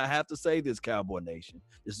pains, and I have to say this, Cowboy Nation.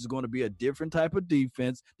 This is going to be a different type of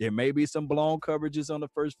defense. There may be some blown coverages on the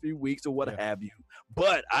first few weeks or what have you.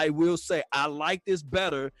 But I will say I like this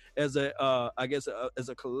better as as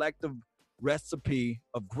a collective recipe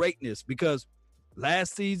of greatness, because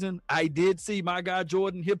last season I did see my guy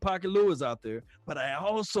Jordan Hip Pocket Lewis out there, but I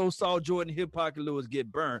also saw Jordan Hip Pocket Lewis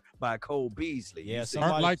get burned by Cole Beasley. Yeah, You see?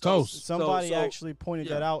 somebody, like toast. Somebody So- actually pointed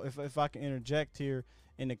yeah. that out. If I can interject here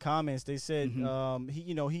in the comments, they said Mhm.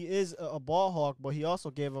 he is a ball hawk, but he also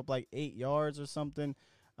gave up like 8 yards or something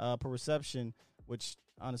per reception, which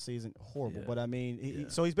honestly isn't horrible. Yeah. But I mean, Yeah.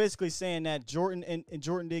 so he's basically saying that Jordan and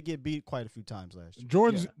Jordan did get beat quite a few times last year.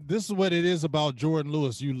 Jordan, this is what it is about Jordan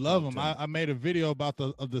Lewis. You love him. tell me. I made a video about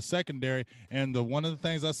the secondary, and one of the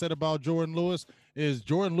things I said about Jordan Lewis is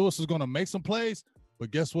Jordan Lewis is going to make some plays,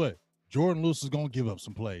 but guess what? Jordan Lewis is going to give up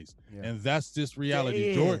some plays, Yeah. and that's just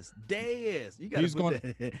reality. He's He's going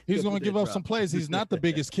to give up some plays. He's not the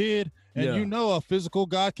biggest kid, and Yeah. a physical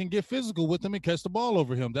guy can get physical with him and catch the ball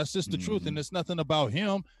over him. That's just the truth, and it's nothing about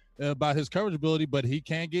him, about his coverage ability, but he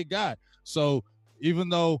can't get got. So even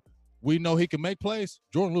though we know he can make plays,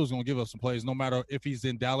 Jordan Lewis is going to give up some plays no matter if he's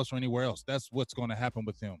in Dallas or anywhere else. That's what's going to happen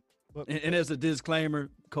with him. And as a disclaimer,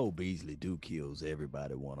 Cole Beasley kills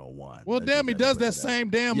everybody one-on-one. Well, damn, he does that same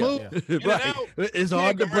damn move. In and Right. out. It's He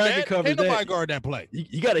hard ain't to guard bracket that. cover Ain't nobody that. guard that play.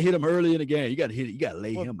 You got to hit him early in the game. You got to hit it. You got to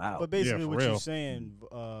lay him out. But basically, for what real. you're saying,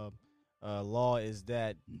 Law, is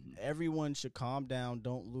that everyone should calm down,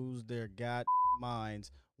 don't lose their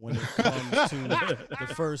minds when it comes to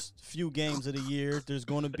the first few games of the year. There's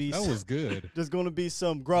going to be That was good. there's going to be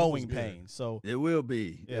some growing good. pains. So It will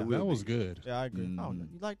be. Yeah, It will That was be. good. yeah, I agree. Oh,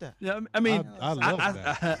 Mm. you like that? Yeah, I mean, I love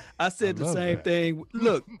that. I said I the love same that. thing.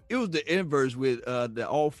 Look, it was the inverse with the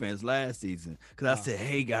offense last season, because I said,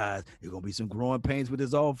 hey, guys, there's going to be some growing pains with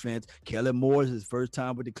this offense. Kellen Moore is his first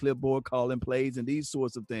time with the clipboard calling plays and these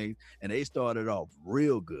sorts of things, and they started off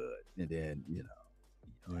real good. And then, Yeah,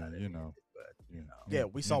 you know. Yeah,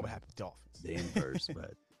 we saw what happened with the Dolphins. the inverse.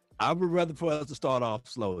 But I would rather for us to start off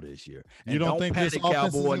slow this year. You don't think this panic,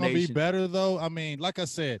 offense is Cowboy going to be Nation. better, though? I mean, like I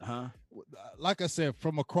said, Huh?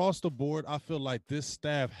 from across the board, I feel like this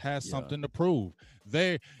staff has Yeah. something to prove.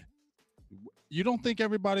 You don't think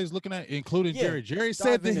everybody's looking at, including Yeah, Jerry? Jerry Dive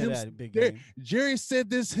said into this. that big game. Jerry said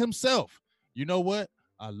this himself. You know what?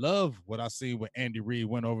 I love what I see what Andy Reid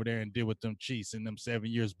went over there and did with them Chiefs in them 7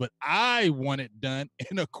 years, but I want it done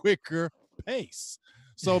in a quicker pace.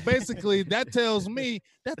 So basically, that tells me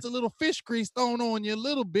that's a little fish grease thrown on you a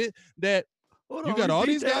little bit. That Hold you on, got all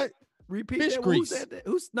repeat these that. guys. Repeat Fish that. grease. Who said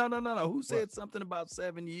that? No. Who said something about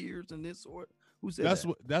 7 years and this sort? Who said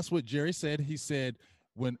that? That's what Jerry said. He said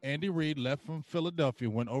when Andy Reid left from Philadelphia,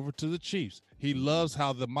 went over to the Chiefs, he loves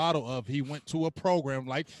how the model of he went to a program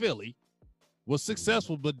like Philly, was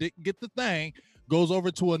successful but didn't get the thing, goes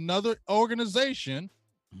over to another organization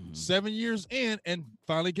 7 years in and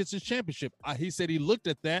finally gets his championship. He said he looked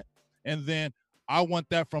at that, and then I want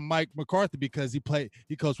that from Mike McCarthy because he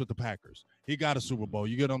coached with the Packers. He got a Super Bowl.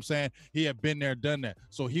 You get what I'm saying? He had been there, done that.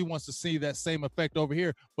 So he wants to see that same effect over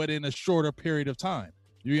here, but in a shorter period of time.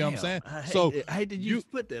 You know what I'm saying? I hate that you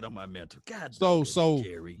put that on my mental. God. So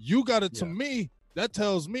Jerry. you got it. To Yeah. me, that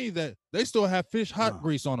tells me that they still have fish hot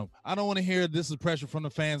grease on them. I don't want to hear this is pressure from the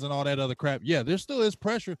fans and all that other crap. Yeah, there still is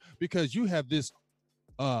pressure because you have this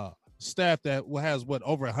staff that has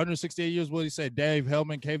over 168 years. What he said, Dave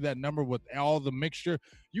Hellman gave that number with all the mixture.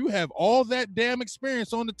 You have all that damn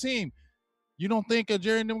experience on the team. You don't think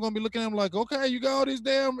Jerry and them gonna be looking at him like, okay, you got all this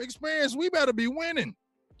damn experience. We better be winning.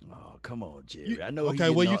 Oh, come on, Jerry. I know. Okay,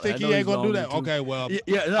 well, you think he ain't gonna do that? Okay, well,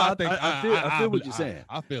 Yeah. No, I I feel what you're saying.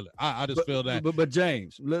 I feel it. I just feel that. But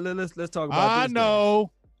James, let's talk about. I this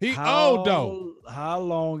know he old though. How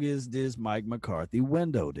long is this Mike McCarthy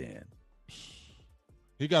window then?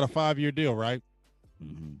 He got a 5-year deal, right?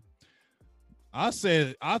 Mm-hmm.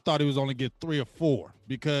 I thought he was only get 3 or 4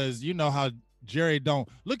 because you know how Jerry don't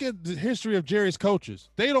look at the history of Jerry's coaches.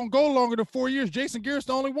 They don't go longer than 4 years. Jason Garrett's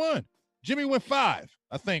the only one. Jimmy went 5,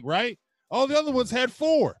 I think, right? All the other ones had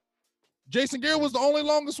 4. Jason Garrett was the only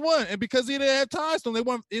longest one, and because he didn't have ties to them, they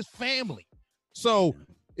want his family. So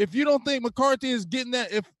if you don't think McCarthy is getting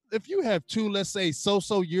that, if you have two, let's say, so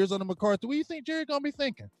years under McCarthy, what do you think Jerry gonna be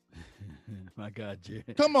thinking? My God, Jerry.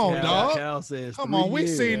 Come on, dog. Cal says Come on, we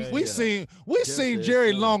seen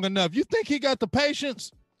Jerry long enough. You think he got the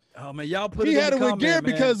patience? Oh man, y'all put he it had in it the with Garrett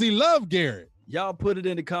man. because he loved Garrett. Y'all put it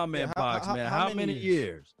in the comment box, man. How many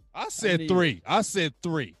years? I said 3. I said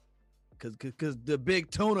 3. Because the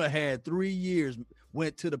big tuna had 3 years,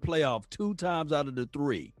 went to the playoff 2 times out of the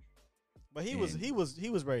 3. But he was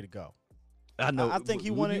ready to go. I know. I think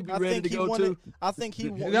he wanted. I think he wanted. I think he.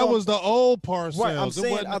 That was the old Parcells.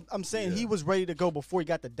 Right. I'm saying he was ready to go before he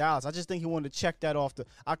got to Dallas. I just think he wanted to check that off.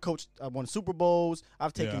 I coached. I won Super Bowls.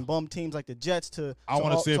 I've taken bum teams like the Jets to. I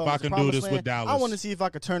want to see if I can do this with Dallas. I want to see if I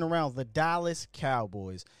could turn around the Dallas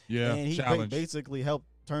Cowboys. Yeah, and he basically helped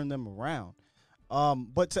turn them around.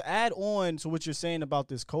 But to add on to what you're saying about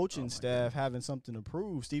this coaching staff having something to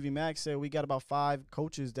prove, Stevie Mack said we got about 5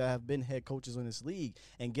 coaches that have been head coaches in this league.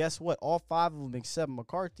 And guess what? All 5 of them except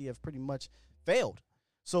McCarthy have pretty much failed.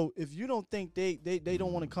 So if you don't think they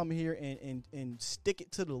don't want to come here and stick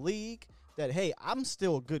it to the league that, hey, I'm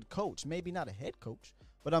still a good coach, maybe not a head coach,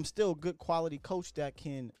 but I'm still a good quality coach that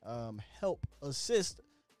can help assist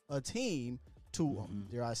a team to,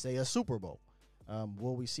 dare I say, a Super Bowl.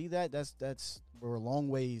 Will we see that? We're a long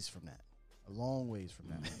ways from that. A long ways from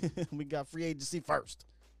that. We got free agency first.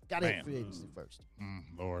 Got to hit free agency first.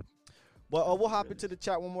 Lord. Well, we'll hop into the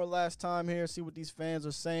chat one more last time here, see what these fans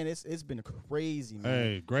are saying. It's been crazy, man.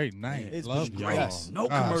 Hey, great night. It's Love been y'all. great. No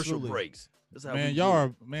commercial breaks. Man, y'all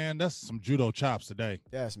are, man, that's some judo chops today.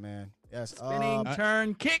 Yes, man. Yes. Spinning,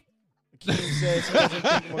 turn, kick. Keem says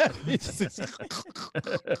he doesn't think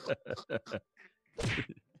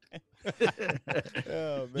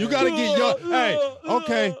You gotta get your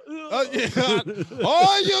okay.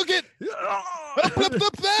 Oh, you get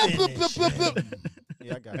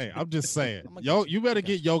Yeah, I got you. Hey, I'm just saying. You better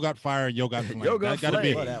get Yo Got Fire and Yo Got Flame. That gotta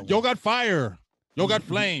be Yo Got Fire. Yo Got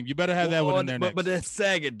Flame. You better have that one in there next. But that's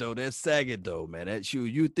sagging though. That's sagging though, man. That shoe.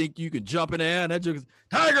 You think you can jump in the air and that joke is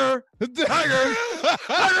Tiger, uppercut,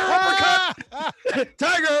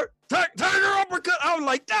 Tiger uppercut. I was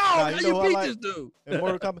like, how you beat this dude? In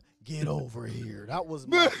Mortal Kombat, get over here. That was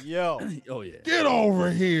my yo. Oh yeah. Get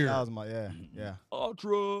over here. That was my yeah.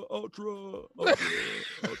 Ultra.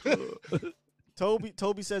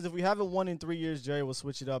 Toby says if we haven't won in 3 years, Jerry will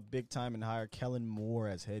switch it up big time and hire Kellen Moore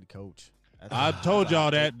as head coach. I told y'all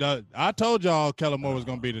that. I told y'all Kellen Moore was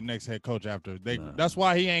gonna be the next head coach after they. That's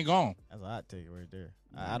why he ain't gone. That's a hot take right there.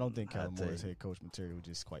 I don't think Kellen Moore is head coach material, which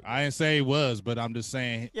is quite. I didn't say he was, but I'm just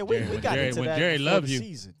saying. Yeah, we got into that Jerry before loves the you.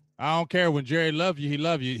 Season. I don't care when Jerry love you. He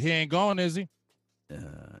love you. He ain't gone, is he?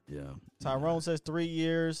 Yeah. Tyrone says 3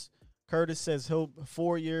 years. Curtis says he'll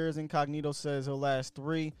 4 years. Incognito says he'll last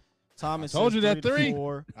 3. Thomas told says you that 3 to 3.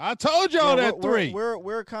 4. I told y'all that 3.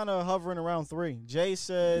 We're kind of hovering around 3. Jay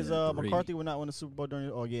says 3. McCarthy will not win the Super Bowl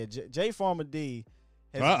during. Oh yeah, Jay Farmer D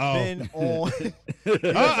has been on.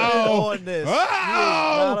 On this.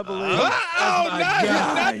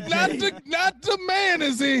 Not the man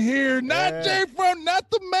is in here. Not Jay from.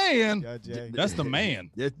 Not the man. Yeah, Jay. That's the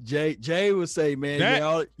man. Jay would say,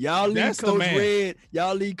 man, y'all leave Coach Red.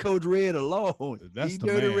 Y'all leave Coach Red alone. That's the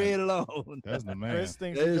dirty man. Red alone. That's the man. Chris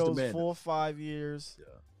thinks he goes 4 or 5 years.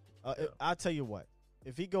 I'll tell you what.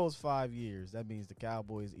 If he goes 5 years, that means the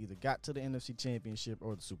Cowboys either got to the NFC Championship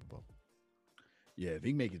or the Super Bowl. Yeah, if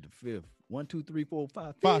he make it to 5th. 1, 2, 3, 4,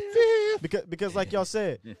 5, 5. Because like y'all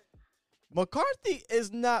said, McCarthy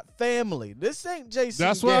is not family. This ain't Jason.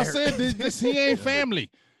 That's what I said. This he ain't family.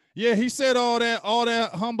 Yeah, he said all that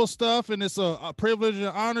humble stuff, and it's a privilege and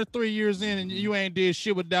honor 3 years in, and you ain't did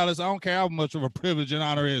shit with Dallas. I don't care how much of a privilege and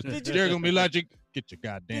honor is. They're gonna be like, get your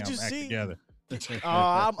goddamn act together.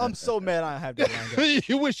 I'm so mad I have that line.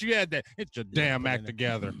 You wish you had that. Get your damn act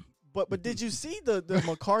together. But did you see the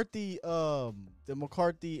McCarthy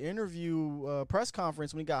interview press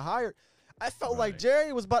conference when he got hired? I felt like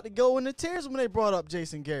Jerry was about to go into tears when they brought up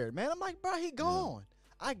Jason Garrett. Man, I'm like, bro, he gone.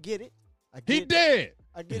 I get it. He dead.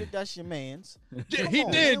 I get it. That's your man's. He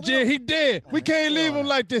dead, Jerry. He dead. We can't leave him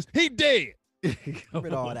like this. He dead.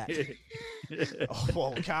 With all that.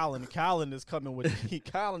 Oh, Colin is coming with me.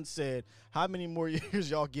 Colin said, how many more years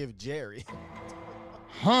y'all give Jerry?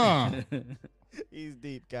 Huh. He's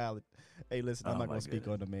deep, Colin. Hey, listen, I'm not going to speak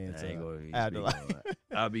on the man.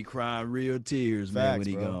 I'll be crying real tears, man, when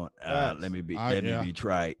he gone. Let me be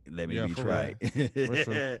trite. Let me be trite. For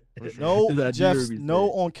sure. No, Jeff,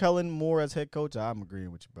 no on Kellen Moore as head coach. I'm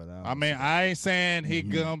agreeing with you, brother. I ain't saying he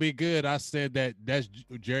gonna be good. I said that's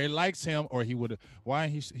Jerry likes him, or he would. Why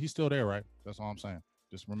he's still there, right? That's all I'm saying.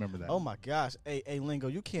 Just remember that. Oh my gosh. Hey, Lingo,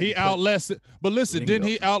 you can't. He outlasted. But listen, Lingo. didn't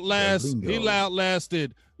he outlast? Yeah, He Lingo.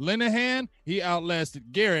 outlasted Linehan. He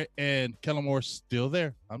outlasted Garrett, and Kellen Moore's still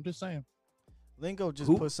there. I'm just saying. Lingo just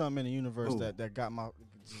Who? put something in the universe Who? that got my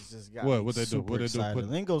just got What? me What they do? super What they do? excited. Put-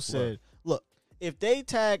 Lingo said, "Look, if they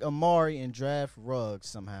tag Amari and draft Ruggs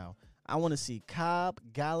somehow, I want to see Cobb,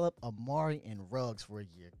 Gallup, Amari, and Ruggs for a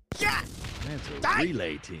year." Yeah,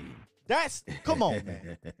 Relay team. that's come on,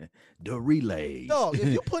 man. The relay. Dog,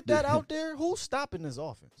 if you put that out there, who's stopping this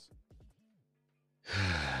offense?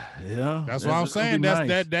 Yeah, That's what I'm it's gonna saying. be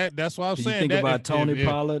That's nice. that's what I'm You saying. think That about if- Tony if-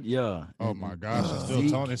 Pollard, yeah. Oh my gosh, it's still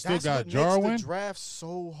Zeke. Tony. It still That's got what makes Jarwin. the draft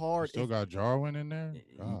so hard. Still If- got Jarwin in there.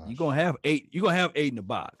 You're Gosh. gonna have 8. You're gonna have 8 in the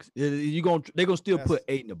box. They're gonna still That's- put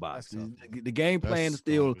 8 in the box. that's tough. The game plan That's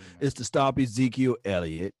still gonna be nice. is to stop Ezekiel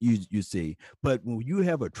Elliott. You see, but when you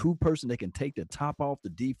have a true person that can take the top off the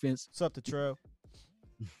defense. What's up, the trail?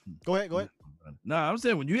 Go ahead. No, I'm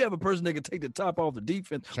saying when you have a person that can take the top off the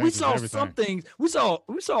defense, we Changes saw everything. some things. We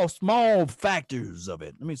saw small factors of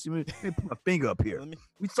it. Let me see. Let me put my finger up here. Let me-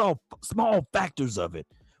 We saw small factors of it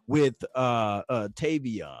with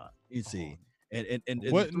Tavion. You see, and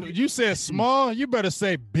What you said small? You better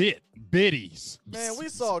say biddies. Man, we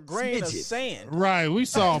saw a grain of Smidget. sand. Right, we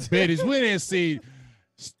saw biddies. We didn't see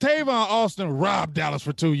Tavon Austin robbed Dallas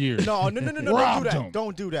for 2 years. No, don't do Robbed that. him.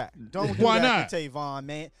 Don't do that. Don't do Why that to not? Tavon,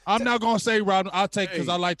 man. I'm not gonna say robbed. I'll take because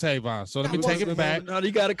Hey. I like Tavon. So let me That take it wasn't back. No,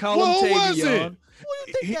 you got to call Well, him who was Tavion. it? Who do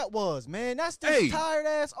you think that was, man? That's this Hey. tired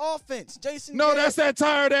ass offense. Jason. No, Garrett. that's that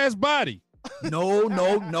tired ass body. No.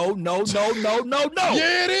 Yeah,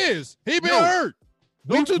 it is. He been No. hurt.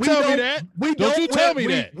 Don't you tell me that. Don't you tell me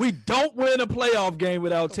that. We don't win a playoff game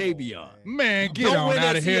without Come on, Tavion. Man, get Don't on win out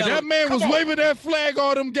that of here. Seattle. That man was Come on. waving that flag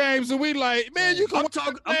all them games, and we like, man, you can. I'm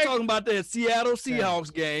talking about that Seattle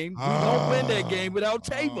Seahawks game. We don't win that game without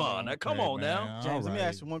Tavon. Now, come on now. James, let me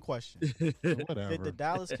ask you one question. Whatever. Did the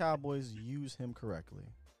Dallas Cowboys use him correctly?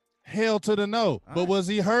 Hell to the no. All But right. was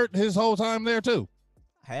he hurt his whole time there too?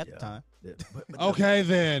 Half the Yeah. time. Okay,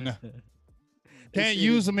 then. Can't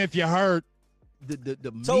use him if you're hurt. The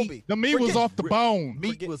Toby. meat, The meat was Forget- off the bone.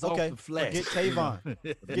 meat Forget- was okay, off the flesh. forget Tavon. Meat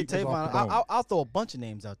Get was off Tavon. the bone. I'll throw a bunch of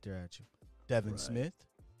names out there at you. Devin Right. Smith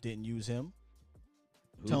didn't use him.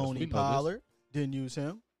 Who- Tony we know this. Pollard didn't use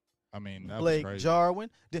him. I mean, that Blake was crazy. Jarwin.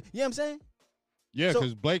 You know what I'm saying? Yeah, So-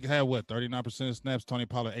 because Blake had what, 39% of the snaps, Tony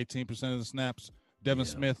Pollard 18% of the snaps, Devin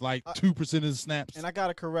Yeah. Smith like 2% of the snaps. And I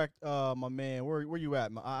gotta correct my man. Where you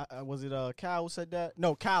at? Was it Cal who said that?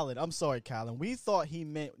 No, Colin. I'm sorry, Colin. We thought he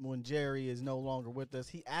meant when Jerry is no longer with us.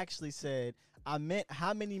 He actually said, I meant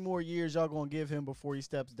how many more years y'all gonna give him before he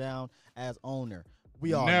steps down as owner.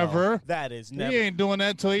 We all know Never. that is He never. ain't doing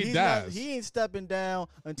that till he He's not- dies. he ain't stepping down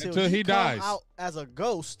until Until he come dies. out as a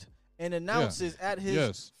ghost and announces at his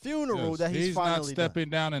Yes. funeral Yes. that he's not finally done. stepping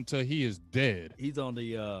down until he is dead. He's on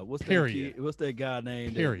the what's Period. that kid, what's that guy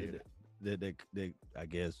named? Period. The I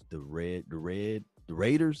guess the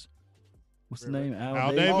Raiders. What's the name? Al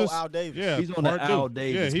Davis? Davis? Oh, Al Davis. Yeah, He's on the part Al two.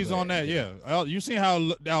 Davis Yeah, he's on plan, that. Yeah, you seen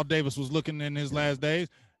how Al Davis was looking in his last days?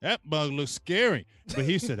 That bug looks scary, but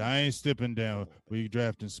he said, "I ain't stepping down. We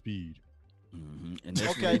drafting speed." Mhm. And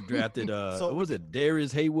that's Okay. when they drafted So- what was it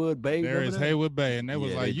Darius Haywood Bay? There is remember that? Haywood Bay, and they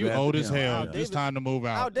was Yeah, like, they "You drafted old as him. hell. Al It's Davis- time to move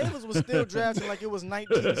Al out." Davis was still drafting like it was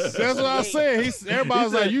 1968. That's what I said. Everybody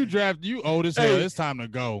was He like, said- "You draft, you old as hell. Hey. It's time to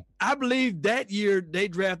go." I believe that year they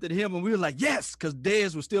drafted him, and we were like, yes, because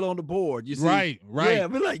Dez was still on the board. You see, Right, right. Yeah,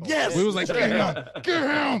 we're like, yes. We was like, "Get him, get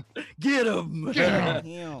him, get him, Get him.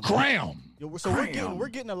 Him. cram." Yo, so we're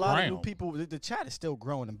getting a lot of new Cram. people. The chat is still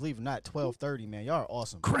growing, and believe it or not, 12:30, man, y'all are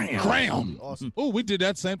awesome. Cram. Cram. Awesome. Oh, we did that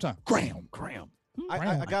at the same time. Cram. Cram.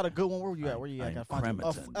 I got a good one. Where were you at? Where you at? I I'm gotta find you.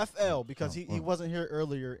 Cramerton. FL, because he wasn't here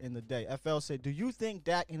earlier in the day. FL said, "Do you think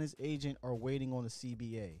Dak and his agent are waiting on the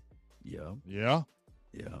CBA?" Yeah, Yeah.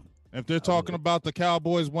 yeah. If they're talking about the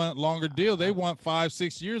Cowboys want longer deal, they want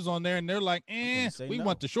 5-6 years on there, and they're like, say we no.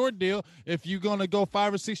 want the short deal. If you're gonna go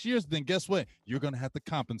 5 or 6 years, then guess what? You're gonna have to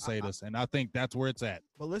compensate us, and I think that's where it's at.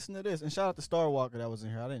 But listen to this, and shout out to Star Walker that was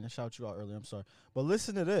in here. I didn't shout you out earlier. I'm sorry, but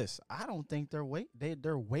listen to this. I don't think they're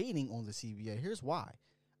they're waiting on the CBA. Here's why.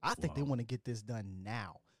 I think they want to get this done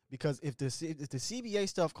now, because if the CBA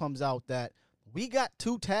stuff comes out that we got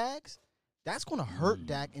 2 tags, that's going to hurt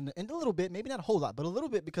Dak in a little bit, maybe not a whole lot, but a little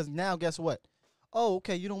bit, because now guess what? Oh,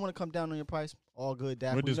 okay, you don't want to come down on your price. All good,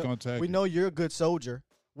 Dak. We're just gonna tag We you. know you're a good soldier.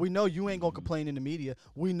 We know you ain't gonna complain in the media.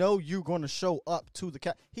 We know you're gonna show up to the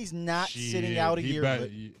cap. He's not sitting Shit, out a he year. better-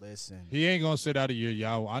 Listen, He ain't gonna sit out a year,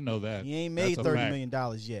 y'all. I know that. he ain't That's made a $30 fact.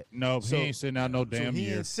 million yet. No, So- he ain't sitting out no So damn he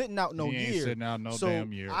year. ain't sitting out no he ain't year. sitting out no So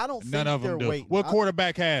damn year. I don't None think of them they're do. waiting. What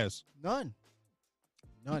quarterback has? None.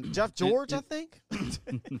 None. Jeff George, I think. There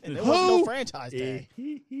was Who? no franchise tag.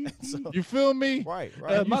 So, You feel me? right.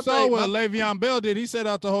 You my saw thing- what Le'Veon Bell did. He sat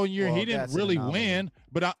out the whole year. Well, He didn't that's an really anomaly. win,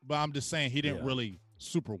 but I'm just saying he didn't Yeah. really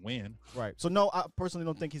super win. Right. So no, I personally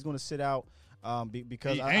don't think he's going to sit out.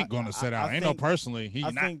 Because He ain't going to sit out. Ain't no personally. He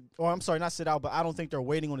I not. think, or I'm sorry, not sit out, but I don't think they're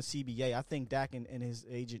waiting on the CBA. I think Dak and his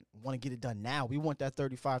agent want to get it done now. We want that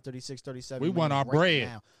 35, 36, 37. We want million our bread.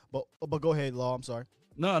 now. But go ahead, Law. I'm sorry.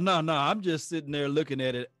 No. I'm just sitting there looking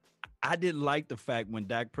at it. I didn't like the fact when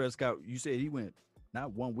Dak Prescott, you said he went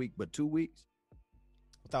not 1 week, but 2 weeks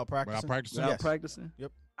Without practicing. Without practicing. without Yes. practicing.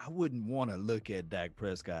 Yep. I wouldn't want to look at Dak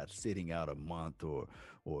Prescott sitting out a month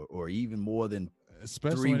or even more than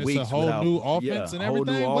Especially 3 when weeks it's a whole without, new offense and whole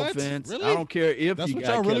everything. new What? offense. Really? I don't care if That's you what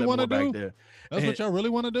got y'all really Kellen wanna Moore back do? there. That's And- what y'all really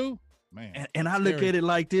want to do, man. And I look scary. at it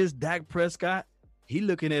like this: Dak Prescott, he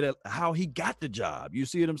looking at it how he got the job. You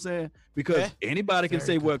see what I'm saying? Because Yeah. anybody can Very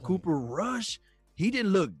say, good "Well, point. Cooper Rush, he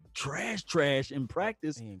didn't look trash in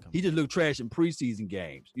practice. He ain't coming. He just looked trash in preseason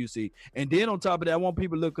games." You see, and then on top of that, I want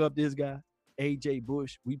people to look up this guy, AJ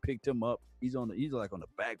Bush. We picked him up. He's like on the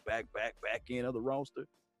back end of the roster.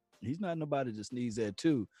 He's not nobody to sneeze at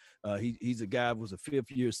too. He's a guy who was a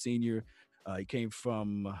 5th-year senior. He came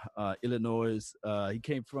from Illinois. He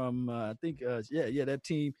came from I think that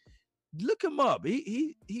team. Look him up.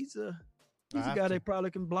 He's a guy that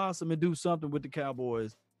probably can blossom and do something with the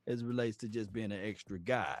Cowboys as it relates to just being an extra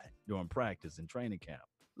guy during practice and training camp.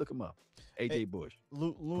 Look him up, AJ Hey, Bush.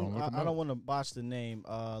 Loon, look him I up. don't want to botch the name.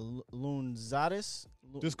 Loon Zadis.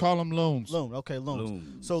 Just call him Looms. Loon. Okay,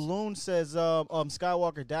 Loons. So Loon says,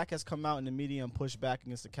 Skywalker, Dak has come out in the media and pushed back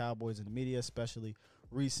against the Cowboys in the media, especially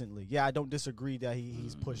recently. Yeah, I don't disagree that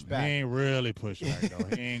he's pushed He back. ain't really pushed back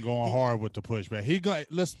though. He ain't going hard with the pushback. He got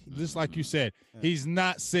just like you said. He's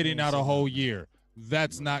not sitting out a whole year.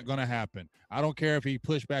 That's not going to happen. I don't care if he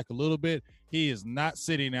pushed back a little bit. He is not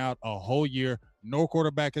sitting out a whole year. No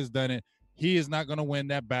quarterback has done it. He is not going to win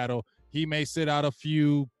that battle. He may sit out a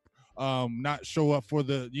few, not show up for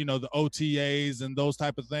the OTAs and those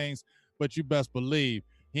type of things. But you best believe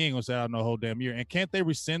he ain't going to sit out no whole damn year. And can't they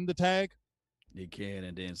rescind the tag? They can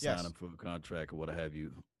and then sign Yes. him for a contract or what have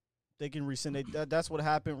you. They can rescind. That's what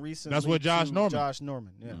happened recently. That's what Josh to Norman. Josh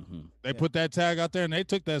Norman. Yeah. Mhm. They Yeah. put that tag out there and they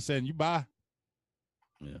took that saying, you buy.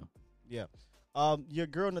 Yeah. Your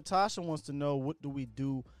girl Natasha wants to know, what do we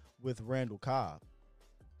do with Randall Cobb?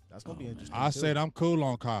 That's gonna be Oh, interesting. I too. said I'm cool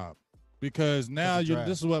on Cobb because now the draft.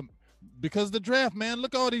 this is what because the draft, man.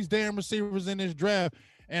 Look at all these damn receivers in this draft,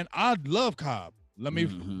 and I love Cobb. Let me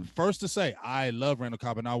Mhm. first to say I love Randall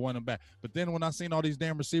Cobb and I want him back. But then when I seen all these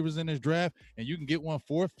damn receivers in this draft, and you can get one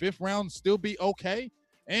 4th, 5th round, still be okay.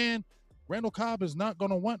 And Randall Cobb is not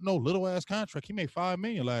gonna want no little ass contract. He made $5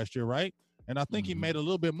 million last year, right? And I think he Mhm. made a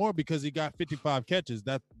little bit more because he got 55 catches.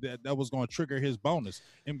 That was going to trigger his bonus.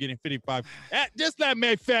 Him getting 55. Just let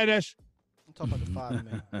me finish. I'm talking about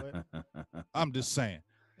the 5 man. I'm just saying.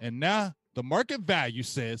 And now the market value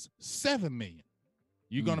says $7 million.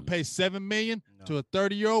 You gonna pay $7 million to a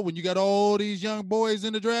 30-year-old when you got all these young boys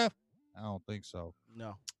in the draft? I don't think so.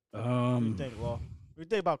 No. What do you think, Law? What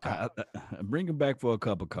do you think about Cobb? I bring him back for a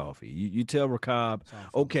cup of coffee. You tell Cobb, Sound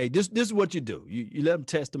fun. okay, this is what you do. You let him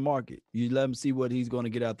test the market. You let him see what he's going to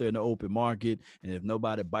get out there in the open market. And if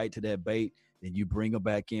nobody bite to that bait, then you bring him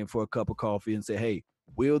back in for a cup of coffee and say, hey,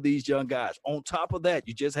 will these young guys, on top of that,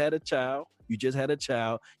 you just had a child. You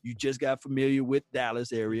just got familiar with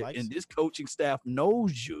Dallas area, Likes and it. this coaching staff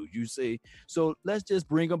knows you, you see. So let's just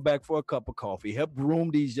bring them back for a cup of coffee, help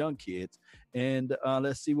groom these young kids, and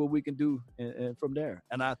let's see what we can do and from there.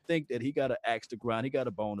 And I think that he got an axe to grind. He got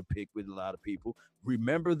a bone to pick with a lot of people.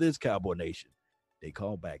 Remember this, Cowboy Nation. They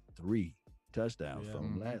called back 3 touchdowns Yeah.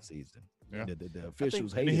 from last season. Yeah. The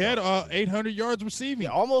officials And he hated had on him. 800 yards receiving. Yeah,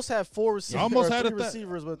 almost had 4 receivers. Almost had 3 a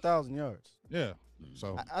receivers with 1,000 yards. Yeah.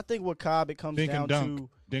 So I think with Cobb, it comes dink down and dunk. to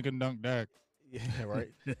Dink and dunk Dak. yeah, right.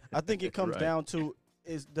 I think it comes Right. down to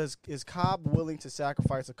is Cobb willing to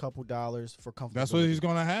sacrifice a couple dollars for comfort? That's what he's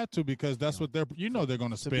gonna have to because that's what they're they're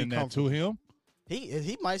gonna To be spend that to comfortable. him.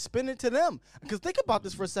 He might spin it to them. Because think about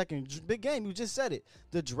this for a second. Big game, you just said it.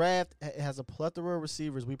 The draft has a plethora of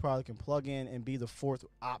receivers we probably can plug in and be the 4th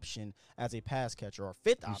option as a pass catcher or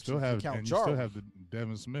 5th You option. still if have count and you still Jarwin. have the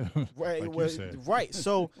Devin Smith. Right, like well, you said. right.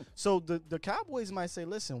 So the Cowboys might say,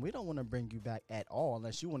 listen, we don't want to bring you back at all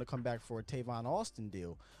unless you want to come back for a Tavon Austin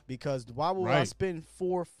deal. Because why would I Right. spend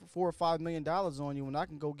 $4 or $5 million on you when I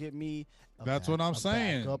can go get me? That's what I'm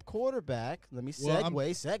saying. Backup quarterback. Let me Well,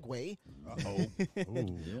 segue.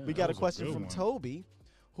 Uh-oh. We got a question from Toby,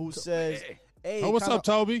 who says, "Hey, Oh, what's kinda- up,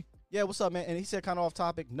 Toby? Yeah, what's up, man?" And he said, kind of off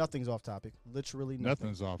topic. Nothing's off topic. Literally nothing.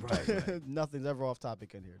 Nothing's off. Right. Nothing's ever off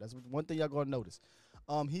topic in here. That's one thing y'all gonna notice.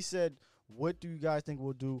 He said, "What do you guys think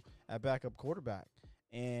we'll do at backup quarterback?"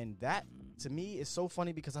 And that, to me, is so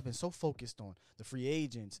funny because I've been so focused on the free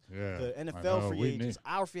agents, the NFL free agents,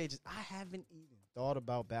 our free agents. I haven't even thought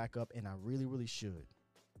about backup, and I really, really should.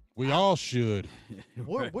 We all should.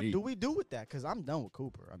 What do we do with that? Because I'm done with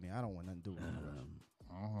Cooper. I mean, I don't want nothing to do with him.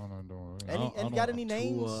 Any got any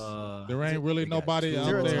names? There ain't really nobody out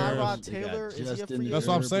there. there. Tyrod Taylor? Is he a free agent? That's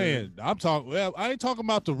what I'm saying. I'm talking. Well, I ain't talking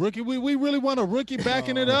about the rookie. We really want a rookie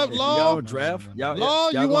backing it up, Law. Y'all draft? Law,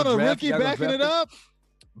 you want a rookie backing it up?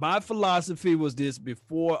 My philosophy was this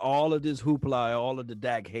before all of this hoopla, all of the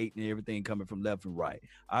Dak hate and everything coming from left and right.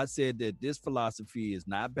 I said that this philosophy is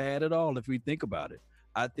not bad at all if we think about it.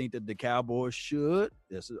 I think that the Cowboys should,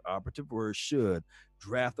 this is operative word, should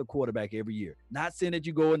draft a quarterback every year. Not saying that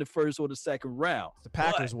you go in the first or the second round. The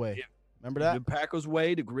Packers way. Remember that? The Packers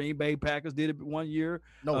way. The Green Bay Packers did it 1 year.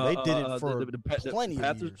 No, they did it for plenty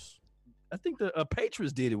of years. I think the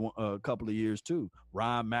Patriots did it a couple of years too.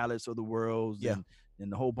 Ryan Mallett of the world,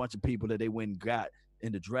 and a whole bunch of people that they went and got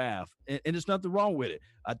in the draft. And there's nothing wrong with it.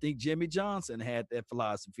 I think Jimmy Johnson had that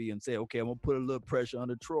philosophy and said, okay, I'm going to put a little pressure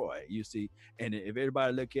under Troy, you see. And if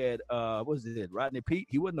everybody look at, Rodney Peete,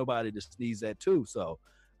 he wasn't nobody to sneeze at too. So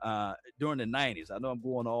during the 90s, I know I'm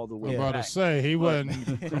going all the way I'm about back. to say, he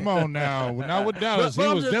wasn't, come on now. Not with Dallas. But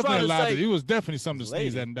he was definitely allowed say, he was definitely something to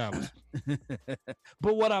sneeze at in Dallas.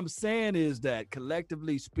 But what I'm saying is that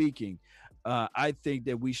collectively speaking, I think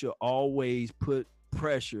that we should always put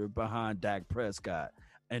pressure behind Dak Prescott.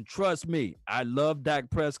 And trust me, I love Dak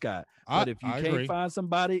Prescott. But if you can't find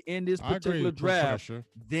somebody in this particular draft,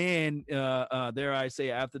 then dare I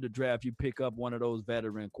say after the draft, you pick up one of those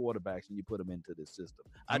veteran quarterbacks and you put them into the system.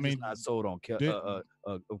 I'm just not sold on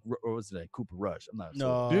what's that, Cooper Rush. I'm not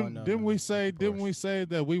sold. Didn't we say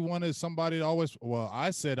that we wanted somebody to always,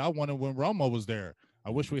 I said I wanted when Romo was there. I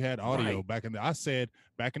wish we had audio back in I said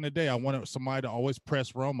back in the day I wanted somebody to always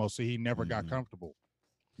press Romo so he never got comfortable.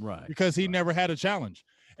 Right. Because he never had a challenge.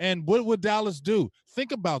 And what would Dallas do?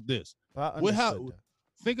 Think about this.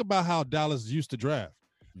 Think about how Dallas used to draft.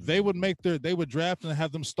 They would draft and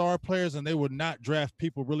have them star players, and they would not draft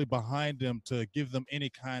people really behind them to give them any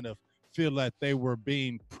kind of feel that they were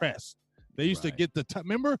being pressed. They used to get the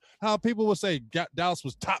remember how people would say Dallas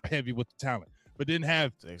was top heavy with the talent, but didn't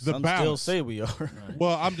have the balance. Still say we are.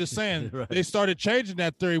 Well, I'm just saying they started changing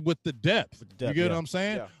that theory with the depth. You get what I'm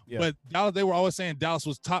saying? Yeah. But Dallas, they were always saying Dallas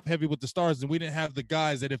was top heavy with the stars, and we didn't have the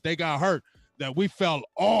guys that if they got hurt, that we fell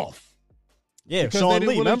off. Yeah, because Sean they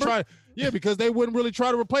Lee, really remember? Because they wouldn't really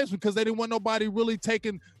try to replace him because they didn't want nobody really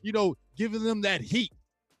taking, giving them that heat.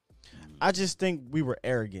 I just think we were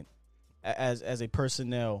arrogant as a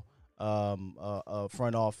personnel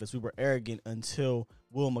front office. We were arrogant until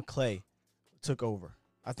Will McClay took over.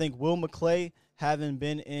 I think Will McClay, having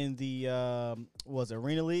been in the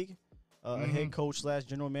Arena League, a head coach /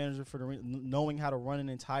 general manager for the Arena, knowing how to run an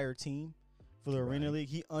entire team for the Arena League,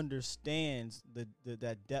 he understands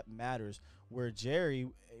that depth matters. Where Jerry,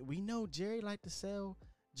 we know Jerry liked to sell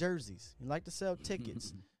jerseys. He liked to sell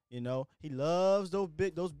tickets. He loves those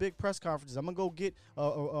big press conferences. I'm gonna go get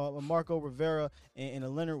Marco Rivera and a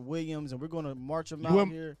Leonard Williams, and we're gonna march them out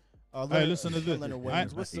here. Hey, listen to this. Leonard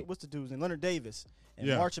Williams. What's the dude's name? Leonard Davis. And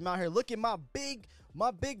march him out here. Look at my big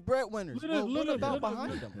breadwinners. What about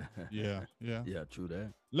behind them? Yeah, true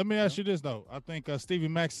that. Let me ask you this though. I think Stevie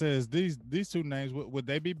Mack says these two names would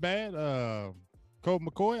they be bad? Colt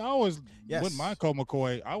McCoy. I always wouldn't mind Colt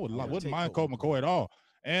McCoy. I wouldn't mind Colt McCoy at all.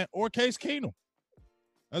 or Case Keenum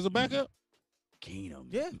as a backup. Keenum.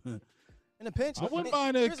 Yeah. In a pinch. I wouldn't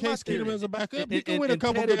mind Case Keenum as a backup. He can win a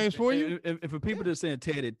couple games for you. And for people that are saying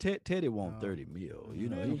Teddy want 30 mil, you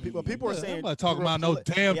know. People are saying I'm not talking about no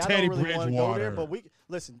damn Teddy Bridgewater. But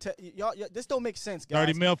listen, y'all, this don't make sense, guys.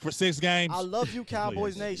 30 mil for 6 games. I love you,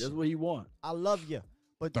 Cowboys Nation. That's what you want. I love you,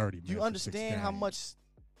 but 30 do you understand how much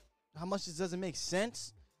this doesn't make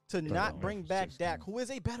sense to not bring back Dak, who is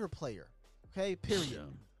a better player? Okay, period.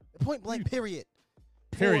 Point blank, period.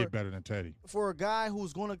 Period, better than Teddy. For a guy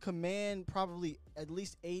who's going to command probably at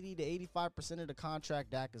least 80 to 85% of the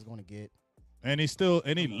contract Dak is going to get. And he's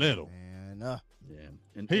little. Man,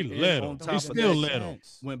 And he little. He's still little.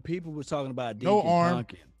 When people were talking about no arm.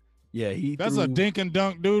 Duncan, yeah, that's a dink and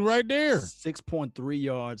dunk dude right there. 6.3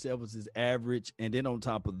 yards. That was his average. And then on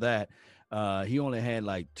top of that, he only had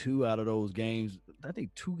like 2 out of those games. I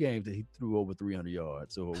think 2 games that he threw over 300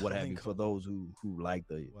 yards. So what have you for those who like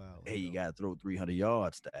the hey, you got to throw 300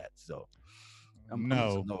 yards stats. So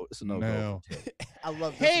it's a no. I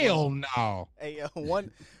love this hell one. no. Hey,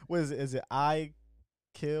 one was is it I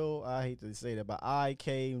hate to say that, but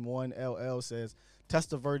IK1LL says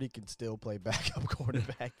Testaverde can still play backup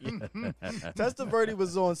quarterback. Yeah. Testaverde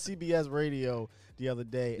was on CBS radio the other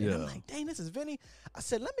day, and I'm like, dang, this is Vinny. I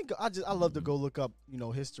said, let me go. I love to go look up,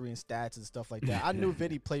 history and stats and stuff like that. I knew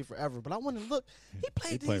Vinny played forever, but I want to look. He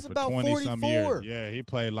played he's for about 20-some 44. years. Yeah, he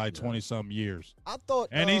played like 20-some years. I thought,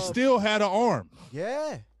 and he still had an arm.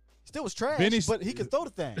 Yeah, still was trash, but he could throw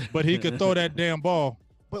the thing. But he could throw that damn ball.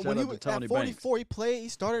 But when he was at 44, he played. He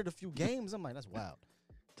started a few games. I'm like, that's wild.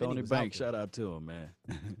 Tony Banks, shout out to him, man.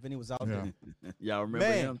 Vinny was out there. Y'all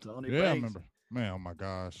remember him, Tony Banks? Yeah, I remember. Man, oh my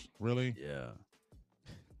gosh, really? Yeah.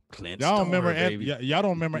 Clint y'all don't Storr, remember? Y'all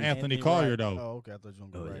don't remember Anthony Collier though? Oh, okay. I thought you were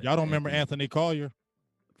going right. Y'all don't remember Anthony Collier?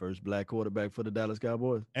 First black quarterback for the Dallas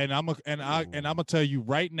Cowboys. And I'm gonna tell you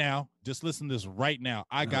right now. Just listen to this right now.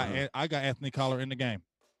 I got Anthony Collier in the game.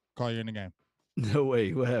 Collier in the game. No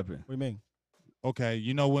way. What happened? What do you mean? Okay,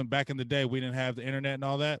 when back in the day we didn't have the internet and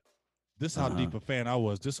all that. This is how deep a fan I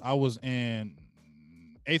was. I was in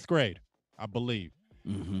 8th grade, I believe.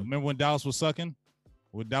 Mm-hmm. Remember when Dallas was sucking?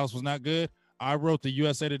 When Dallas was not good? I wrote the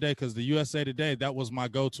USA Today because the USA Today, that was my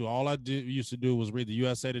go-to. All I used to do was read the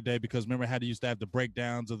USA Today because remember how they used to have the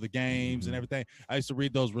breakdowns of the games and everything? I used to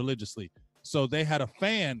read those religiously. So they had a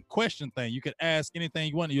fan question thing. You could ask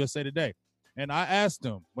anything you want in USA Today. And I asked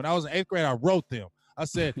them, when I was in 8th grade, I wrote them. I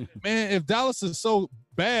said, man, if Dallas is so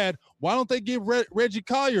bad, why don't they give Reggie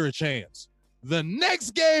Collier a chance? The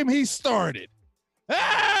next game he started.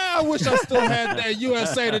 I wish I still had that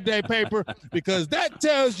USA Today paper because that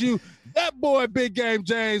tells you that boy Big Game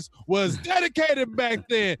James was dedicated back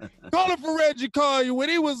then. Calling for Reggie Collier when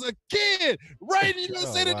he was a kid. Right in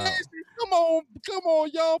USA Today. Come on,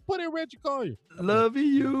 y'all. Put in Reggie Collier. Loving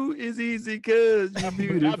you is easy because you're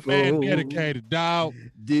beautiful. That man dedicated, dog.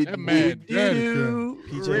 That man dedicated.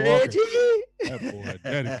 PJ Walker. That boy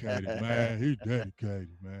dedicated, man. He dedicated,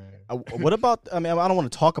 man. What about, I don't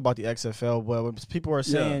want to talk about the XFL, but when people are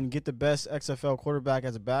saying get the best XFL quarterback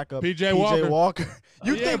as a backup, PJ Walker.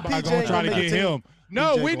 You think PJ gonna try to get him?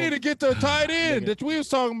 No, we need to get the tight end that we was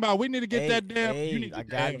talking about. We need to get that damn. I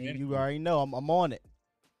got you. You already know. I'm on it.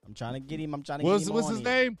 I'm trying to get him. What's his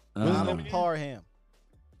name? Donald Parham.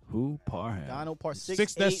 Who? Parham. Donald Parham.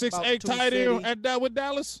 6'8" tight end at that with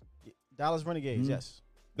Dallas. Dallas Renegades. Yes.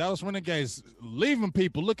 Dallas Renegades leaving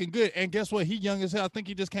people looking good. And guess what? He young as hell. I think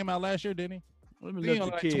he just came out last year, didn't he? Let me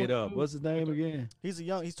look the kid up. What's his name again? He's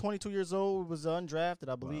 22 years old. Was undrafted,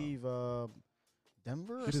 I believe.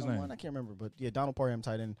 Denver or someone. I can't remember, but yeah, Donald Parham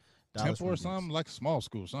tight end. Dallas Temple or something, like a small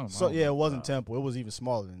school, something. So yeah, it wasn't Temple. It was even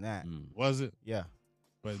smaller than that. Was it? Yeah.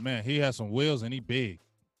 But man, he has some wheels and he big.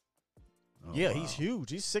 He's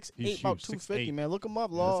huge. He's 6'8", about 250. 6'8". Man, look him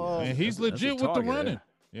up, Law. And he's legit with the running.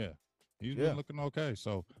 Yeah, he's been looking okay.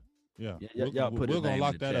 So yeah, y'all put his name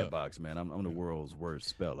in the chat box, man. I'm the world's worst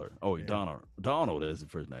speller. Oh, Donald. Donald is the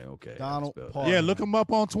first name. Okay. Donald. Yeah, look him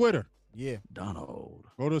up on Twitter. Yeah. Donald.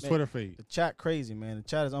 Go to his Twitter feed. The chat crazy, man. The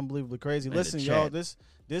chat is unbelievably crazy. Listen, y'all, this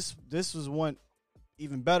was one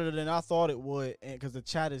even better than I thought it would, and because the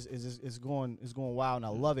chat is going wild, and I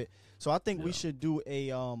love it. So I think we should do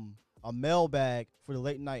a mailbag for the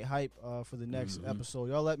late night hype for the next episode.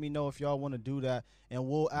 Y'all let me know if y'all want to do that, and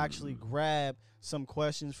we'll actually grab some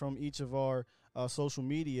questions from each of our social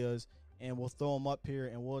medias, and we'll throw them up here,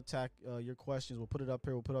 and we'll attack your questions. We'll put it up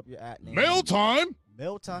here. We'll put up your @name. Mail time.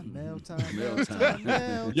 Mail time.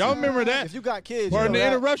 Y'all remember that? If you got kids, pardon the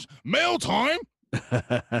interruption. Mail time.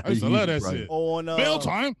 I used to love that shit. On mail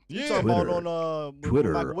time. Yeah. Twitter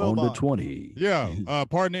on the 20. Yeah.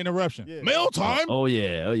 Pardon the interruption. Yeah. Mail time. Oh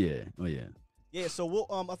yeah. Yeah. So we'll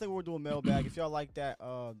I think we're doing mailbag. If y'all like that,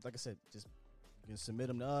 like I said, just you can submit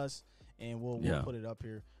them to us, and we'll put it up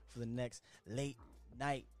here for the next late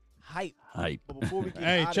night hype. But before we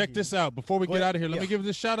get check this out. Before we get out of here, let me give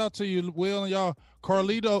this shout out to you, Will, and y'all.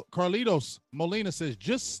 Carlitos Molina says,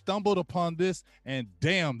 just stumbled upon this, and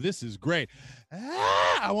damn, this is great.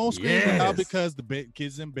 I won't scream out because the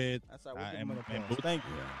kid's in bed. That's right. Thank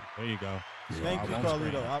you. There you go. Thank you,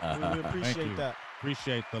 Carlito. We appreciate that.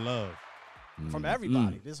 Appreciate the love. From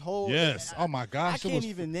everybody. This whole oh my gosh. I can't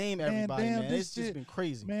even name everybody, man. It's just been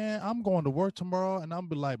crazy. Man, I'm going to work tomorrow and I'm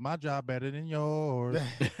be like, my job better than yours.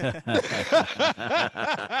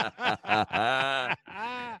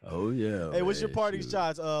 Oh yeah. Hey, what's your party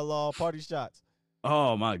shots, Law? Party shots.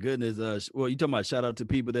 Oh my goodness. Well, you talking about shout out to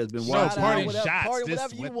people that's been watching. Party shots. Party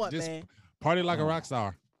whatever you want, man. Party like a rock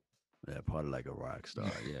star. Yeah, party like a rock star.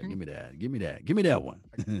 Yeah, give me that. Give me that one.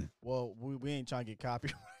 Well, we ain't trying to get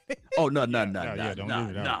copyright. Oh no. Yeah,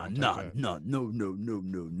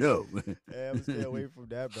 I'm stay away from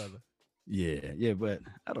that, brother. Yeah, but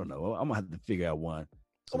I don't know. I'm gonna have to figure out one.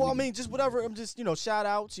 So Well, I we mean, just whatever. I'm just, shout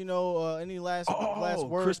outs. Any last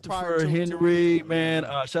words prior Christopher to Henry, man.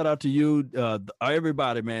 Shout out to you,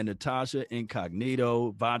 everybody, man. Natasha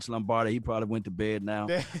Incognito, Vach Lombardi. He probably went to bed now.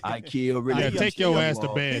 Ikea, really. Yeah, he take up- your he ass to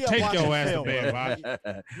up- bed. he up Take watching your ass to film. bed,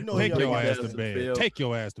 Vach. You know Take he your up ass to watching bed. film. Take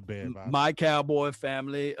your ass to bed, Vach. My Cowboy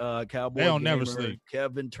family, Cowboy. They don't never Gamer, sleep.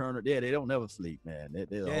 Kevin Turner. Yeah, they don't never sleep, man.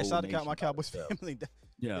 They're a Yeah, whole shout out to nation my by Cowboys themselves. family.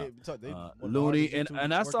 Yeah. One of the Looney hardest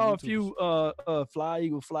and I YouTubers, saw a working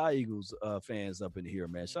few Fly Eagles fans up in here,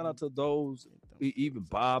 man. Shout out to those, even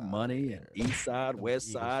Bob Money and East Side, West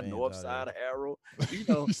Eagle Side, fans North out Side of there. Harold. He said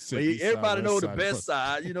But East Side, everybody know West the Side. best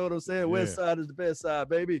side. You know what I'm saying? West Yeah. Side is the best side,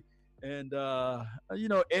 baby. And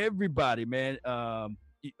everybody, man. Are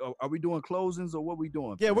we doing closings or what we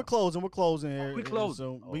doing? Yeah, fam? we're closing. We're closing here. we closing.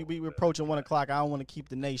 So Oh, we're okay. approaching 1 o'clock. I don't want to keep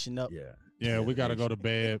the nation up. Yeah, We got to go to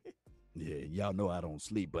bed. Yeah, y'all know I don't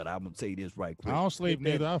sleep, but I'm gonna say this right quick. I don't sleep Hit that-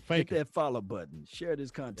 neither. I Hit fake it. that follow button. Share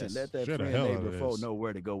this content. Yes. Let that Share the friend, hell out neighbor, of folk this. know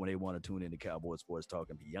where to go when they want to tune in to Cowboy Sports Talk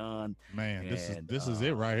and Beyond. Man, this And, is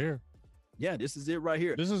it right here. Yeah, this is it right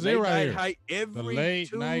here. This is Late it right night here. Hype every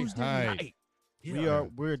late night Tuesday hype.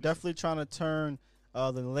 night. We're definitely trying to turn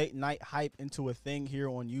the late night hype into a thing here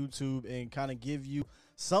on YouTube and kind of give you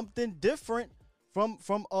something different from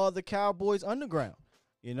the Cowboys Underground.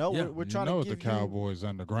 Yeah. We're trying to the give Cowboys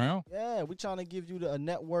underground. Yeah, we're trying to give you a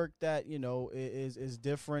network that is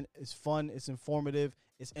different, it's fun, it's informative,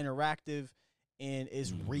 it's interactive, and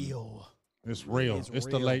it's real. It's real. It's It's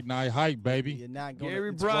the real. late night hype, baby. You're not going Gary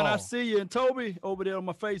it's Brown, I raw. see you, and Toby over there on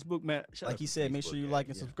my Facebook, man. Shout out Like he to said, make Facebook, sure you gang. like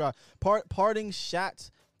and Yeah. subscribe. Parting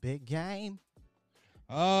shots, big game.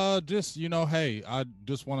 Just hey, I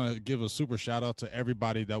just want to give a super shout out to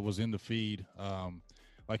everybody that was in the feed.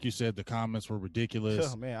 Like you said, the comments were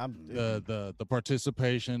ridiculous. Oh, man, The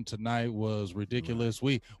participation tonight was ridiculous.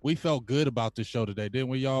 We felt good about this show today, didn't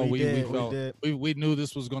we, y'all? We did, we felt did. we knew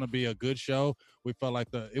this was going to be a good show. We felt like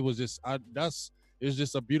it's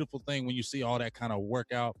just a beautiful thing when you see all that kind of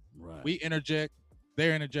work out. Right. We interject,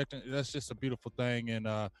 they're interjecting. That's just a beautiful thing, and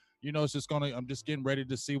it's just I'm just getting ready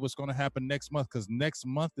to see what's gonna happen next month, because next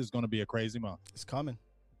month is gonna be a crazy month. It's coming.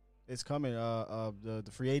 It's coming. The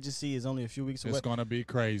free agency is only a few weeks away. It's gonna be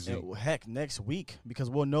crazy. And, heck, next week, because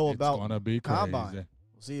we'll know It's about gonna be Combine. crazy.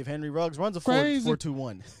 We'll see if Henry Ruggs runs a Crazy.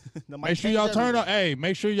 4-2-1. That might Make sure change y'all turn everything. up. Hey,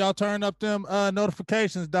 make sure y'all turn up them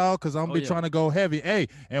notifications, dog, because I'm gonna be yeah. trying to go heavy. Hey,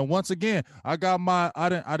 and once again, I got my.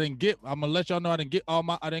 I'm gonna let y'all know I didn't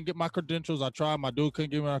get my credentials. I tried. My dude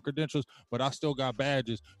couldn't give me my credentials, but I still got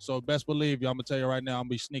badges. So best believe y'all. I'm gonna tell you right now, I'm gonna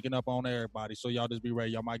be sneaking up on everybody. So y'all just be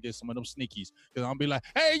ready. Y'all might get some of them sneakies, because I'm gonna be like,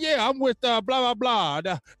 hey, yeah, I'm with blah blah blah.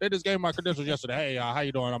 They just gave me my credentials yesterday. Hey, how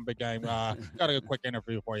you doing? I'm Big Game. Got a quick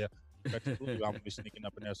interview for you. I'm gonna be sneaking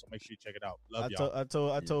up in there, so make sure you check it out. Love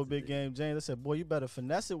y'all. I told Big Game James. I said, boy, you better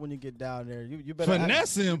finesse it when you get down there. You better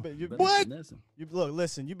Finesse him? Better What? finesse him. Look,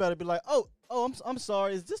 listen. You better be like, I'm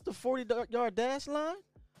sorry. Is this the 40-yard dash line?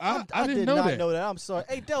 I did didn't know not that. know that. I'm sorry.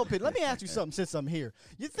 Hey, Delpit, let me ask you something since I'm here.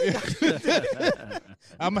 You think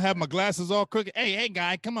I'm gonna have my glasses all crooked. Hey,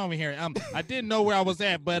 guy, come over here. I didn't know where I was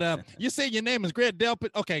at, but you say your name is Grant Delpit.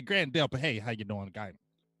 Okay, Grant Delpit. Hey, how you doing, guy?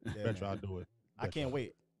 Yeah, Bet you man. I'll do it. I can't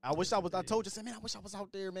wait. I wish I was. I told you, man. I wish I was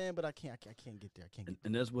out there, man. But I can't get there. I can't get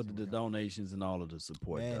And that's what the donations and all of the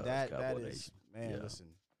support there. Man, does. that Cowboy is, Nation. man. Yeah. Listen,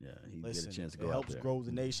 Yeah, he listen. get a chance to It go out helps there. grow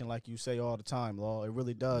the nation, like you say all the time, Law. It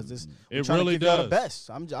really does. This we're It trying really to give y'all the does. best.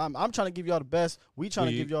 I'm trying to give y'all the best. We trying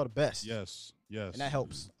to We- give y'all the best. Yes. And that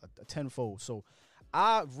helps a tenfold. So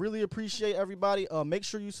I really appreciate everybody. Make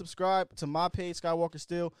sure you subscribe to my page, Skywalker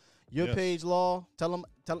Still. Your Yes. page, Law. Tell them.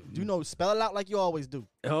 Spell it out like you always do.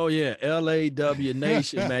 Oh yeah, LAW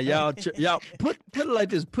Nation, man. Y'all put it like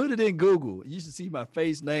this. Put it in Google. You should see my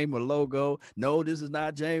face, name, or logo. No, this is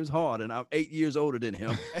not James Harden. I'm 8 years older than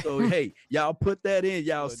him. So hey, y'all put that in.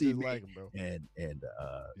 Y'all Just see me. like 'em, bro. And Yeah,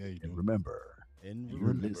 you and do. remember, And you're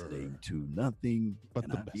remember. listening to nothing But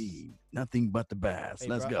and the I best. mean nothing but the best. Hey,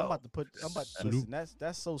 Let's bro, go. I'm about to put. Salute. Listen,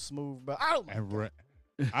 that's so smooth, bro. Oh my God.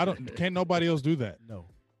 I don't. Can't nobody else do that. No.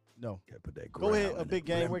 Gotta put that Go ahead, ground a in Big it.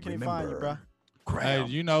 Game. Where can they find you, bro? Hey,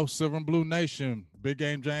 Ground. Silver and Blue Nation, Big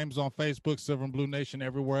Game James on Facebook, Silver and Blue Nation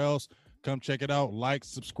everywhere else. Come check it out. Like,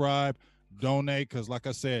 subscribe, donate. Because, like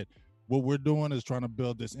I said, what we're doing is trying to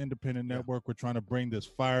build this independent network. We're trying to bring this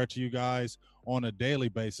fire to you guys on a daily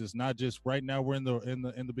basis. Not just right now. We're in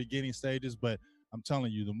the beginning stages, but I'm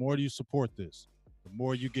telling you, the more you support this, the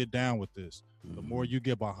more you get down with this, the more you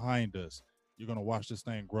get behind us, you're gonna watch this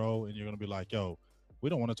thing grow, and you're gonna be like, yo. We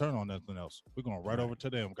don't want to turn on nothing else. We're going right over to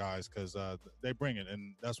them, guys, because they bring it,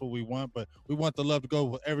 and that's what we want. But we want the love to go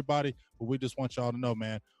with everybody, but we just want y'all to know,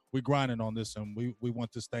 man, we're grinding on this, and we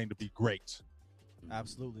want this thing to be great.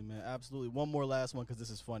 Absolutely, man. Absolutely. One more last one because this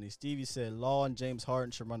is funny. Stevie said Law and James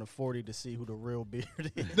Harden should run a 40 to see who the real Beard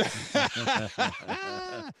is.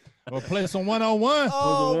 Or play some one-on-one.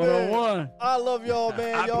 Oh, man. One-on-one. I love y'all,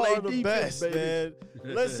 man. I Y'all play are the defense, best, man.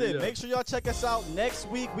 baby. Listen, Yeah. make sure y'all check us out next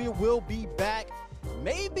week. We will be back.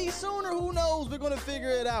 Maybe sooner. Who knows? We're going to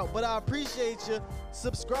figure it out. But I appreciate you.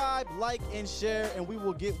 Subscribe, like, and share, and we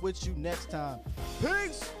will get with you next time.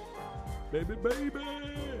 Peace. Baby.